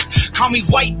together. Call me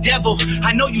white devil.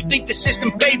 I know you think the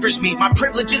system favors me. My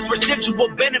privilege is residual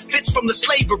benefits from the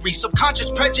slavery.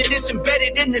 Subconscious prejudice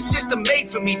embedded in the system made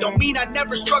for me. Don't mean I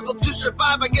never struggled to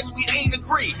survive. I guess we ain't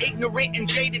agree. Ignorant and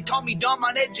jaded. Call me dumb,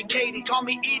 uneducated. Call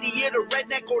me idiot or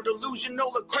redneck or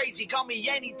delusional or crazy. Call me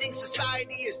anything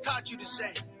society has taught you to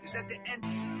say. 'Cause at the end,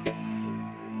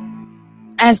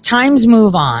 as times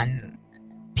move on,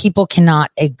 people cannot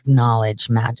acknowledge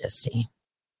majesty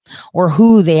or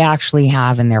who they actually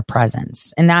have in their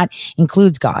presence. And that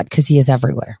includes God, because he is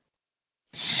everywhere.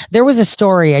 There was a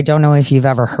story, I don't know if you've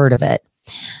ever heard of it,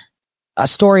 a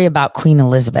story about Queen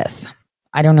Elizabeth.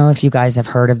 I don't know if you guys have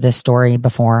heard of this story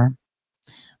before,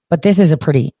 but this is a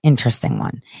pretty interesting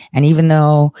one. And even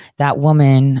though that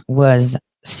woman was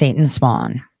Satan's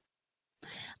spawn,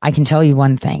 I can tell you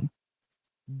one thing.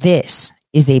 This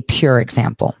is a pure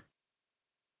example.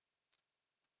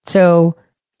 So,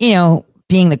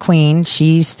 being the queen,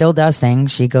 she still does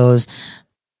things. She goes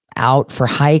out for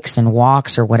hikes and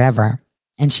walks or whatever.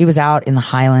 And she was out in the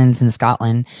Highlands in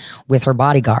Scotland with her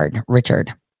bodyguard,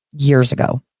 Richard, years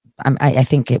ago. I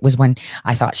think it was when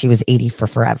I thought she was 80 for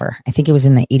forever. I think it was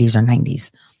in the 80s or 90s.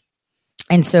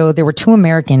 And so there were two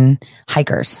American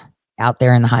hikers out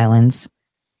there in the Highlands,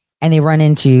 and they run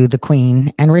into the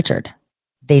Queen and Richard.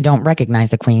 They don't recognize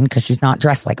the Queen because she's not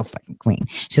dressed like a fucking queen.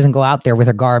 She doesn't go out there with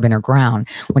her garb and her crown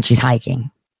when she's hiking.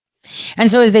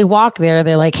 And so as they walk there,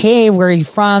 they're like, hey, where are you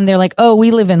from? They're like, oh,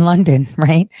 we live in London,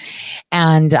 right?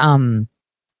 And,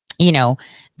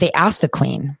 they ask the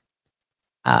Queen,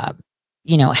 have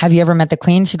you ever met the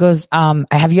Queen? She goes,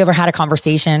 have you ever had a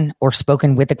conversation or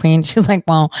spoken with the Queen? She's like,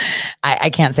 well, I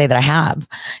can't say that I have,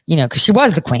 because she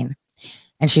was the Queen.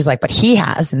 And she's like, but he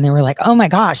has. And they were like, oh my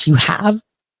gosh, you have?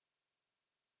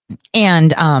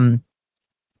 And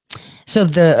so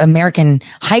the American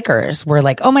hikers were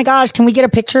like, oh my gosh, can we get a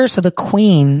picture? So the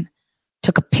Queen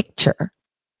took a picture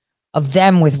of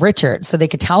them with Richard so they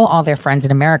could tell all their friends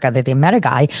in America that they met a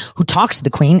guy who talks to the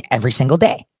Queen every single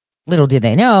day. Little did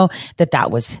they know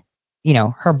that was,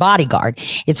 her bodyguard.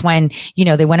 It's when,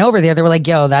 they went over there, they were like,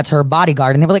 yo, that's her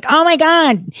bodyguard. And they were like, oh my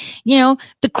God,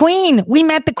 the Queen, we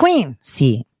met the Queen.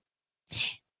 See,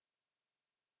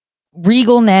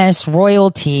 regalness,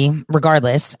 royalty,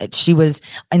 regardless, she was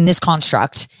in this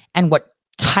construct, and what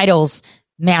titles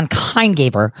mankind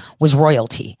gave her was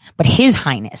royalty. But His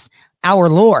Highness, our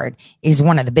Lord, is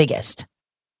one of the biggest.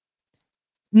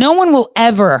 No one will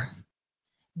ever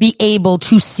be able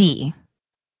to see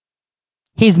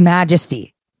His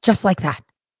Majesty just like that.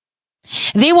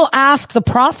 They will ask the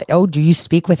prophet, oh, do you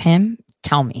speak with him?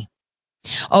 Tell me.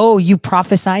 Oh, you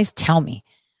prophesize? Tell me.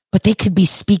 But they could be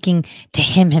speaking to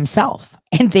him himself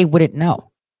and they wouldn't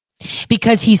know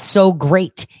because he's so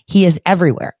great. He is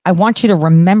everywhere. I want you to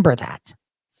remember that.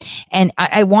 And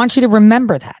I want you to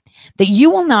remember that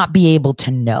you will not be able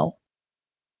to know.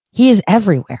 He is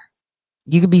everywhere.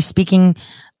 You could be speaking,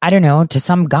 I don't know, to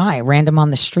some guy random on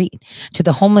the street, to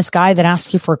the homeless guy that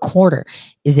asks you for a quarter.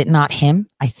 Is it not him?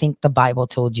 I think the Bible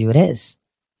told you it is.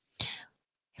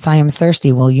 If I am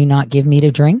thirsty, will you not give me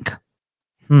to drink?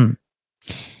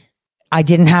 I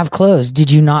didn't have clothes.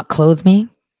 Did you not clothe me?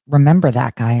 Remember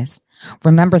that, guys.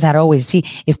 Remember that always. See,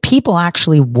 if people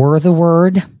actually were the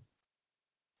word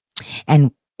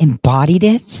and embodied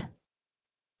it,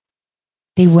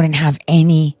 they wouldn't have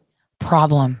any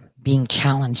problem being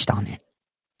challenged on it.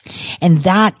 And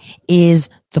that is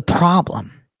the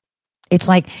problem. It's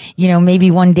like,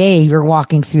 maybe one day you're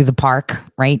walking through the park,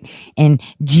 right? And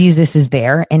Jesus is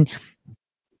there and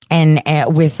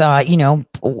with,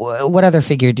 what other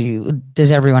figure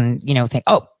does everyone, think?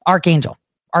 Oh, Archangel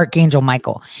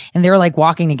Michael. And they're like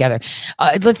walking together.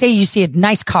 Let's say you see a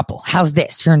nice couple. How's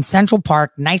this? You're in Central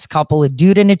Park, nice couple, a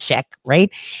dude and a chick, right?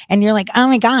 And you're like, oh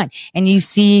my God. And you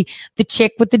see the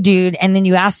chick with the dude. And then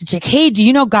you ask the chick, hey, do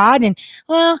you know God? And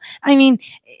well, I mean,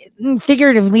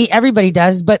 figuratively, everybody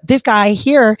does. But this guy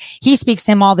here, he speaks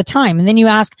to him all the time. And then you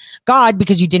ask God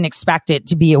because you didn't expect it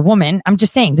to be a woman. I'm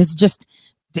just saying, this is just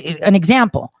an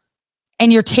example.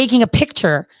 And you're taking a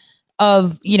picture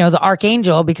of, the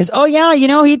archangel because, oh yeah,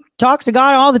 he talks to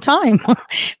God all the time.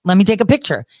 Let me take a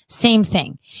picture. Same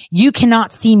thing. You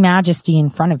cannot see majesty in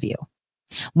front of you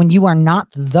when you are not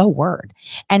the word.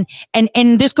 And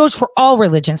this goes for all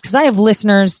religions, because I have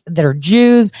listeners that are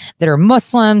Jews, that are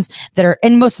Muslims,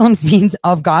 and Muslims means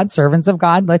of God, servants of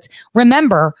God. Let's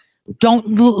remember,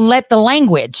 don't let the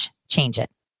language change it.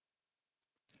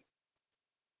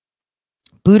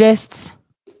 Buddhists,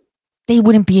 they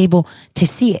wouldn't be able to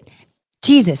see it.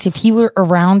 Jesus, if he were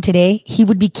around today, he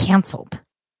would be canceled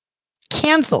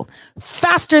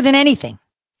faster than anything.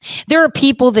 There are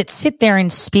people that sit there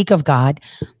and speak of God,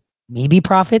 maybe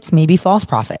prophets, maybe false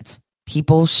prophets.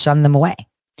 People shun them away.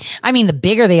 I mean, the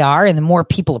bigger they are and the more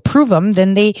people approve them,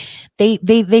 then they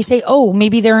say, oh,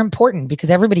 maybe they're important because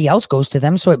everybody else goes to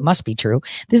them. So it must be true.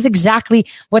 This is exactly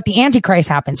what the Antichrist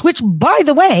happens, which, by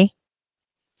the way,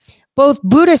 both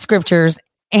Buddhist scriptures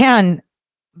and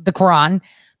the Quran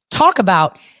talk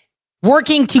about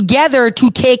working together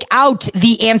to take out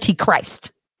the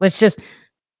Antichrist. Let's just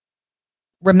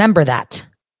remember that.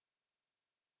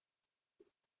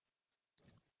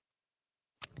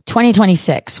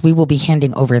 2026, we will be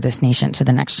handing over this nation to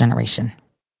the next generation.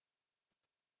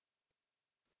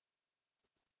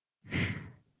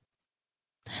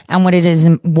 And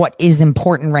what is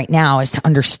important right now is to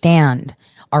understand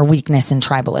our weakness in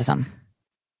tribalism.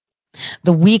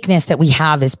 The weakness that we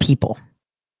have as people.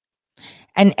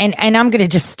 And I'm going to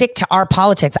just stick to our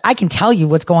politics. I can tell you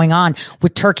what's going on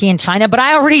with Turkey and China, but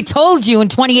I already told you in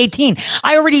 2018.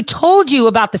 I already told you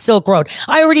about the Silk Road.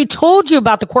 I already told you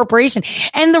about the corporation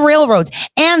and the railroads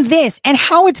and this and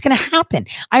how it's going to happen.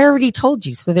 I already told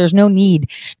you. So there's no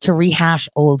need to rehash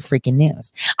old freaking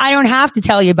news. I don't have to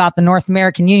tell you about the North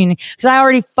American Union because I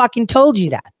already fucking told you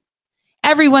that.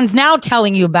 Everyone's now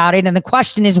telling you about it. And the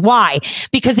question is why?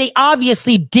 Because they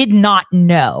obviously did not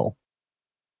know.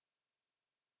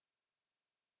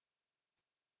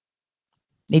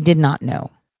 They did not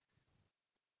know.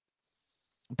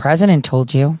 The president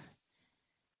told you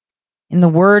in the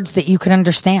words that you could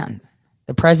understand.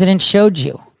 The president showed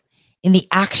you in the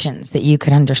actions that you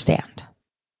could understand.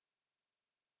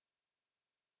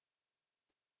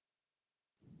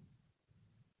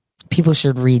 People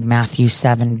should read Matthew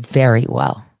 7 very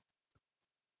well.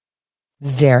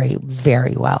 Very,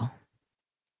 very well.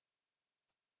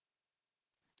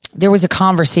 There was a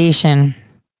conversation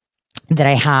that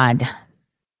I had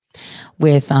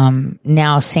with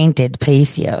now sainted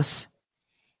Paisios.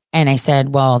 And I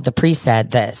said, well, the priest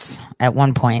said this at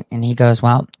one point. And he goes,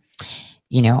 well,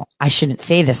 you know, I shouldn't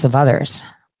say this of others.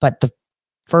 But the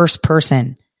first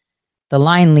person, the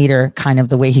line leader, kind of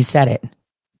the way he said it,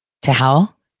 to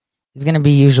hell is going to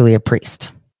be usually a priest.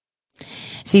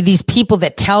 See, these people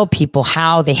that tell people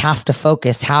how they have to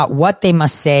focus, what they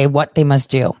must say, what they must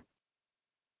do.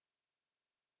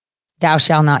 Thou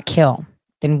shalt not kill.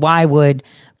 Then why would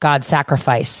God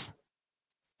sacrifice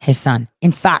his son?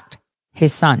 In fact,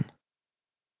 his son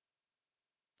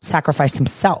sacrificed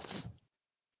himself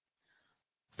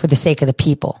for the sake of the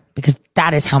people, because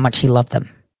that is how much he loved them.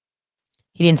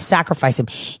 He didn't sacrifice him.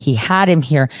 He had him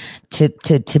here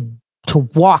to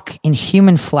walk in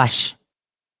human flesh,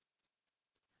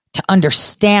 to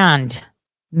understand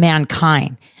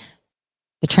mankind,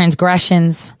 the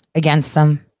transgressions against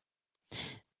them,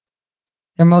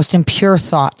 their most impure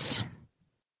thoughts.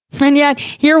 And yet,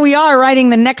 here we are writing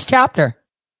the next chapter.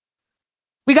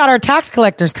 We got our tax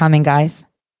collectors coming, guys.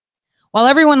 While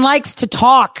everyone likes to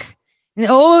talk,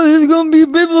 oh, this is going to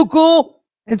be biblical.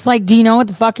 It's like, do you know what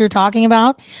the fuck you're talking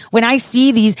about? When I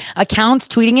see these accounts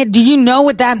tweeting it, do you know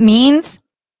what that means?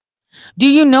 Do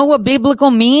you know what biblical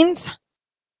means?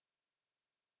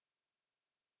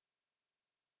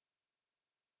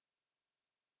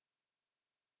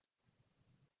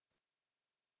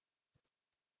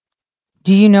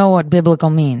 Do you know what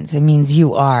biblical means? It means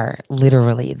you are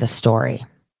literally the story.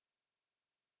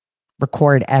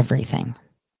 Record everything.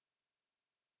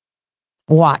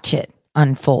 Watch it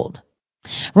unfold.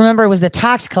 Remember, it was the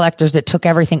tax collectors that took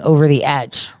everything over the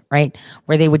edge, right?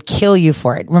 Where they would kill you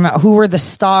for it. Remember, who were the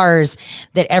stars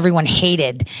that everyone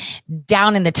hated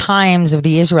down in the times of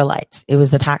the Israelites? It was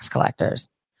the tax collectors.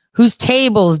 Whose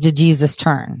tables did Jesus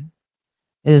turn?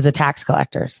 It was the tax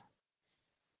collectors.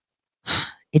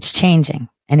 It's changing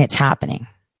and it's happening.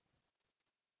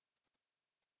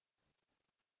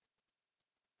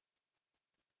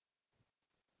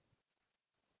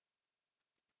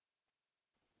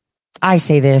 I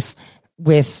say this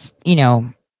with,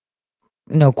 no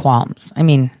qualms. I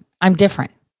mean, I'm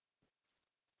different.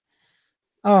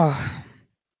 Oh,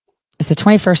 it's the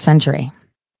 21st century.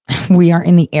 We are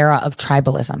in the era of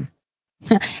tribalism.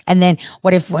 And then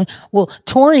what if, well,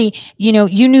 Tori,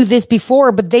 you knew this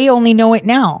before, but they only know it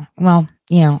now. Well,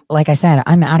 like I said,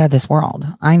 I'm out of this world.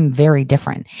 I'm very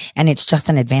different, and it's just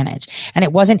an advantage. And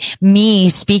it wasn't me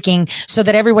speaking so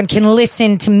that everyone can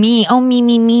listen to me. Oh,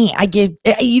 me.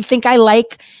 You think I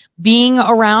like being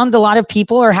around a lot of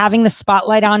people or having the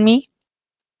spotlight on me?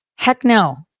 Heck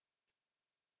no.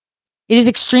 It is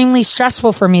extremely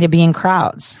stressful for me to be in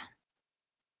crowds.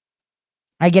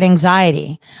 I get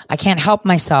anxiety. I can't help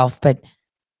myself, but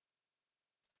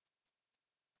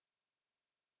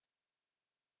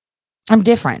I'm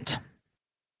different.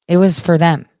 It was for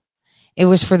them. It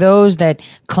was for those that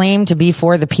claim to be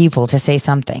for the people to say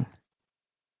something.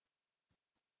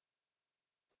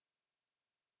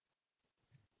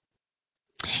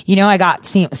 I got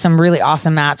some really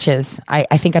awesome matches.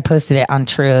 I think I posted it on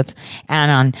Truth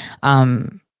and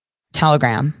on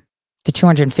Telegram, the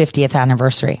 250th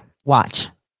anniversary. Watch.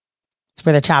 It's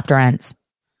where the chapter ends.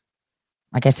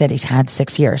 Like I said, he's had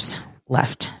 6 years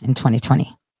left in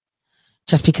 2020.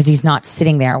 Just because he's not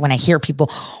sitting there when I hear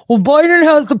people, well, Biden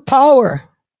has the power.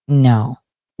 No,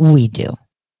 we do.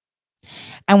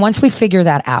 And once we figure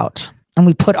that out and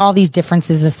we put all these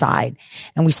differences aside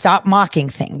and we stop mocking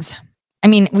things. I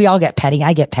mean, we all get petty.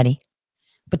 I get petty.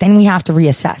 But then we have to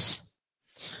reassess.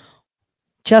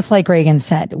 Just like Reagan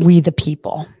said, we the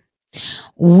people.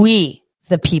 We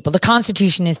the people. The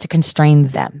Constitution is to constrain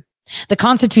them. The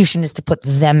Constitution is to put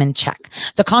them in check.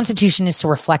 The Constitution is to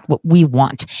reflect what we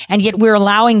want. And yet we're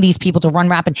allowing these people to run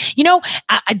rapid. You know,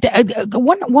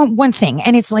 one thing,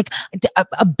 and it's like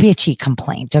a bitchy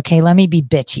complaint. Okay, let me be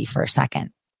bitchy for a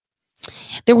second.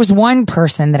 There was one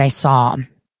person that I saw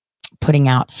putting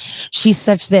out, she's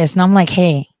such this. And I'm like,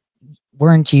 hey,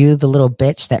 weren't you the little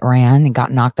bitch that ran and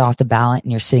got knocked off the ballot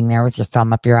and you're sitting there with your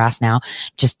thumb up your ass now,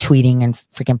 just tweeting and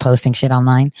freaking posting shit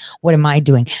online? What am I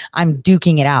doing? I'm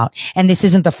duking it out. And this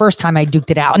isn't the first time I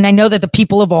duked it out. And I know that the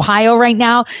people of Ohio right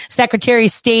now, Secretary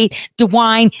of State,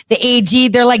 DeWine, the AG,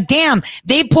 they're like, damn,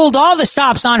 they pulled all the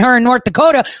stops on her in North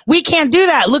Dakota. We can't do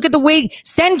that. Look at the way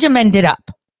Stenjum ended up.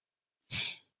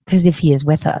 Because if he is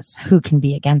with us, who can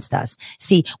be against us?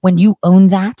 See, when you own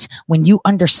that, when you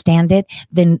understand it,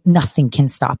 then nothing can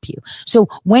stop you. So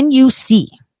when you see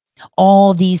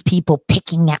all these people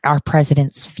picking at our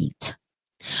president's feet,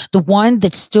 the one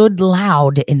that stood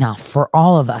loud enough for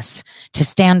all of us to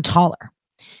stand taller,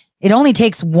 it only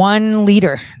takes one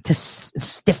leader to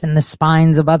stiffen the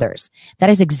spines of others. That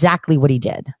is exactly what he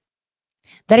did.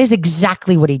 That is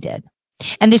exactly what he did.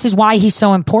 And this is why he's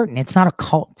so important. It's not a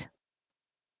cult.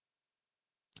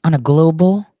 On a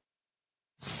global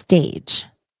stage,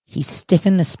 he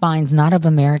stiffened the spines not of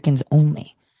Americans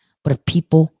only, but of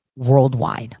people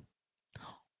worldwide.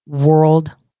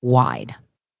 Worldwide.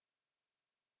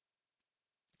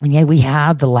 And yet we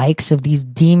have the likes of these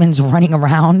demons running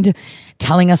around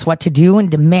telling us what to do and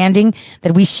demanding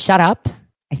that we shut up.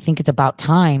 I think it's about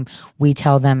time we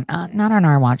tell them, not on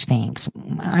our watch, thanks.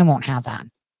 I won't have that.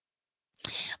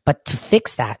 But to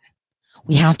fix that,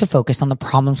 we have to focus on the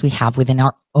problems we have within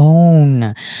our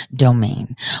own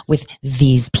domain with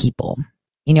these people.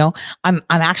 You know, I'm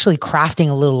actually crafting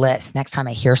a little list. Next time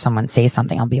I hear someone say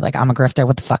something, I'll be like, I'm a grifter.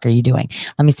 What the fuck are you doing?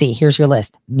 Let me see. Here's your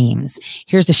list. Memes.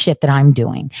 Here's the shit that I'm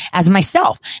doing as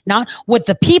myself, not what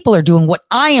the people are doing, what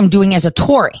I am doing as a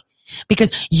Tory.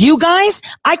 Because you guys,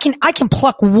 I can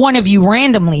pluck one of you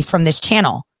randomly from this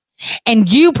channel,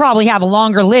 and you probably have a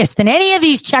longer list than any of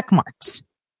these check marks.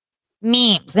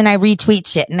 Memes, and I retweet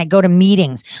shit, and I go to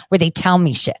meetings where they tell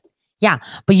me shit. Yeah,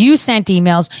 but you sent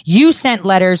emails, you sent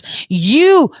letters,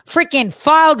 you freaking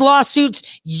filed lawsuits.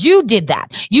 You did that.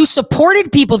 You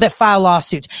supported people that file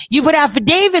lawsuits. You put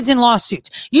affidavits in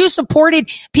lawsuits. You supported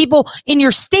people in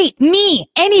your state, me,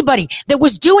 anybody that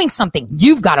was doing something.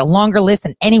 You've got a longer list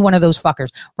than any one of those fuckers.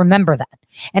 Remember that.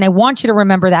 And I want you to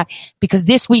remember that, because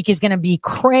this week is going to be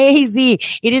crazy.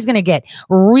 It is going to get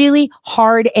really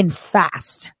hard and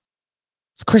fast.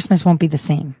 Christmas won't be the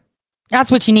same.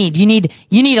 That's what you need.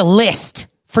 You need a list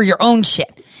for your own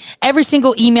shit. Every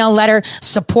single email, letter,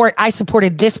 support. I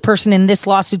supported this person in this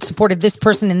lawsuit, supported this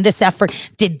person in this effort,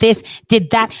 did this,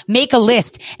 did that. Make a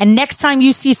list. And next time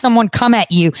you see someone come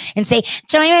at you and say,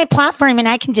 join my platform and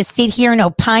I can just sit here and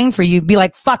opine for you, be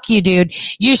like, fuck you, dude.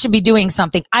 You should be doing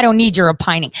something. I don't need your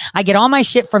opining. I get all my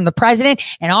shit from the president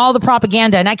and all the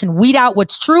propaganda, and I can weed out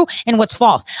what's true and what's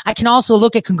false. I can also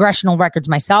look at congressional records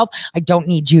myself. I don't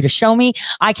need you to show me.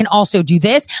 I can also do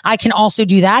this. I can also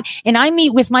do that. And I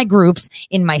meet with my groups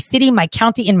in my city, my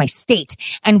county, in my state,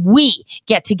 and we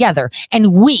get together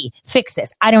and we fix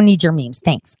this. I don't need your memes.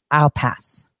 Thanks. I'll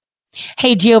pass.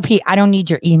 Hey, GOP, I don't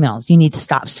need your emails. You need to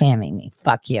stop spamming me.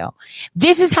 Fuck you.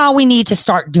 This is how we need to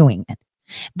start doing it.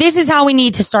 This is how we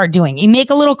need to start doing. You make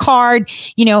a little card,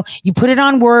 you put it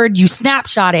on Word, you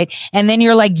snapshot it, and then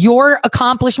you're like, your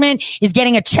accomplishment is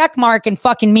getting a check mark and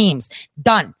fucking memes.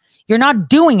 Done. You're not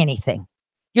doing anything.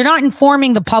 You're not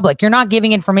informing the public. You're not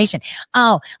giving information.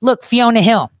 Oh, look, Fiona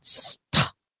Hill.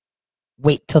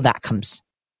 Wait till that comes.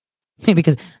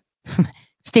 Because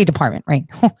State Department, right?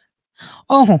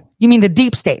 Oh, you mean the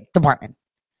deep State Department.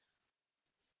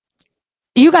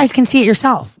 You guys can see it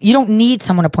yourself. You don't need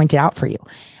someone to point it out for you.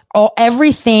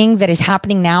 Everything that is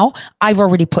happening now, I've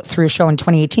already put through a show in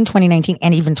 2018, 2019,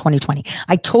 and even 2020.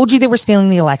 I told you they were stealing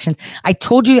the elections. I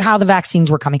told you how the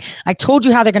vaccines were coming. I told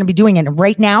you how they're going to be doing it. And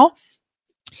right now,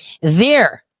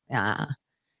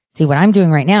 see what I'm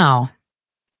doing right now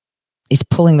is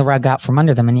pulling the rug out from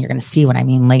under them, and you're going to see what I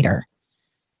mean later.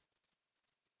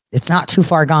 It's not too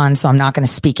far gone, so I'm not going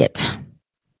to speak it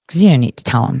because you don't need to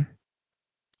tell them.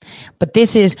 But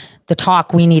this is the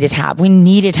talk we needed to have. We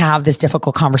needed to have this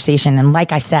difficult conversation. And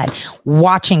like I said,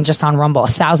 watching just on Rumble,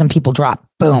 1,000 people drop.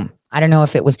 Boom. I don't know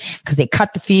if it was because they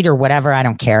cut the feed or whatever. I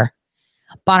don't care.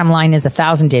 Bottom line is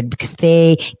 1,000 did because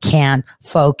they can't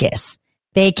focus.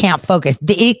 They can't focus.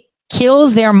 It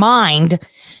kills their mind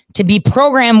to be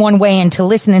programmed one way and to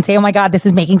listen and say, oh my God, this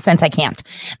is making sense. I can't.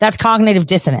 That's cognitive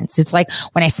dissonance. It's like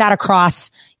when I sat across,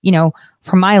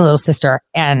 from my little sister.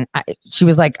 And she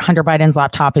was like, Hunter Biden's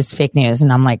laptop is fake news.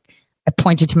 And I'm like, I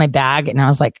pointed to my bag and I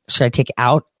was like, should I take it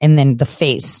out? And then the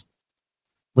face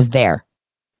was there.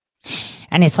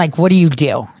 And it's like, what do you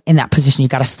do in that position? You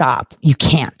got to stop. You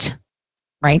can't.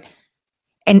 Right.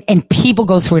 And people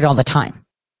go through it all the time.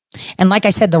 And like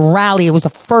I said, the rally, it was the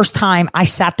first time I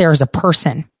sat there as a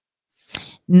person,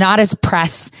 not as a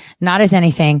press, not as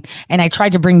anything. And I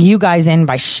tried to bring you guys in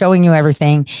by showing you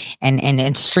everything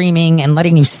and streaming and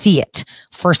letting you see it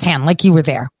firsthand, like you were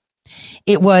there.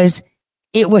 It was,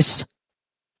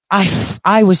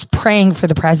 I was praying for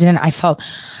the president. I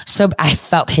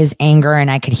felt his anger,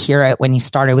 and I could hear it when he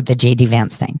started with the JD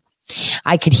Vance thing.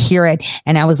 I could hear it.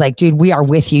 And I was like, dude, we are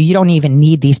with you. You don't even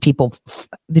need these people.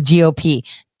 The GOP,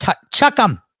 chuck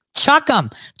them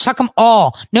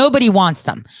all. Nobody wants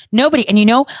them. Nobody. And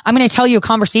I'm going to tell you a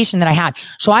conversation that I had.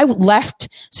 So I left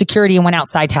security and went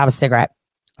outside to have a cigarette.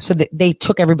 So they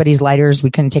took everybody's lighters.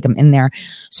 We couldn't take them in there.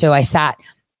 So I sat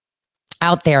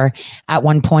out there at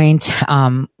one point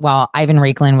while Ivan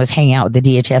Raiklin was hanging out with the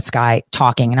DHS guy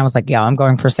talking. And I was like, yo, I'm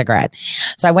going for a cigarette.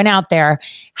 So I went out there,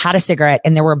 had a cigarette,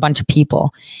 and there were a bunch of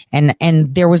people. And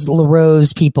there was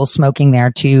LaRose people smoking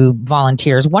there, 2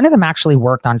 volunteers. One of them actually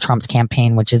worked on Trump's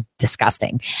campaign, which is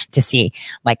disgusting to see,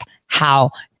 like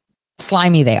how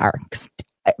slimy they are.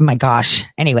 My gosh.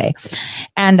 Anyway.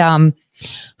 And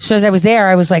so as I was there,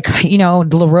 I was like,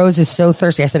 LaRose is so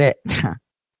thirsty. I said it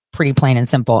pretty plain and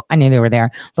simple. I knew they were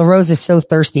there. LaRose is so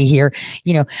thirsty here,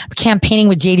 campaigning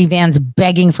with JD Vance,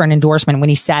 begging for an endorsement when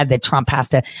he said that Trump has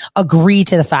to agree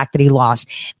to the fact that he lost,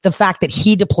 the fact that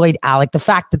he deployed Alec, the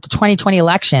fact that the 2020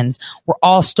 elections were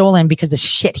all stolen because the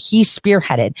shit he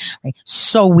spearheaded. Right?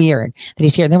 So weird that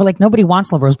he's here. And they were like, nobody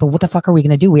wants LaRose, but what the fuck are we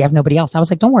going to do? We have nobody else. I was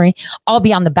like, don't worry, I'll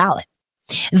be on the ballot.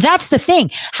 That's the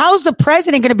thing. How's the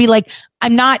president going to be like,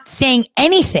 I'm not saying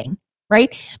anything,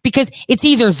 right? Because it's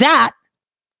either that,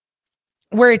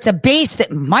 where it's a base that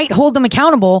might hold them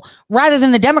accountable, rather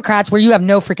than the Democrats where you have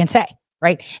no freaking say,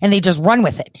 right? And they just run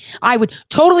with it. I would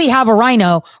totally have a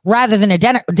rhino rather than a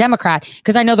Democrat,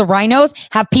 because I know the rhinos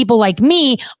have people like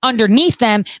me underneath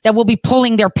them that will be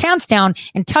pulling their pants down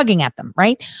and tugging at them,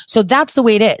 right? So that's the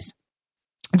way it is.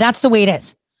 That's the way it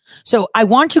is. So I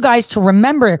want you guys to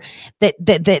remember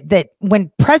that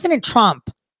when President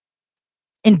Trump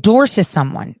endorses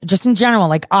someone, just in general,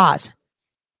 like Oz,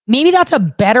 maybe that's a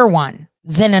better one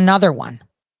than another one.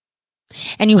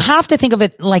 And you have to think of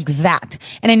it like that.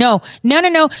 And I know,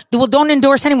 no, well, don't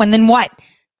endorse anyone. Then what?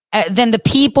 Then the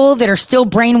people that are still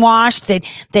brainwashed,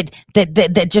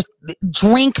 that just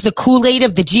drink the Kool-Aid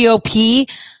of the GOP,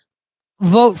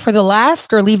 vote for the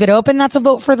left or leave it open. That's a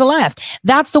vote for the left.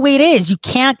 That's the way it is. You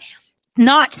can't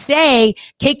not say,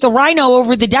 take the rhino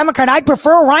over the Democrat. I'd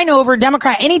prefer a rhino over a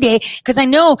Democrat any day, because I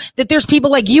know that there's people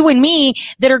like you and me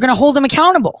that are going to hold them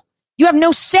accountable. You have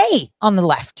no say on the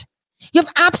left. You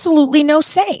have absolutely no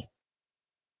say.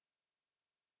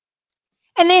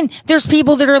 And then there's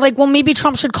people that are like, well, maybe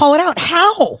Trump should call it out.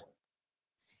 How?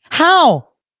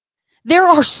 There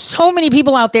are so many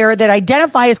people out there that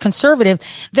identify as conservative.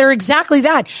 They're exactly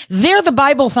that. They're the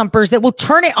Bible thumpers that will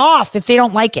turn it off if they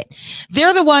don't like it.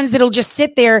 They're the ones that'll just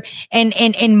sit there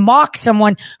and mock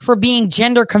someone for being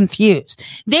gender confused.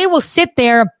 They will sit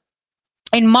there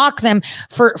and mock them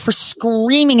for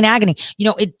screaming in agony.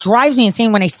 It drives me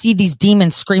insane when I see these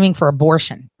demons screaming for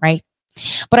abortion, right?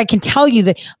 But I can tell you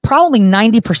that probably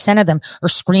 90% of them are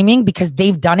screaming because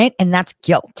they've done it, and that's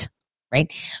guilt, right?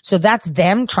 So that's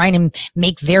them trying to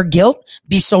make their guilt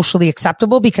be socially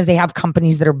acceptable because they have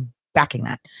companies that are backing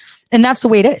that. And that's the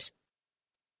way it is.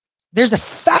 There's a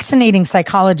fascinating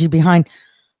psychology behind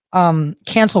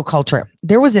cancel culture.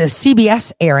 There was a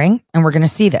CBS airing, and we're going to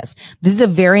see this. This is a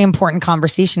very important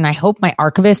conversation. I hope my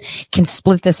archivist can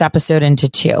split this episode into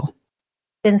 2.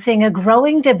 Been seeing a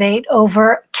growing debate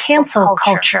over cancel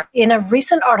culture. In a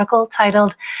recent article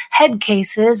titled Head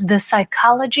Cases, The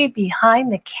Psychology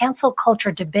Behind the Cancel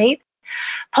Culture Debate,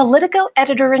 Politico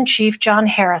editor-in-chief John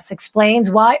Harris explains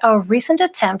why a recent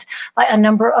attempt by a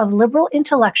number of liberal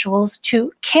intellectuals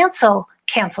to cancel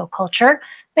culture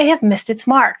may have missed its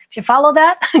mark. Do you follow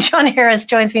that? John Harris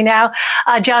joins me now.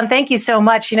 John, thank you so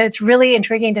much. It's really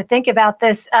intriguing to think about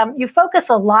this. You focus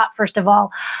a lot, first of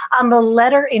all, on the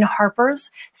letter in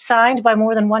Harper's signed by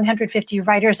more than 150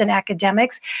 writers and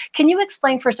academics. Can you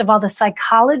explain, first of all, the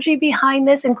psychology behind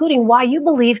this, including why you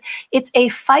believe it's a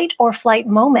fight or flight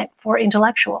moment for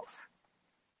intellectuals?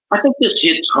 I think this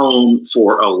hits home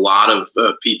for a lot of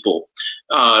people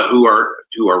who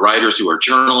are writers, who are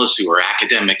journalists, who are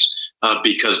academics,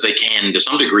 because they can, to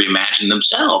some degree, imagine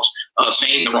themselves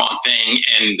saying the wrong thing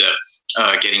and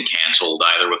getting canceled,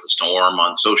 either with a storm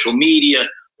on social media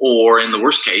or in the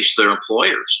worst case, their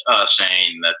employers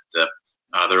saying that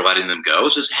they're letting them go.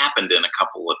 This has happened in a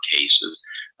couple of cases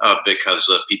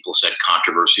because people said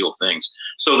controversial things.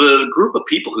 So the group of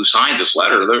people who signed this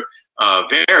letter, they're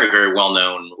very, very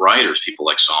well-known writers, people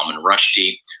like Salman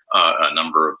Rushdie, a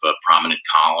number of prominent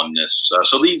columnists.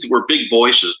 So these were big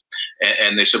voices,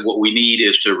 and they said what we need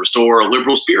is to restore a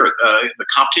liberal spirit, the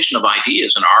competition of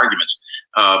ideas and arguments.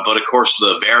 But of course,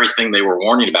 the very thing they were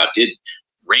warning about did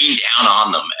rain down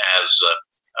on them, as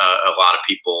a lot of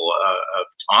people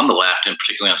on the left, and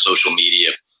particularly on social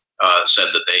media,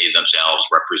 said that they themselves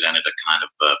represented a kind of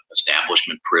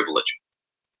establishment privilege.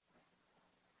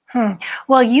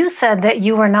 Well, you said that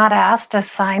you were not asked to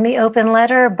sign the open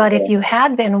letter, but if you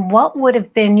had been, what would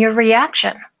have been your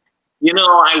reaction? You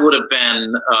know, I would have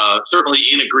been certainly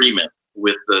in agreement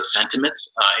with the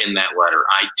sentiments in that letter.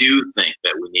 I do think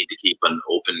that we need to keep an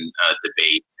open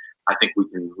debate. I think we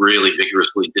can really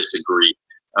vigorously disagree,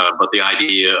 but the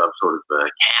idea of sort of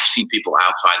casting people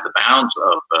outside the bounds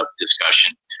of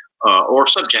discussion or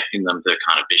subjecting them to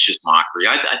kind of vicious mockery,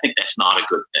 I think that's not a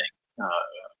good thing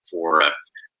for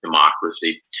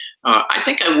democracy. I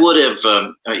think I would have,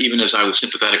 even as I was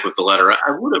sympathetic with the letter,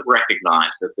 I would have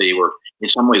recognized that they were in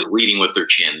some ways leading with their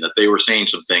chin, that they were saying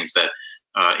some things that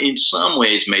in some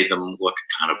ways made them look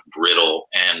kind of brittle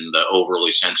and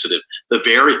overly sensitive. The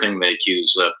very thing they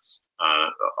accuse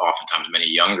oftentimes many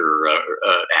younger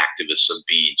activists of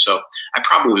being. So I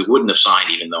probably wouldn't have signed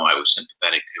even though I was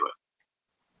sympathetic to it.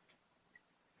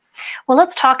 Well,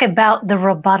 let's talk about the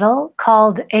rebuttal,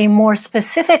 called A More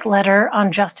Specific Letter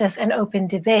on Justice and Open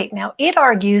Debate. Now, it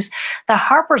argues that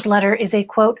Harper's letter is a,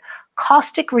 quote,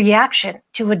 caustic reaction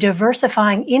to a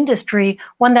diversifying industry,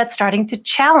 one that's starting to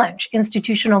challenge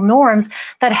institutional norms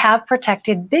that have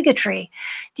protected bigotry.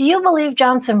 Do you believe,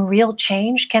 John, some real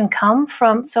change can come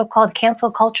from so-called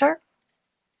cancel culture?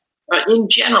 In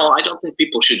general, I don't think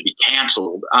people should be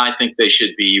canceled. I think they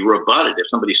should be rebutted. If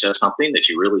somebody says something that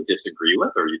you really disagree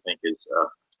with or you think is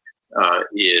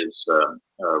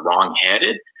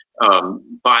wrong-headed,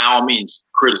 by all means,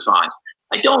 criticize.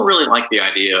 I don't really like the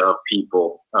idea of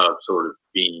people sort of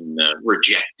being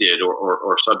rejected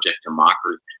or subject to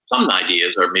mockery. Some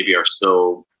ideas are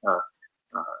so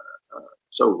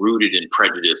rooted in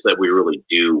prejudice that we really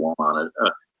do want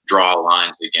to draw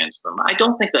lines against them. I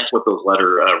don't think that's what those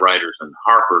letter writers and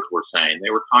Harper's were saying.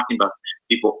 They were talking about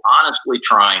people honestly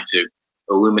trying to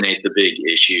illuminate the big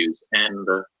issues. And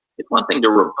it's one thing to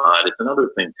rebut. It's another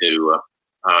thing to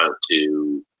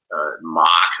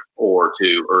mock or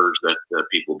to urge that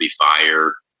people be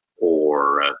fired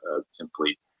or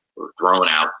simply thrown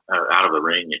out of the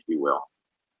ring, if you will.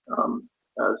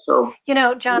 So, you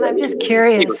know, John, I'm just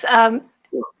curious.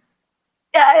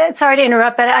 Sorry to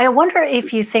interrupt, but I wonder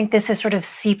if you think this has sort of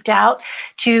seeped out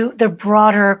to the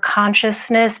broader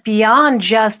consciousness beyond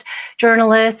just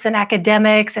journalists and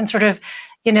academics and sort of,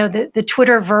 you know, the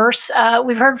Twitterverse.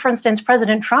 We've heard, for instance,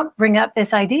 President Trump bring up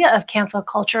this idea of cancel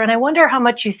culture. And I wonder how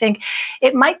much you think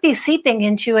it might be seeping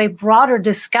into a broader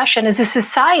discussion as a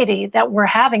society that we're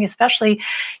having, especially,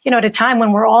 you know, at a time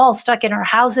when we're all stuck in our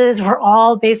houses, we're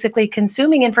all basically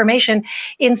consuming information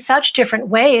in such different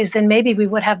ways than maybe we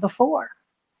would have before.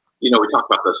 You know, we talk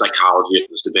about the psychology of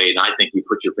this debate, and I think you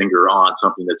put your finger on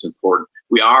something that's important.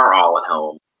 We are all at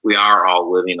home. We are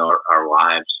all living our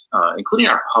lives, including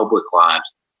our public lives,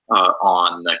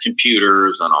 on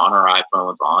computers and on our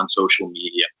iPhones, on social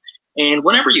media. And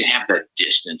whenever you have that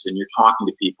distance and you're talking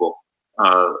to people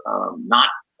not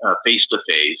face to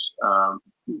face,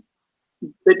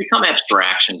 they become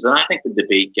abstractions. And I think the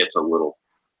debate gets a little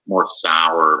more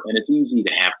sour, and it's easy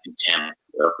to have contempt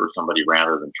for somebody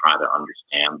rather than try to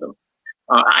understand them.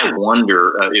 I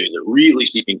wonder, is it really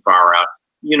seeping far out?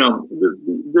 You know,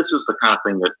 this is the kind of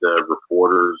thing that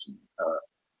reporters,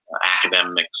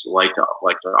 academics like to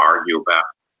argue about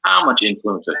how much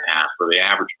influence it has for the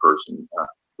average person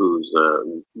who's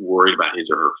worried about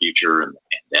his or her future and the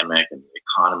pandemic and the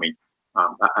economy.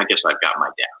 I guess I've got my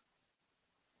doubts.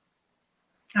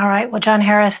 All right. Well, John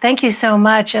Harris, thank you so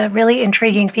much. A really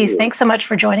intriguing piece. Thanks so much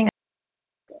for joining us.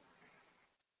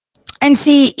 And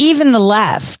see, even the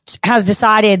left has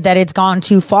decided that it's gone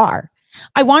too far.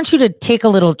 I want you to take a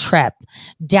little trip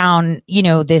down, you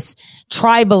know, this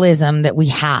tribalism that we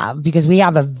have, because we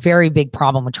have a very big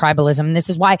problem with tribalism. And this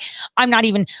is why I'm not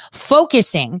even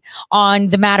focusing on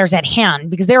the matters at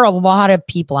hand, because there are a lot of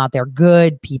people out there,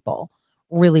 good people,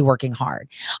 really working hard.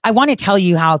 I want to tell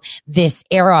you how this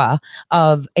era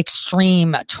of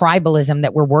extreme tribalism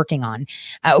that we're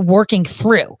working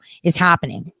through is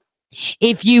happening.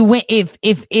 If you win, if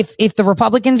the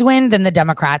Republicans win, then the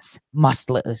Democrats must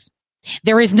lose.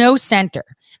 There is no center.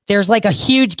 There's like a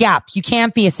huge gap. You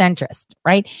can't be a centrist,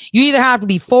 right? You either have to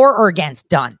be for or against,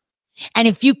 done. And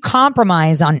if you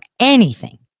compromise on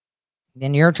anything,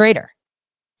 then you're a traitor.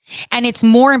 And it's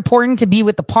more important to be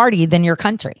with the party than your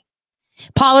country.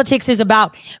 Politics is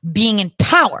about being in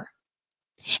power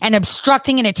and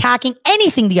obstructing and attacking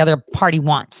anything the other party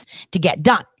wants to get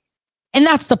done. And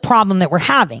that's the problem that we're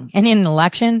having. And in an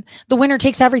election, the winner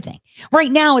takes everything.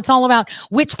 Right now, it's all about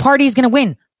which party is going to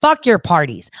win. Fuck your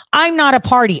parties. I'm not a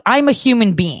party. I'm a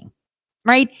human being,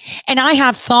 right? And I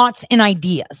have thoughts and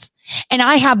ideas, and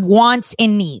I have wants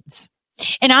and needs.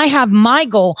 And I have my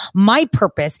goal, my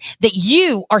purpose that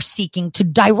you are seeking to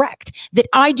direct that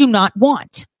I do not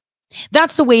want.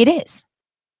 That's the way it is.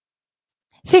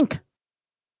 Think.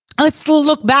 Let's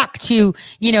look back to,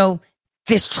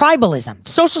 this tribalism,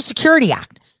 Social Security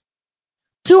Act.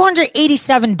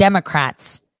 287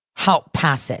 Democrats helped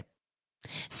pass it.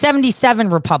 77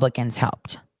 Republicans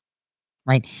helped,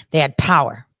 right? They had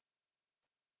power.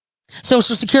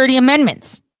 Social Security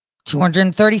amendments.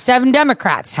 237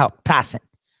 Democrats helped pass it.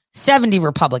 70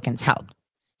 Republicans helped.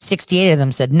 68 of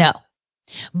them said no.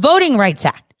 Voting Rights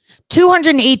Act.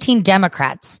 218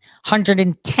 Democrats,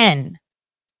 110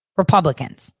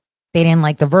 Republicans. They didn't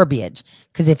like the verbiage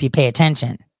because if you pay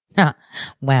attention,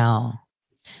 well,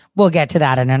 we'll get to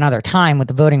that at another time with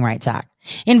the Voting Rights Act.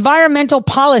 Environmental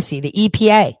policy, the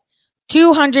EPA,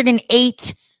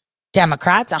 208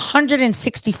 Democrats,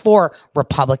 164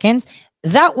 Republicans.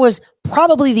 That was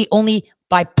probably the only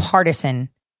bipartisan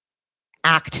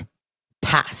act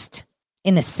passed.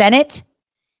 In the Senate,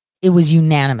 it was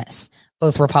unanimous,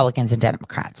 both Republicans and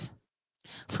Democrats,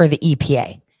 for the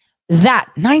EPA. That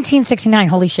 1969,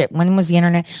 holy shit. When was the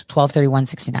internet?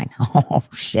 12/31/69. Oh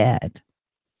shit.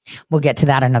 We'll get to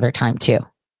that another time too.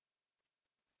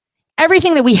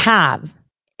 Everything that we have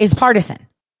is partisan.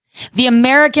 The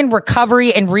American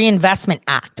Recovery and Reinvestment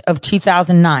Act of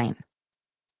 2009.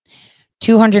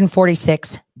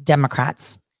 246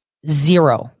 Democrats,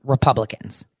 0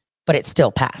 Republicans, but it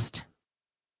still passed.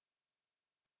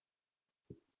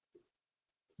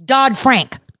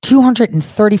 Dodd-Frank,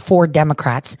 234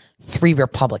 Democrats, 3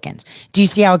 Republicans. Do you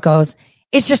see how it goes?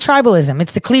 It's just tribalism.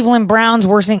 It's the Cleveland Browns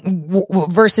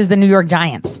versus the New York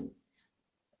Giants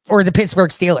or the Pittsburgh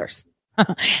Steelers.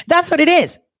 That's what it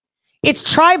is. It's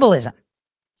tribalism.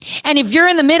 And if you're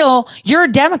in the middle, you're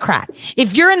a Democrat.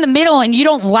 If you're in the middle and you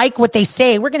don't like what they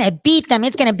say, we're going to beat them.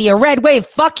 It's going to be a red wave.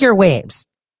 Fuck your waves.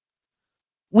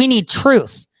 We need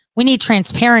truth. We need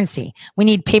transparency. We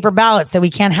need paper ballots that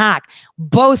we can't hack.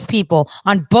 Both people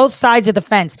on both sides of the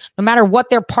fence, no matter what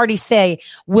their parties say,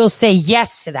 will say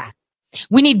yes to that.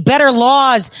 We need better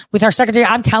laws with our secretary.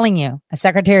 I'm telling you, a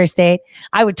Secretary of State,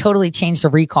 I would totally change the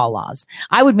recall laws.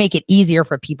 I would make it easier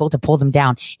for people to pull them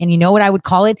down. And you know what I would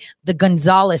call it? The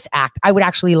Gonzales Act. I would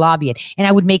actually lobby it, and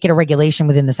I would make it a regulation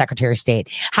within the Secretary of State.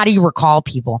 How do you recall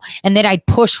people? And then I'd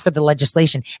push for the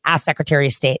legislation as Secretary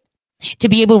of State to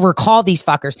be able to recall these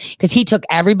fuckers, because he took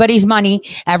everybody's money,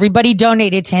 everybody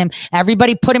donated to him,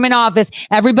 everybody put him in office,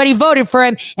 everybody voted for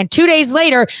him, and 2 days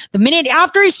later, the minute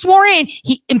after he swore in,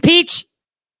 he impeached.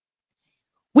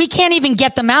 We can't even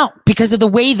get them out because of the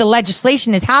way the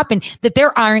legislation has happened, that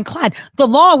they're ironclad. The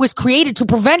law was created to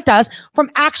prevent us from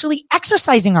actually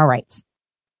exercising our rights.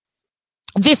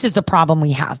 This is the problem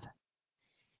we have.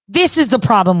 This is the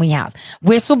problem we have.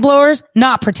 Whistleblowers,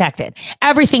 not protected.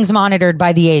 Everything's monitored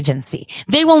by the agency.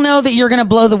 They will know that you're going to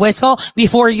blow the whistle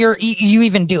before you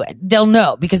even do it. They'll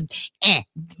know because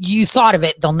you thought of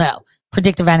it. They'll know.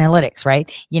 Predictive analytics,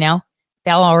 right? They'll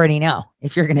already know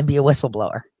if you're going to be a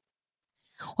whistleblower.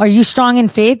 Are you strong in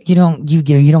faith? You don't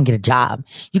get a job.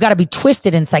 You got to be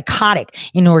twisted and psychotic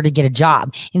in order to get a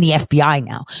job in the FBI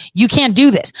now. You can't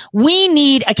do this. We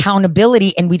need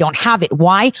accountability and we don't have it.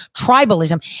 Why?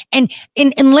 Tribalism.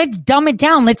 And let's dumb it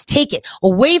down. Let's take it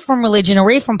away from religion,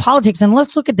 away from politics, and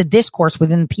let's look at the discourse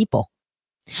within people.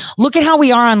 Look at how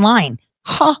we are online.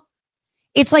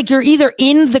 It's like you're either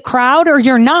in the crowd or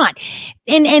you're not.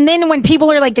 And then when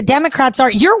people are like the Democrats are,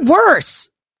 you're worse.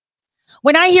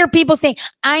 When I hear people say,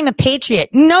 I'm a patriot,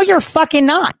 no, you're fucking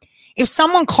not. If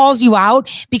someone calls you out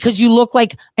because you look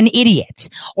like an idiot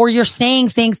or you're saying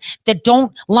things that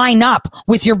don't line up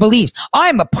with your beliefs,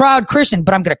 I'm a proud Christian,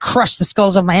 but I'm going to crush the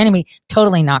skulls of my enemy.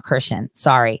 Totally not Christian.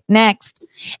 Sorry. Next.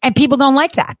 And people don't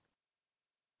like that.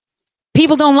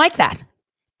 People don't like that.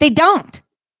 They don't.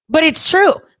 But it's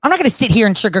true. I'm not going to sit here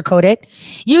and sugarcoat it.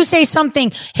 You say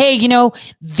something, hey,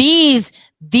 these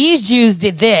Jews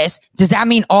did this. Does that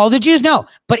mean all the Jews? No.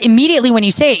 But immediately when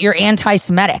you say it, you're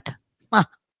anti-Semitic. Huh.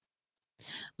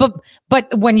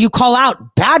 But when you call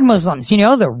out bad Muslims, the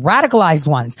radicalized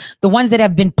ones, the ones that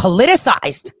have been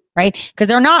politicized, right? Because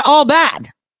they're not all bad.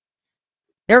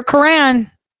 Their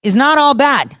Quran is not all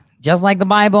bad. Just like the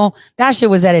Bible, that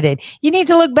shit was edited. You need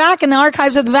to look back in the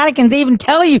archives of the Vatican. They even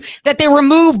tell you that they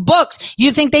remove books.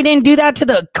 You think they didn't do that to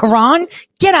the Quran?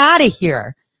 Get out of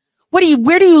here. Where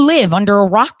do you live? Under a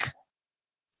rock?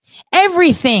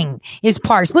 Everything is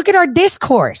parsed. Look at our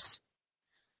discourse.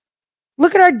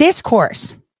 Look at our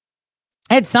discourse.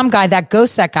 I had some guy, that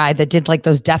GhostSec guy that did like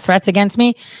those death threats against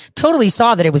me, totally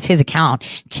saw that it was his account,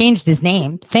 changed his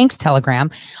name. Thanks, Telegram.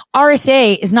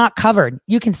 RSA is not covered.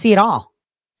 You can see it all.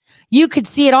 You could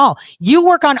see it all. You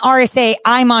work on RSA.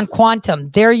 I'm on Quantum.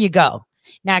 There you go.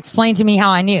 Now explain to me how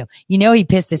I knew. You know he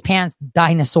pissed his pants,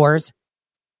 dinosaurs.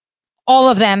 All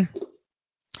of them.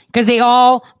 Because they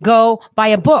all go by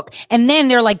a book. And then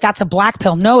they're like, that's a black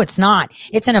pill. No, it's not.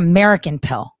 It's an American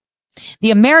pill.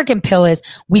 The American pill is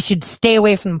we should stay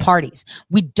away from the parties.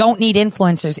 We don't need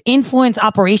influencers. Influence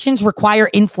operations require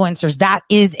influencers. That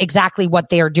is exactly what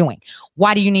they are doing.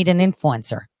 Why do you need an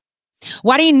influencer?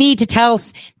 Why do you need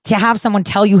to have someone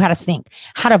tell you how to think,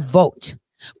 how to vote?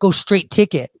 Go straight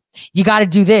ticket. You got to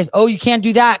do this. Oh, you can't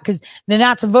do that because then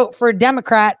that's a vote for a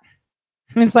Democrat.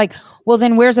 And it's like, well,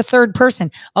 then where's a third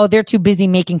person? Oh, they're too busy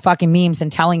making fucking memes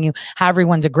and telling you how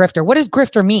everyone's a grifter. What does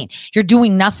grifter mean? You're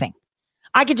doing nothing.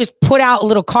 I could just put out a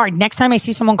little card. Next time I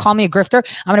see someone call me a grifter,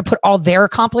 I'm going to put all their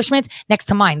accomplishments next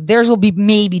to mine. Theirs will be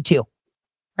maybe 2,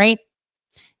 right?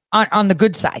 On the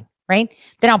good side, right?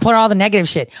 Then I'll put all the negative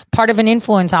shit. Part of an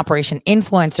influence operation,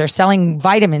 influencer, selling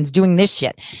vitamins, doing this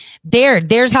shit.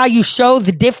 There's how you show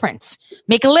the difference.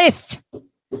 Make a list.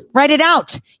 Write it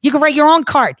out. You can write your own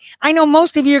card. I know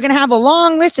most of you are going to have a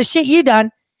long list of shit you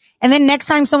done. And then next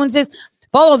time someone says,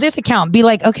 follow this account, be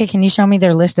like, okay, can you show me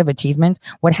their list of achievements?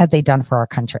 What have they done for our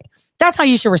country? That's how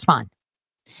you should respond.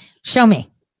 Show me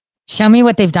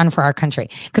what they've done for our country.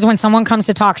 Because when someone comes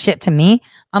to talk shit to me,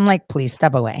 I'm like, please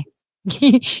step away.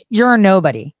 You're a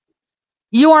nobody.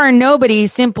 You are a nobody,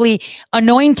 simply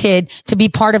anointed to be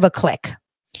part of a clique.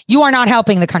 You are not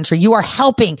helping the country. You are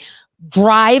helping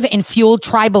drive and fuel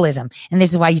tribalism. And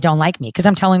this is why you don't like me, because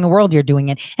I'm telling the world you're doing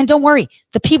it. And don't worry,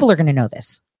 the people are going to know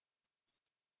this.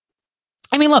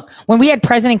 I mean, look, when we had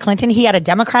President Clinton, he had a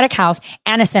Democratic House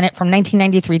and a Senate from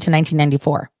 1993 to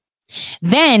 1994.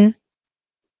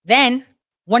 Then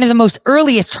one of the most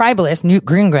earliest tribalists, Newt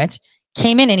Gingrich,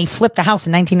 came in and he flipped the House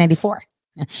in 1994.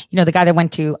 You know, the guy that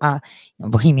went to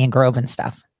Bohemian Grove and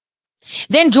stuff.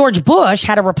 Then George Bush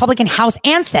had a Republican House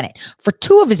and Senate for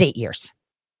 2 of his 8 years.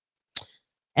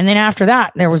 And then after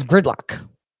that, there was gridlock.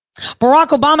 Barack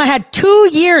Obama had 2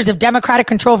 years of Democratic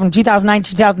control from 2009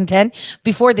 to 2010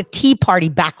 before the Tea Party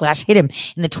backlash hit him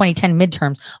in the 2010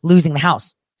 midterms, losing the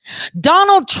House.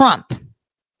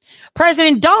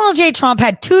 President Donald J. Trump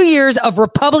had 2 years of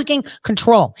Republican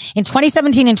control in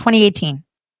 2017 and 2018.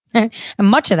 And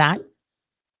much of that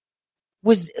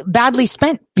was badly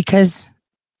spent because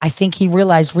I think he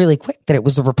realized really quick that it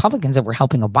was the Republicans that were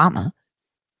helping Obama.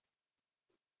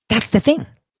 That's the thing.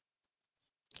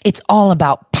 It's all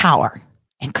about power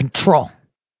and control.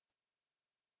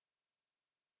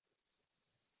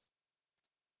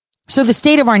 So the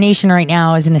state of our nation right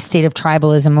now is in a state of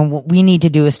tribalism, and what we need to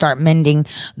do is start mending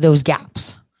those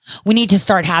gaps. We need to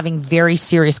start having very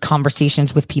serious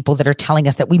conversations with people that are telling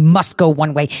us that we must go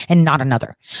one way and not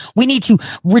another. We need to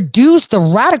reduce the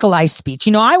radicalized speech.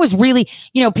 You know, I was really,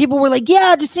 people were like,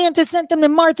 yeah, DeSantis sent them to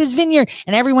Martha's Vineyard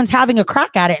and everyone's having a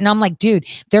crack at it. And I'm like, dude,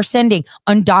 they're sending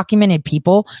undocumented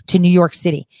people to New York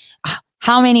City.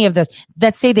 How many of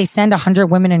let's say they send 100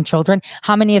 women and children.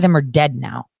 How many of them are dead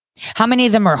now? How many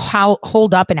of them are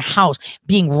holed up in a house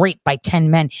being raped by 10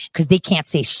 men because they can't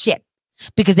say shit?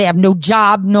 Because they have no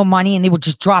job, no money, and they were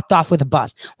just dropped off with a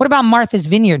bus. What about Martha's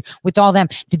Vineyard with all them?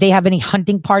 Did they have any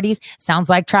hunting parties? Sounds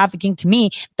like trafficking to me.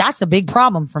 That's a big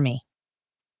problem for me.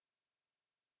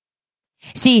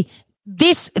 See,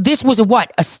 this was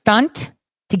a stunt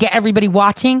to get everybody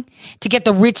watching, to get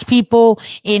the rich people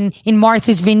in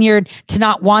Martha's Vineyard to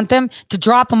not want them, to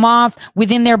drop them off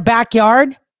within their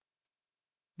backyard.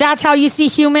 That's how you see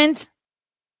humans.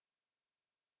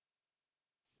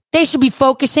 They should be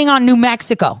focusing on New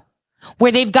Mexico, where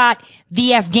they've got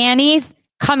the Afghanis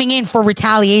coming in for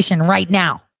retaliation right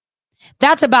now.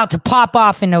 That's about to pop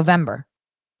off in November.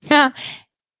 And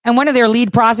one of their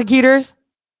lead prosecutors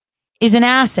is an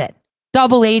asset,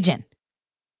 double agent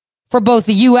for both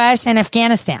the U.S. and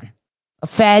Afghanistan. A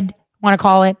Fed, want to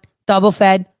call it, double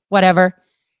Fed, whatever,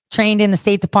 trained in the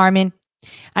State Department.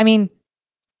 I mean,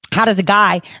 How does a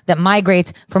guy that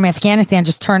migrates from Afghanistan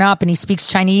just turn up and he speaks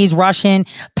Chinese, Russian,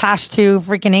 Pashto,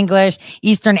 freaking English,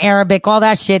 Eastern Arabic, all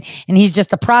that shit, and he's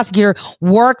just a prosecutor,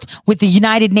 worked with the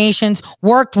United Nations,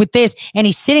 worked with this, and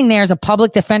he's sitting there as a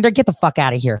public defender? Get the fuck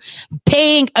out of here.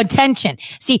 Paying attention.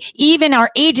 See, even our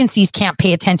agencies can't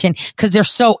pay attention because they're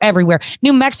so everywhere.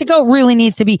 New Mexico really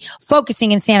needs to be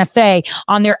focusing in Santa Fe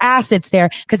on their assets there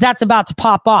because that's about to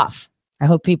pop off. I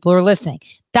hope people are listening.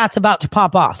 That's about to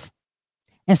pop off.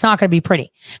 It's not going to be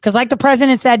pretty. Because like the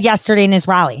president said yesterday in his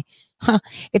rally,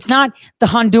 it's not the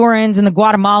Hondurans and the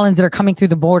Guatemalans that are coming through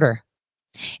the border.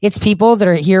 It's people that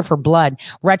are here for blood,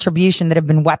 retribution that have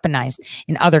been weaponized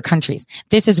in other countries.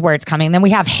 This is where it's coming. Then we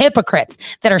have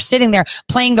hypocrites that are sitting there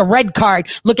playing the red card.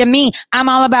 Look at me. I'm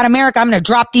all about America. I'm going to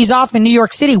drop these off in New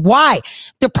York City. Why?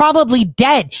 They're probably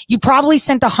dead. You probably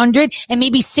sent 100 and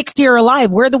maybe 60 are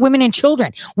alive. Where are the women and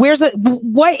children?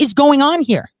 What is going on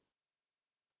here?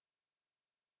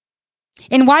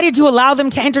 And why did you allow them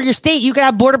to enter your state? You could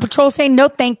have Border Patrol saying, no,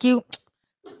 thank you.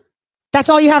 That's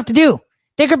all you have to do.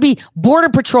 There could be Border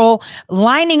Patrol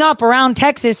lining up around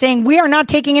Texas saying, we are not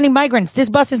taking any migrants. This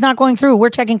bus is not going through. We're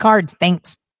checking cards.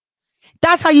 Thanks.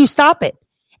 That's how you stop it.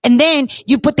 And then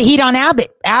you put the heat on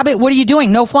Abbott. Abbott, what are you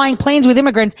doing? No flying planes with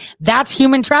immigrants. That's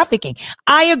human trafficking.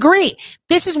 I agree.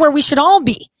 This is where we should all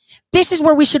be. This is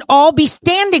where we should all be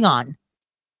standing on.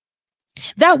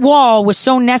 That wall was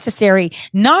so necessary,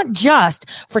 not just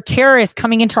for terrorists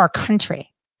coming into our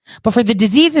country, but for the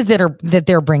diseases that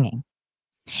they're bringing.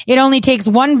 It only takes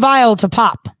one vial to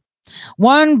pop,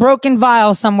 one broken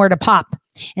vial somewhere to pop,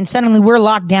 and suddenly we're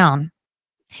locked down.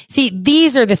 See,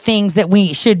 these are the things that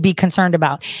we should be concerned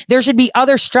about. There should be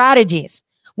other strategies.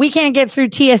 We can't get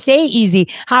through TSA easy.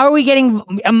 How are we getting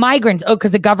migrants? Oh,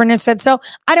 because the governor said so?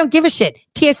 I don't give a shit.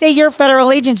 TSA, you're a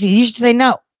federal agency. You should say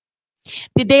no.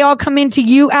 Did they all come into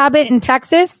you, Abbott, in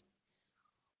Texas?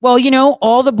 Well,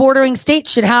 all the bordering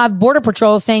states should have Border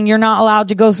Patrol saying you're not allowed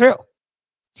to go through.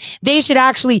 They should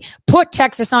actually put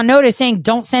Texas on notice saying,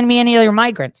 don't send me any other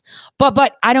migrants.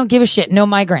 But I don't give a shit. No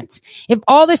migrants. If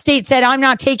all the states said, I'm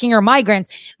not taking your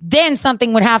migrants, then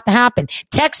something would have to happen.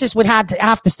 Texas would have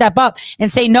to step up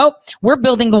and say, nope, we're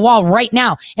building the wall right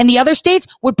now. And the other states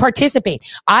would participate.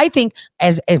 I think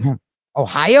as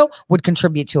Ohio would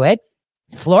contribute to it.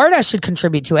 Florida should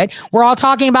contribute to it. We're all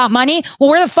talking about money. Well,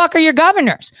 where the fuck are your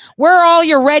governors? Where are all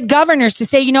your red governors to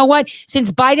say, you know what?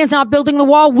 Since Biden's not building the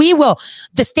wall, we will.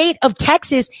 The state of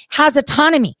Texas has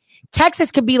autonomy.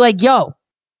 Texas could be like, yo,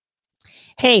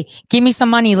 hey, give me some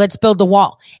money. Let's build the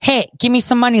wall. Hey, give me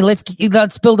some money. Let's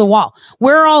build a wall.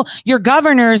 Where are all your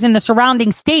governors in the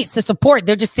surrounding states to support?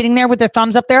 They're just sitting there with their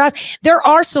thumbs up their ass. There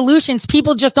are solutions.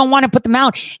 People just don't want to put them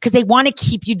out because they want to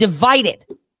keep you divided.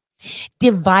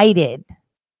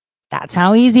 That's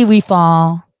how easy we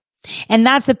fall. And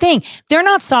that's the thing. They're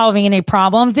not solving any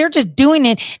problems. They're just doing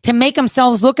it to make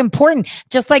themselves look important.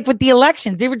 Just like with the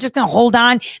elections, they were just going to hold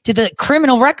on to the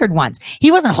criminal record ones. He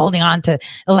wasn't holding on to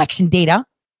election data.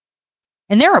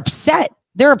 And they're upset.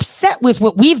 They're upset with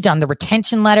what we've done, the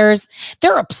retention letters.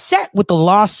 They're upset with the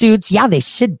lawsuits. Yeah, they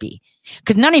should be.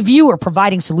 Because none of you are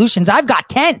providing solutions. I've got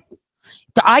 10.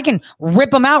 I can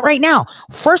rip them out right now.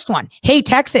 First one. Hey,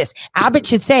 Texas. Abbott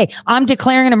should say, I'm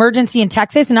declaring an emergency in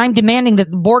Texas and I'm demanding that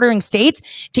the bordering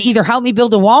states to either help me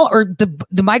build a wall or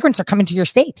the migrants are coming to your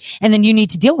state and then you need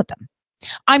to deal with them.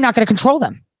 I'm not going to control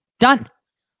them. Done.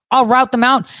 I'll route them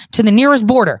out to the nearest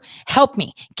border. Help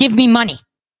me. Give me money.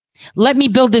 Let me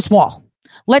build this wall.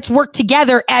 Let's work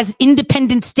together as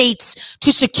independent states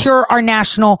to secure our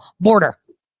national border.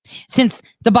 Since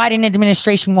the Biden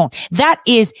administration won't. That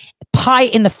is pie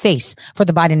in the face for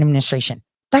the Biden administration.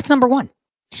 That's number one.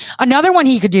 Another one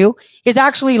he could do is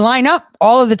actually line up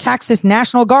all of the Texas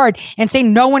National Guard and say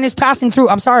no one is passing through.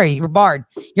 I'm sorry, you're barred.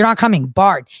 You're not coming,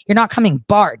 barred. You're not coming,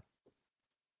 barred.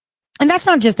 And that's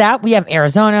not just that. We have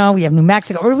Arizona. We have New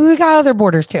Mexico. We got other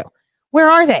borders too. Where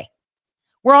are they?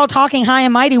 We're all talking high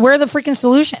and mighty. Where are the freaking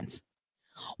solutions?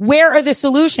 Where are the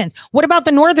solutions? What about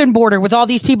the northern border with all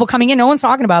these people coming in? No one's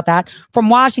talking about that. From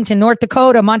Washington, North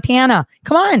Dakota, Montana.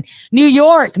 Come on. New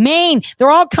York, Maine.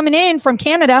 They're all coming in from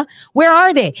Canada. Where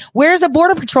are they? Where's the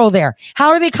Border Patrol there? How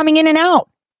are they coming in and out?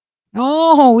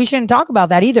 Oh, we shouldn't talk about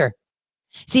that either.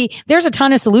 See, there's a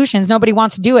ton of solutions. Nobody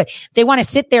wants to do it. They want to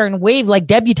sit there and wave like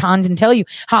debutantes and tell you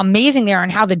how amazing they are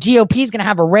and how the GOP is going to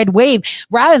have a red wave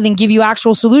rather than give you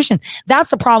actual solutions. That's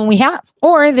the problem we have.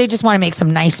 Or they just want to make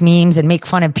some nice memes and make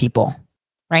fun of people,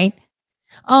 right?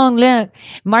 Oh, look,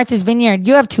 Martha's Vineyard,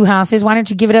 you have 2 houses. Why don't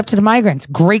you give it up to the migrants?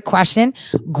 Great question.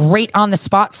 Great on the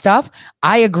spot stuff.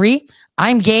 I agree.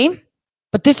 I'm game,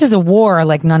 but this is a war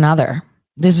like none other.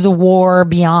 This is a war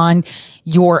beyond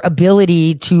your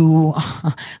ability to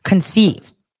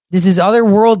conceive. This is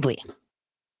otherworldly.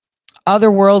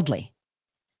 Otherworldly.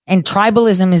 And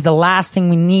tribalism is the last thing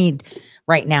we need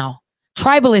right now.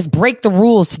 Tribalists break the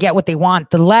rules to get what they want.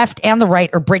 The left and the right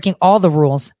are breaking all the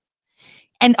rules.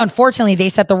 And unfortunately, they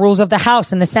set the rules of the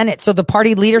House and the Senate. So the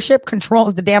party leadership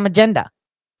controls the damn agenda.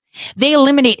 They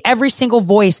eliminate every single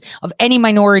voice of any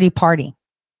minority party.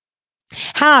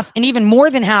 Half and even more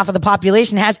than half of the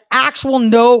population has actual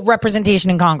no representation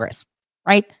in Congress,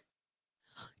 right?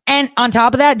 And on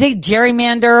top of that, they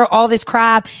gerrymander all this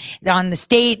crap on the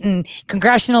state and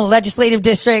congressional legislative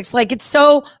districts. Like, it's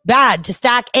so bad to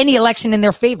stack any election in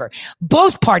their favor.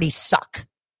 Both parties suck.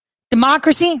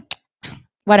 Democracy,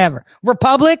 whatever.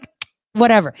 Republic,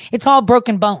 whatever. It's all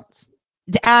broken bones.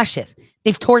 It's ashes.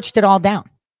 They've torched it all down.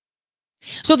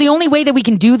 So the only way that we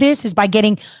can do this is by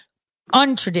getting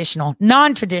untraditional,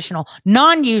 non-traditional,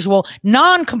 non-usual,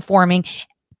 non-conforming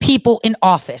people in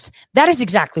office. That is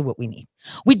exactly what we need.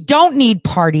 We don't need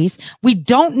parties. We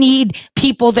don't need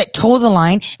people that toe the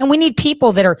line. And we need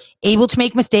people that are able to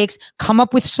make mistakes, come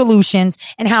up with solutions,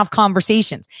 and have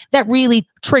conversations that really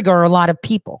trigger a lot of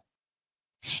people.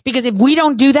 Because if we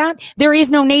don't do that, there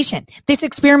is no nation. This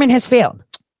experiment has failed.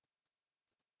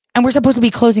 And we're supposed to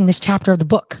be closing this chapter of the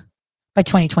book by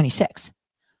 2026.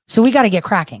 So we got to get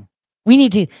cracking. We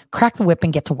need to crack the whip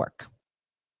and get to work.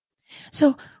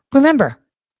 So remember,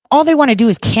 all they want to do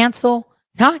is cancel,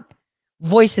 not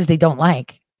voices they don't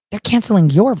like. They're canceling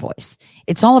your voice.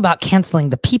 It's all about canceling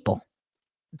the people.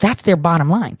 That's their bottom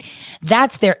line.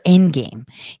 That's their end game.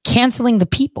 Canceling the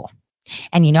people.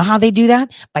 And you know how they do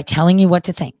that? By telling you what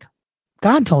to think.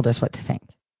 God told us what to think.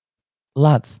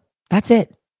 Love. That's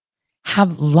it.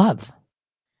 Have love.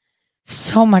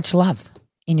 So much love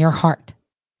in your heart.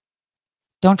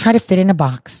 Don't try to fit in a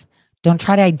box. Don't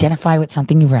try to identify with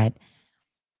something you read.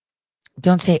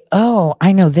 Don't say, oh,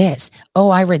 I know this. Oh,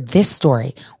 I read this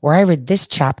story, or I read this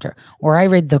chapter, or I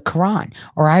read the Quran,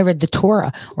 or I read the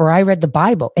Torah, or I read the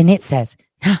Bible. And it says,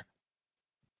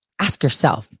 ask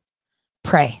yourself,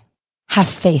 pray, have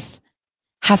faith,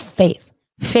 have faith.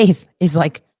 Faith is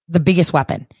like the biggest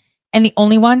weapon and the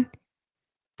only one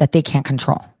that they can't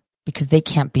control, because they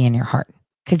can't be in your heart,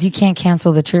 because you can't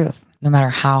cancel the truth no matter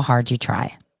how hard you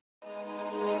try.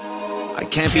 I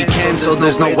can't be canceled,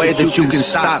 there's no way that you can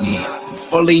stop me. I'm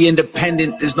fully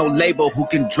independent, there's no label who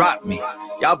can drop me.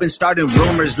 Y'all been starting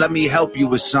rumors, let me help you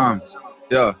with some.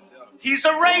 Yeah. He's a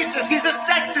racist, he's a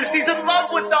sexist, he's in love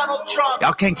with Donald Trump.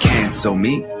 Y'all can't cancel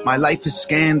me, my life is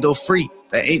scandal free.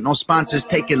 There ain't no sponsors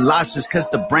taking losses, cause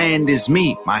the brand is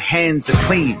me. My hands are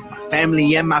clean, my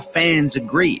family and my fans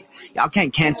agree. Y'all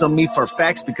can't cancel me for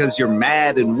facts because you're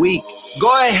mad and weak.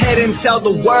 Go ahead and tell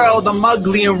the world I'm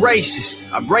ugly and racist.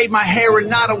 I braid my hair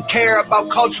and I don't care about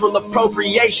cultural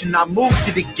appropriation. I moved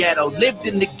to the ghetto, lived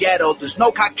in the ghetto, there's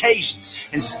no Caucasians.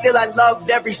 And still I loved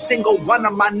every single one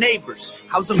of my neighbors.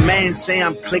 How's a man say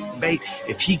I'm clickbait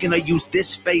if he gonna use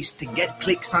this face to get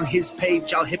clicks on his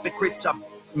page? Y'all hypocrites are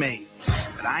made.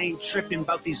 But I ain't tripping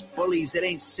about these bullies, it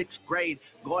ain't 6th grade.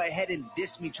 Go ahead and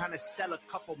diss me trying to sell a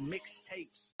couple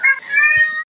mixtapes.